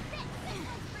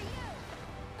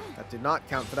 That did not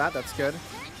count for that. That's good.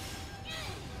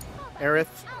 Aerith,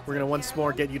 we're gonna once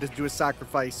more get you to do a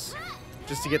sacrifice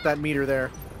just to get that meter there.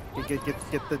 Get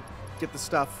the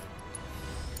stuff.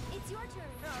 It's your turn.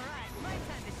 All right, my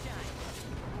time to shine.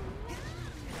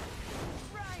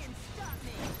 Ryan, stop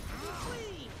me!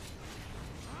 Please!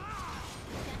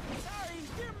 Sorry,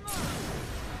 you're mine.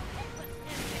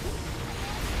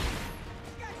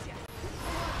 Gotcha.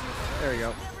 There you go.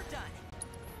 Never done.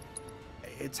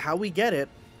 It's how we get it.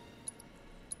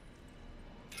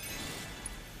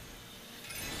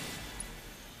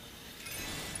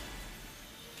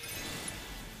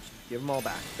 Give them all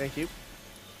back. Thank you.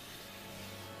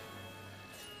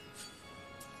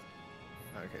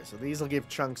 Okay, so these will give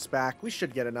chunks back. We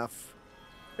should get enough.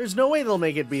 There's no way they'll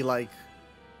make it be like,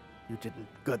 you didn't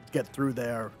get through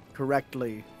there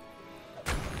correctly.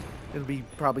 It'll be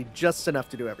probably just enough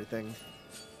to do everything.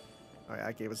 Alright,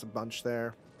 that gave us a bunch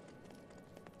there.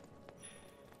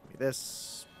 Give me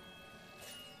this.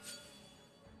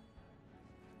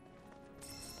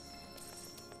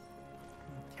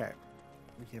 Okay.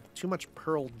 We have too much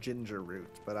pearl ginger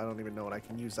root, but I don't even know what I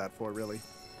can use that for, really.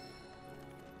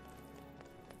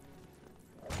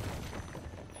 I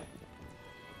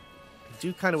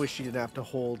do kind of wish you didn't have to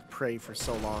hold pray for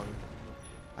so long.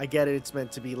 I get it, it's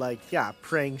meant to be like, yeah,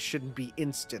 praying shouldn't be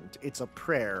instant. It's a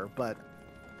prayer, but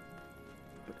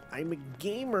I'm a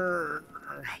gamer.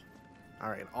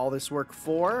 Alright, all this work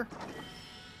for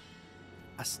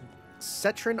a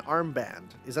Cetrin armband.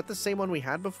 Is that the same one we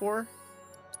had before?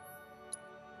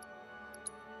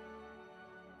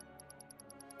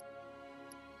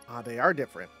 They are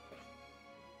different.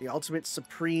 The ultimate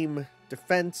supreme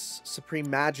defense, supreme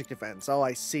magic defense. Oh,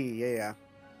 I see. Yeah.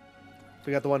 So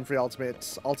we got the one for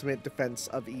the ultimate defense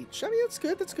of each. I mean, that's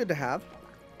good. That's good to have.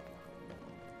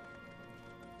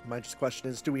 My just question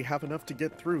is, do we have enough to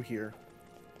get through here?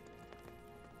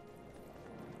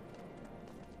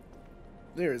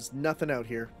 There is nothing out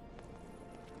here.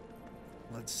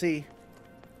 Let's see.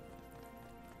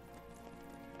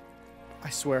 I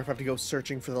swear if I have to go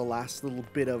searching for the last little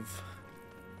bit of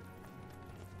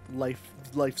life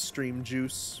stream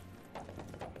juice.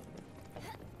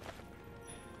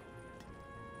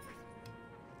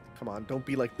 Come on, don't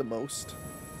be like the most.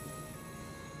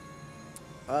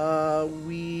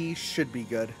 We should be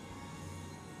good.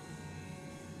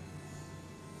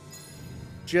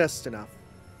 Just enough.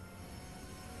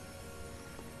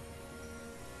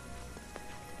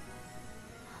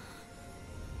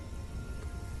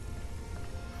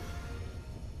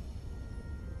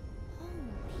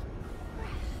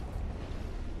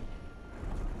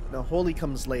 No, holy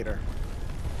comes later.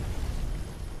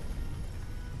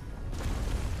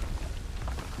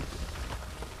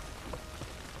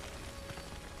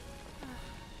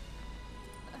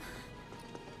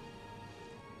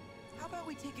 How about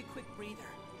we take a quick breather?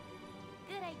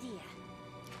 Good idea.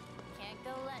 Can't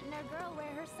go letting our girl wear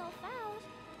herself out.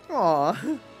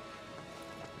 Aww.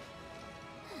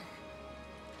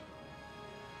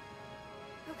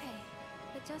 Okay,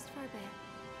 but just for a bit.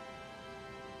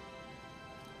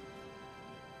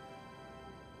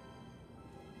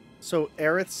 So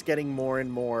Aerith's getting more and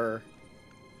more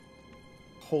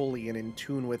holy and in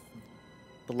tune with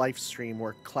the life stream,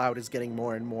 where Cloud is getting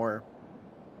more and more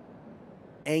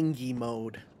Angie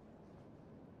mode.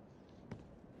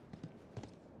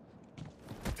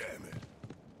 Damn it.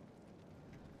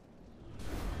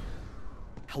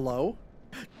 Hello?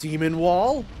 Demon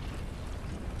Wall?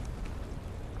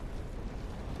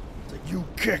 It's like, you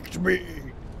kicked me!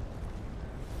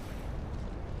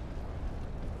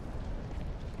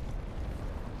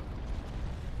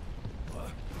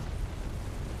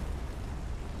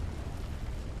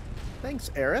 Thanks,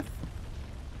 Aerith.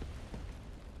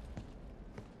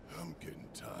 I'm getting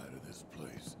tired of this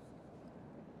place.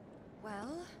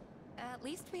 Well, at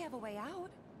least we have a way out.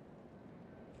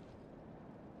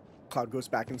 Cloud goes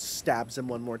back and stabs him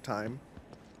one more time.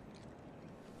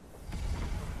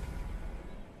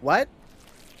 What?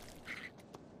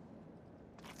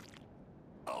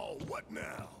 Oh, what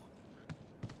now?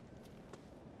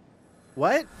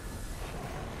 What?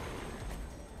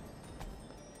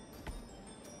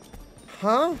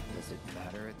 Huh? Does it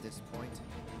matter at this point?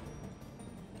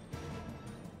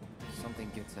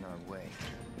 Something gets in our way.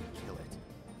 Kill it.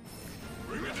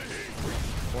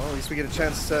 Well, at least we get a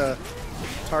chance to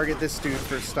target this dude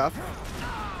for stuff.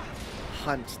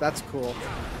 Hunt. That's cool.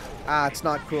 Ah, it's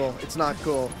not cool. It's not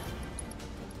cool.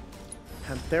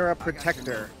 Panthera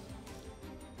Protector.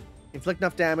 Inflict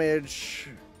enough damage.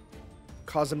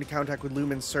 Cause them to counteract with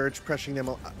Lumen Surge. Pressing them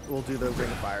will do the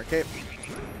Ring of Fire. Okay.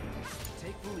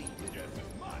 Take the lead.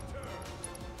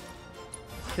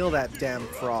 Kill that damn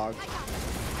frog.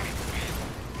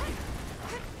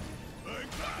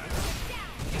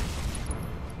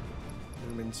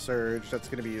 Lumen Surge. That's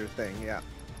going to be your thing. Yeah.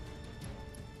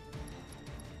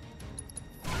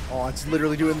 Oh, it's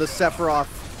literally doing the Sephiroth.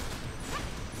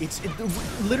 It's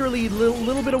literally a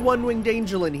little bit of one-winged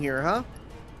angel in here, huh?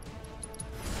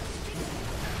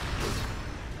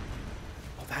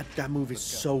 Oh, that move is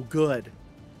so good.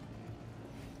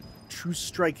 True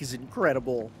Strike is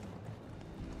incredible.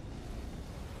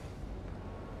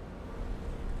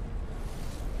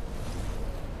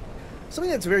 Something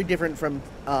that's very different from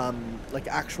like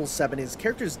actual 7 is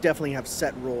characters definitely have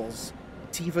set rules.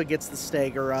 Tifa gets the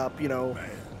stagger up, you know.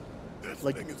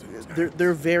 Like,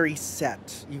 they're very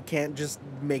set. You can't just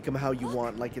make them how you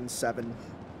want, like in 7.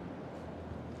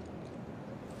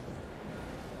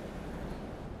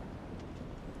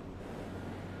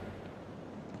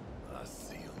 I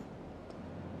see him.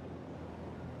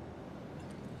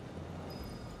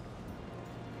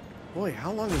 Boy,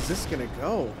 how long is this gonna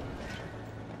go?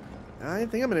 I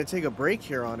think I'm gonna take a break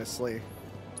here, honestly.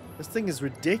 This thing is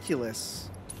ridiculous.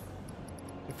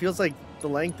 It feels like the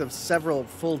length of several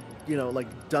full, you know, like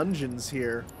dungeons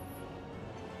here.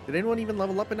 Did anyone even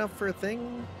level up enough for a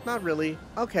thing? Not really.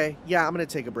 Okay, yeah, I'm gonna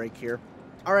take a break here.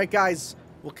 Alright, guys,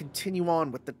 we'll continue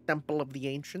on with the Temple of the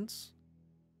Ancients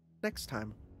next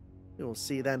time. We will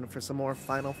see you then for some more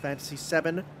Final Fantasy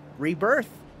VII Rebirth.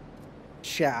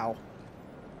 Ciao.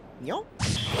 Yo.